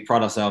the things we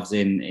pride ourselves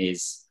in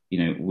is, you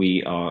know,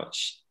 we are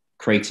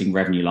creating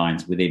revenue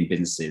lines within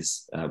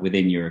businesses,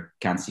 within your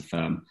accountancy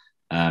firm,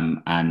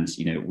 and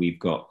you know, we've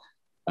got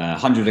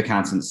 100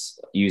 accountants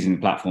using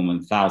the platform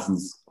and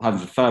hundreds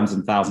of firms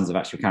and thousands of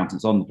actual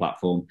accountants on the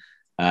platform,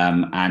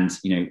 and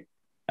you know,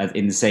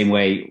 in the same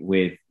way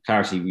with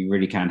Clarity, we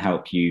really can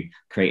help you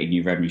create a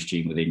new revenue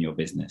stream within your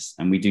business,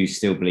 and we do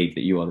still believe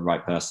that you are the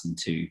right person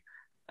to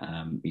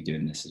be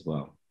doing this as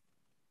well.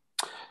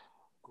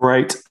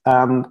 Great.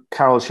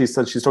 Carol, she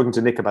said she's talking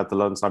to Nick about the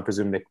loans. So I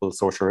presume Nick will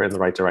sort her in the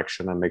right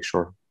direction and make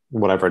sure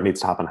whatever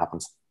needs to happen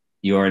happens.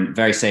 You're in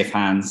very safe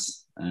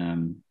hands.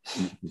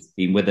 He's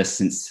been with us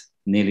since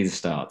nearly the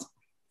start.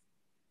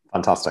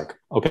 Fantastic.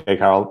 Okay,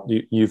 Carol,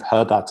 you've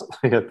heard that.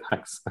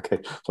 Thanks. Okay,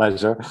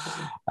 pleasure.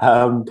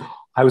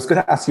 I was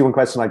going to ask you one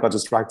question. I got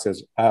distracted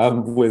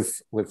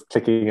with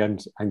clicking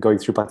and going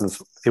through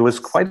buttons. It was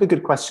quite a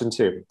good question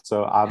too.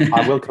 So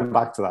I will come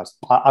back to that.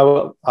 I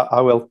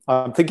will.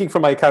 I'm thinking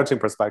from my accounting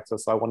perspective,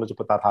 so I wanted to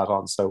put that hat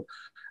on. So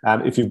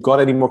if you've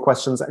got any more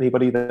questions,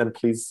 anybody, then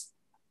please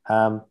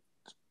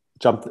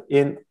jump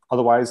in.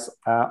 Otherwise,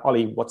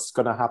 Ollie, what's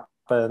going to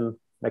happen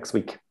next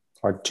week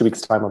or 2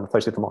 weeks' time on the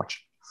 30th of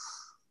March?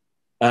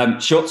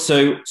 Sure.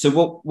 So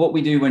what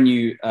we do when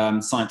you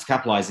sign up to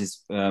Capitalize is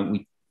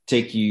we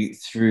take you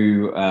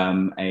through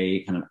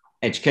a kind of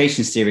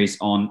education series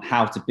on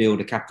how to build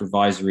a capital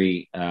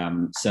advisory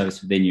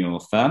service within your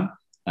firm,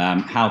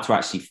 how to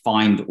actually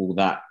find all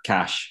that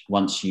cash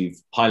once you've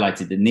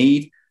highlighted the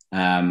need.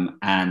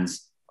 And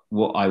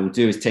what I will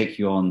do is take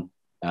you on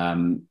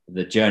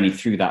the journey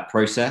through that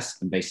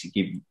process and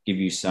basically give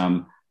you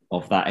some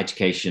of that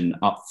education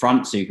up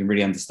front so you can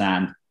really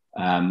understand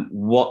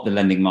what the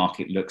lending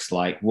market looks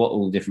like, what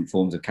all the different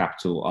forms of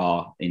capital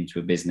are into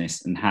a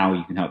business, and how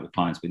you can help your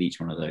clients with each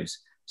one of those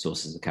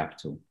sources of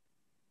capital.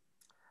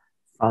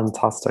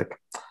 Fantastic.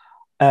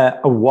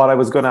 What I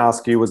was going to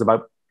ask you was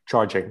about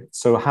charging.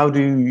 So how do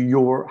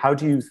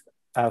you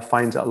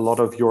find a lot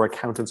of your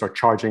accountants are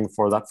charging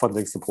for that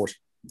funding support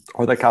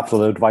or the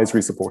capital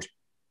advisory support?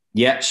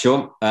 Yeah,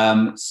 sure.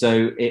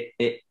 So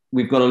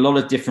we've got a lot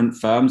of different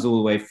firms, all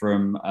the way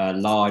from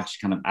large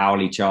kind of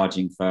hourly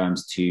charging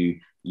firms to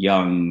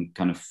young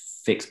kind of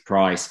fixed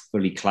price,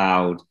 fully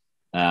cloud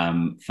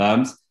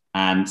firms.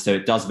 And so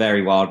it does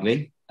vary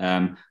wildly.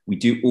 We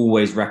do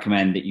always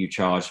recommend that you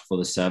charge for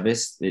the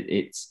service.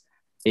 It's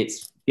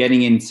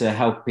getting into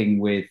helping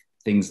with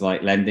things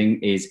like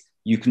lending is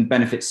you can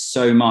benefit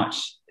so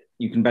much.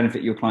 You can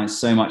benefit your clients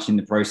so much in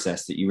the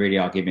process that you really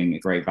are giving a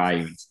great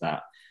value into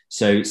that.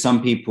 So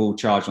some people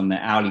charge on their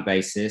hourly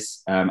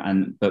basis,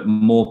 but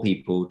more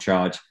people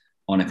charge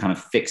on a kind of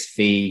fixed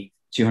fee,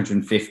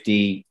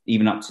 250,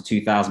 even up to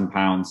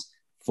 £2,000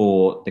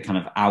 for the kind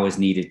of hours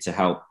needed to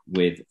help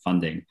with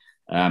funding.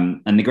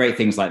 And the great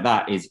things like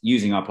that is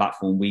using our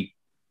platform, we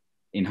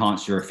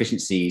enhance your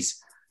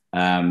efficiencies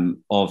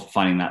of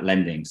finding that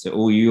lending. So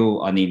all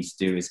you are needing to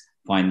do is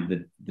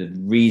find the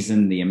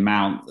reason, the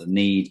amount, the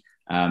need,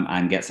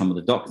 and get some of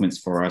the documents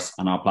for us,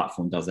 and our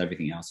platform does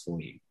everything else for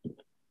you.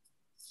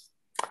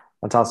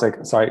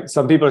 Fantastic. Sorry,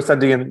 some people are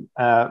sending in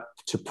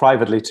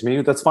privately to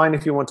me. That's fine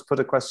if you want to put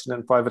a question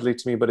in privately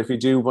to me, but if you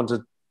do want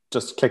to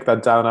just click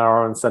that down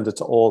arrow and send it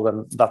to all,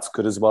 then that's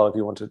good as well if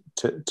you want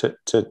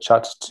to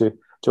chat to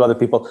other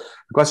people.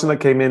 The question that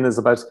came in is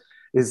about,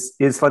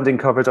 is funding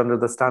covered under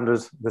the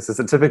standard? This is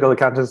a typical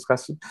accountant's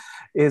question.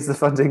 Is the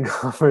funding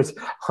covered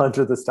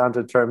under the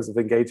standard terms of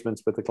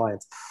engagement with the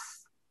clients?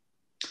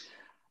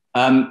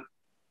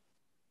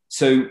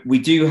 So we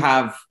do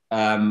have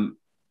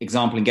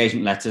example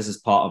engagement letters as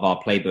part of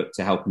our playbook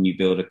to helping you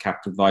build a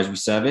capital advisory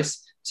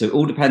service. So it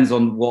all depends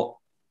on what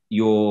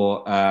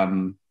your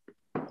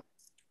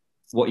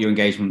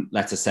engagement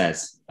letter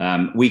says.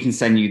 We can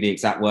send you the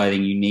exact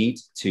wording you need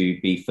to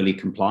be fully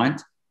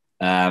compliant.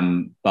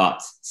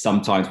 But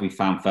sometimes we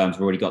found firms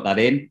have already got that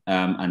in,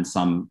 and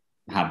some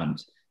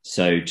haven't.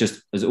 So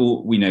just as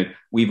all we know,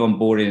 we've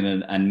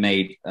onboarded and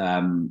made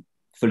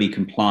fully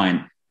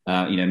compliant,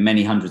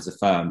 many hundreds of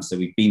firms. So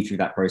we've been through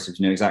that process,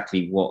 know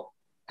exactly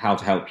how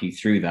to help you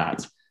through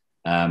that.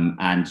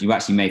 And you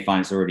actually may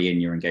find it's already in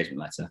your engagement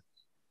letter.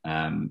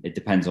 It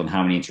depends on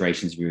how many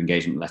iterations of your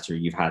engagement letter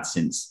you've had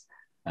since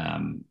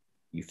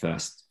you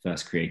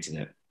first created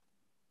it.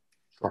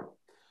 Sure.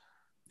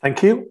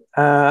 Thank you.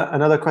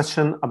 Another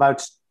question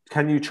about,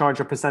 can you charge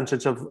a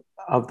percentage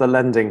of the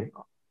lending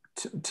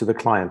to the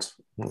client?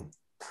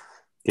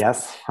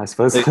 Yes, I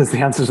suppose is the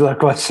answer to that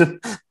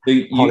question.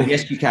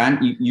 Yes, you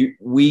can.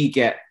 We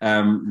get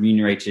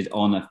remunerated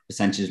on a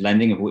percentage of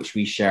lending, of which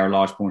we share a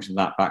large portion of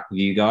that back with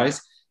you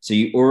guys. So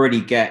you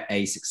already get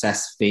a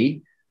success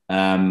fee.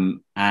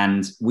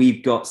 And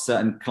we've got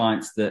certain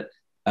clients that,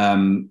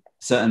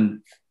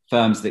 certain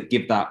firms that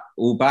give that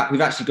all back.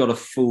 We've actually got a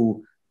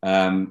full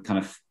kind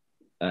of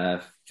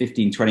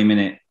 15,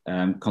 20-minute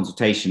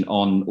consultation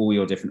on all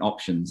your different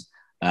options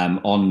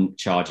on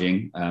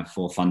charging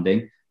for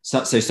funding.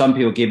 So some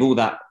people give all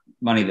that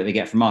money that they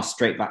get from us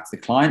straight back to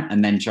the client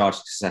and then charge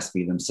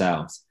successfully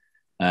themselves.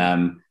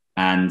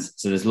 And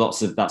so there's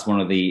that's one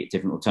of the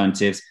different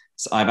alternatives.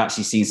 So I've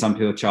actually seen some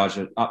people charge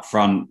up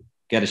front,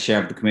 get a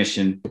share of the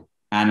commission,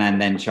 and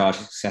then charge a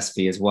success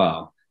fee as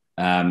well.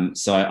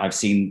 So I've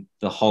seen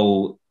the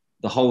whole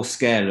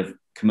scale of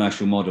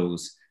commercial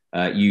models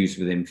used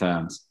within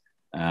firms.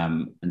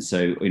 And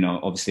so,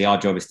 obviously our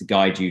job is to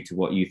guide you to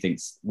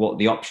what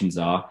the options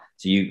are.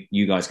 So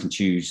you guys can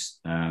choose,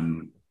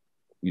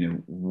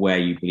 where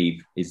you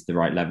believe is the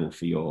right level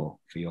for your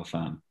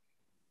firm.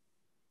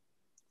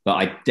 But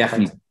I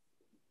definitely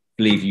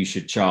believe you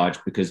should charge,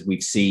 because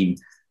we've seen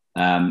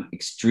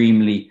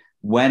extremely,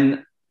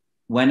 when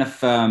a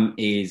firm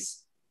is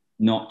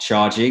not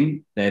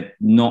charging, they're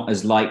not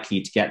as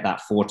likely to get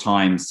that 4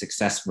 times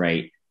success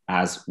rate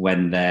as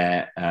when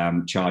they're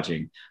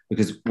charging.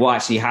 Because what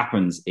actually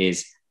happens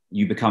is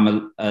you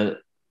become a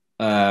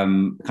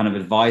kind of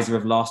advisor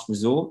of last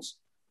resort,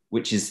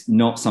 which is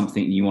not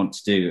something you want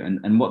to do.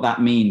 And what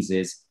that means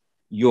is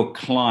your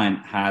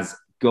client has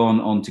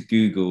gone onto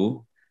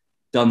Google,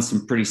 done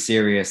some pretty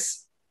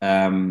serious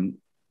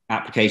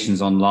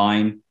applications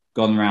online,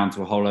 gone around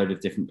to a whole load of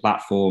different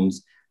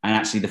platforms. And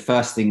actually the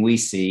first thing we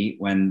see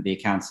when the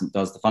accountant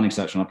does the funding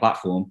search on our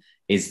platform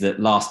is that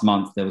last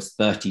month there was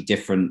 30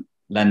 different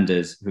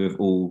lenders who have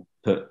all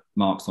put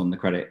marks on the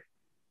credit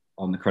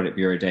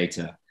bureau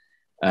data.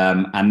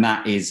 And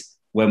that is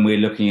when we're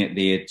looking at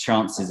the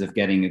chances of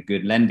getting a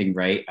good lending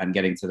rate and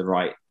getting to the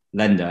right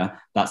lender,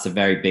 that's a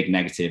very big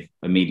negative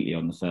immediately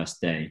on the first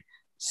day.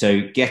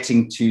 So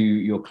getting to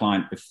your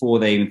client before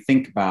they even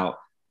think about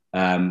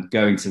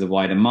going to the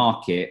wider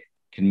market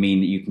can mean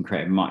that you can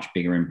create a much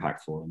bigger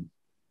impact for them.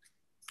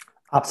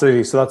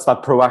 Absolutely. So that's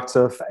that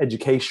proactive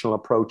educational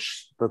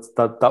approach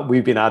that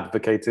we've been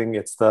advocating.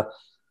 It's the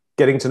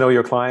getting to know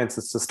your clients.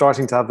 It's the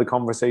starting to have the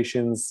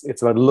conversations.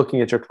 It's about looking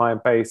at your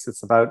client base.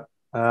 It's about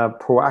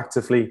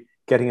proactively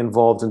getting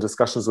involved in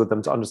discussions with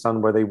them to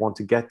understand where they want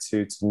to get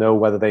to know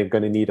whether they're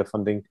going to need a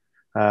funding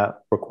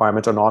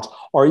requirement or not,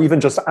 or even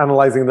just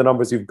analyzing the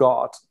numbers you've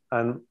got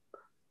and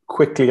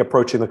quickly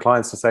approaching the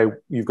clients to say,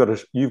 you've got a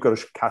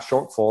cash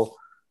shortfall.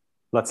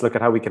 Let's look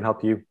at how we can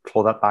help you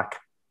claw that back,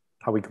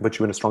 how we can put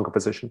you in a stronger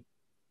position.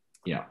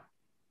 Yeah.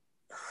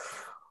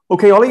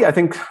 Okay, Ollie, I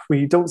think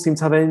we don't seem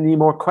to have any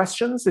more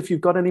questions. If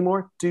you've got any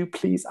more, do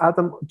please add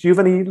them. Do you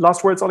have any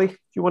last words, Ollie,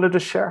 you wanted to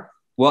share?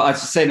 Well, I was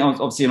just saying,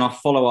 obviously, in our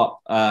follow-up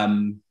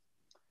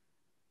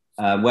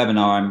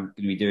webinar, I'm going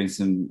to be doing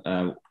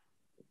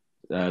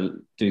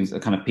a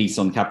kind of piece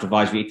on capital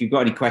advisory. If you've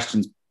got any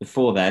questions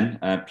before then,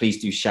 please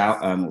do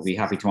shout. We'll be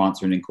happy to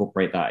answer and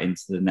incorporate that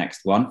into the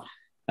next one.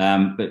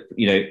 But,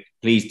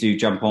 please do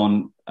jump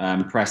on,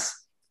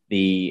 press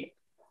the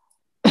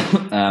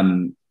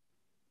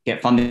get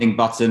funding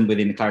button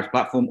within the Clarity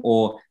platform,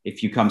 or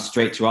if you come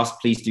straight to us,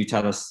 please do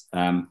tell us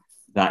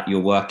that you're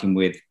working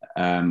with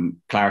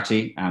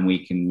Clarity, and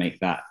we can make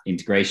that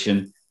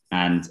integration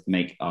and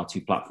make our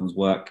two platforms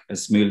work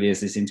as smoothly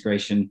as this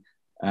integration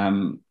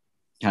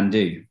can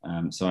do.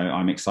 So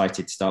I'm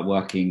excited to start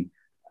working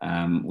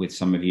with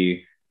some of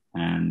you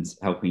and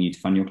helping you to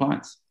fund your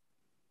clients.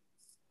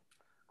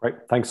 Great.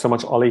 Thanks so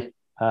much, Ollie.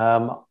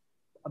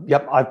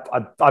 Yep,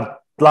 I've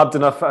blabbed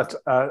enough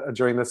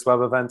during this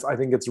web event. I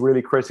think it's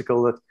really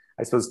critical that,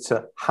 I suppose,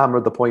 to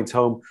hammer the point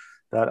home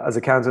that as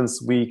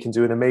accountants, we can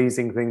do an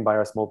amazing thing by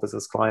our small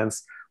business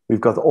clients. We've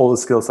got all the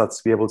skill sets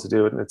to be able to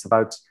do it. And it's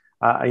about,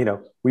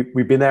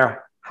 we've been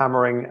there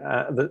hammering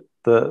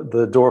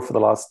the door for the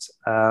last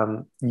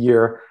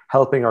year,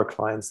 helping our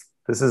clients.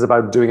 This is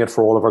about doing it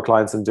for all of our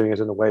clients and doing it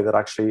in a way that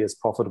actually is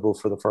profitable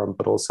for the firm,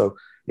 but also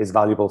is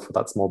valuable for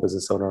that small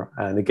business owner.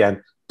 And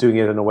again, doing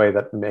it in a way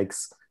that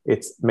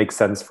makes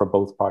sense for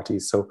both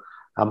parties. So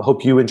I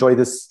hope you enjoy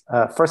this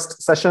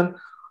first session,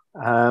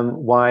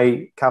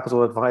 why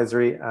capital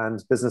advisory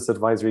and business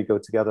advisory go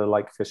together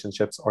like fish and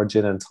chips or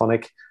gin and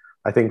tonic.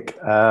 I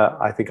think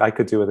I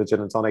could do with a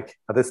gin and tonic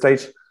at this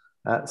stage,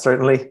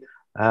 certainly.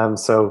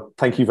 So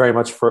thank you very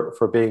much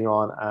for being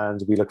on,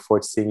 and we look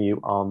forward to seeing you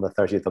on the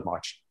 30th of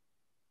March.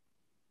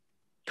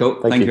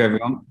 Cool. Thank you,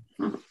 everyone.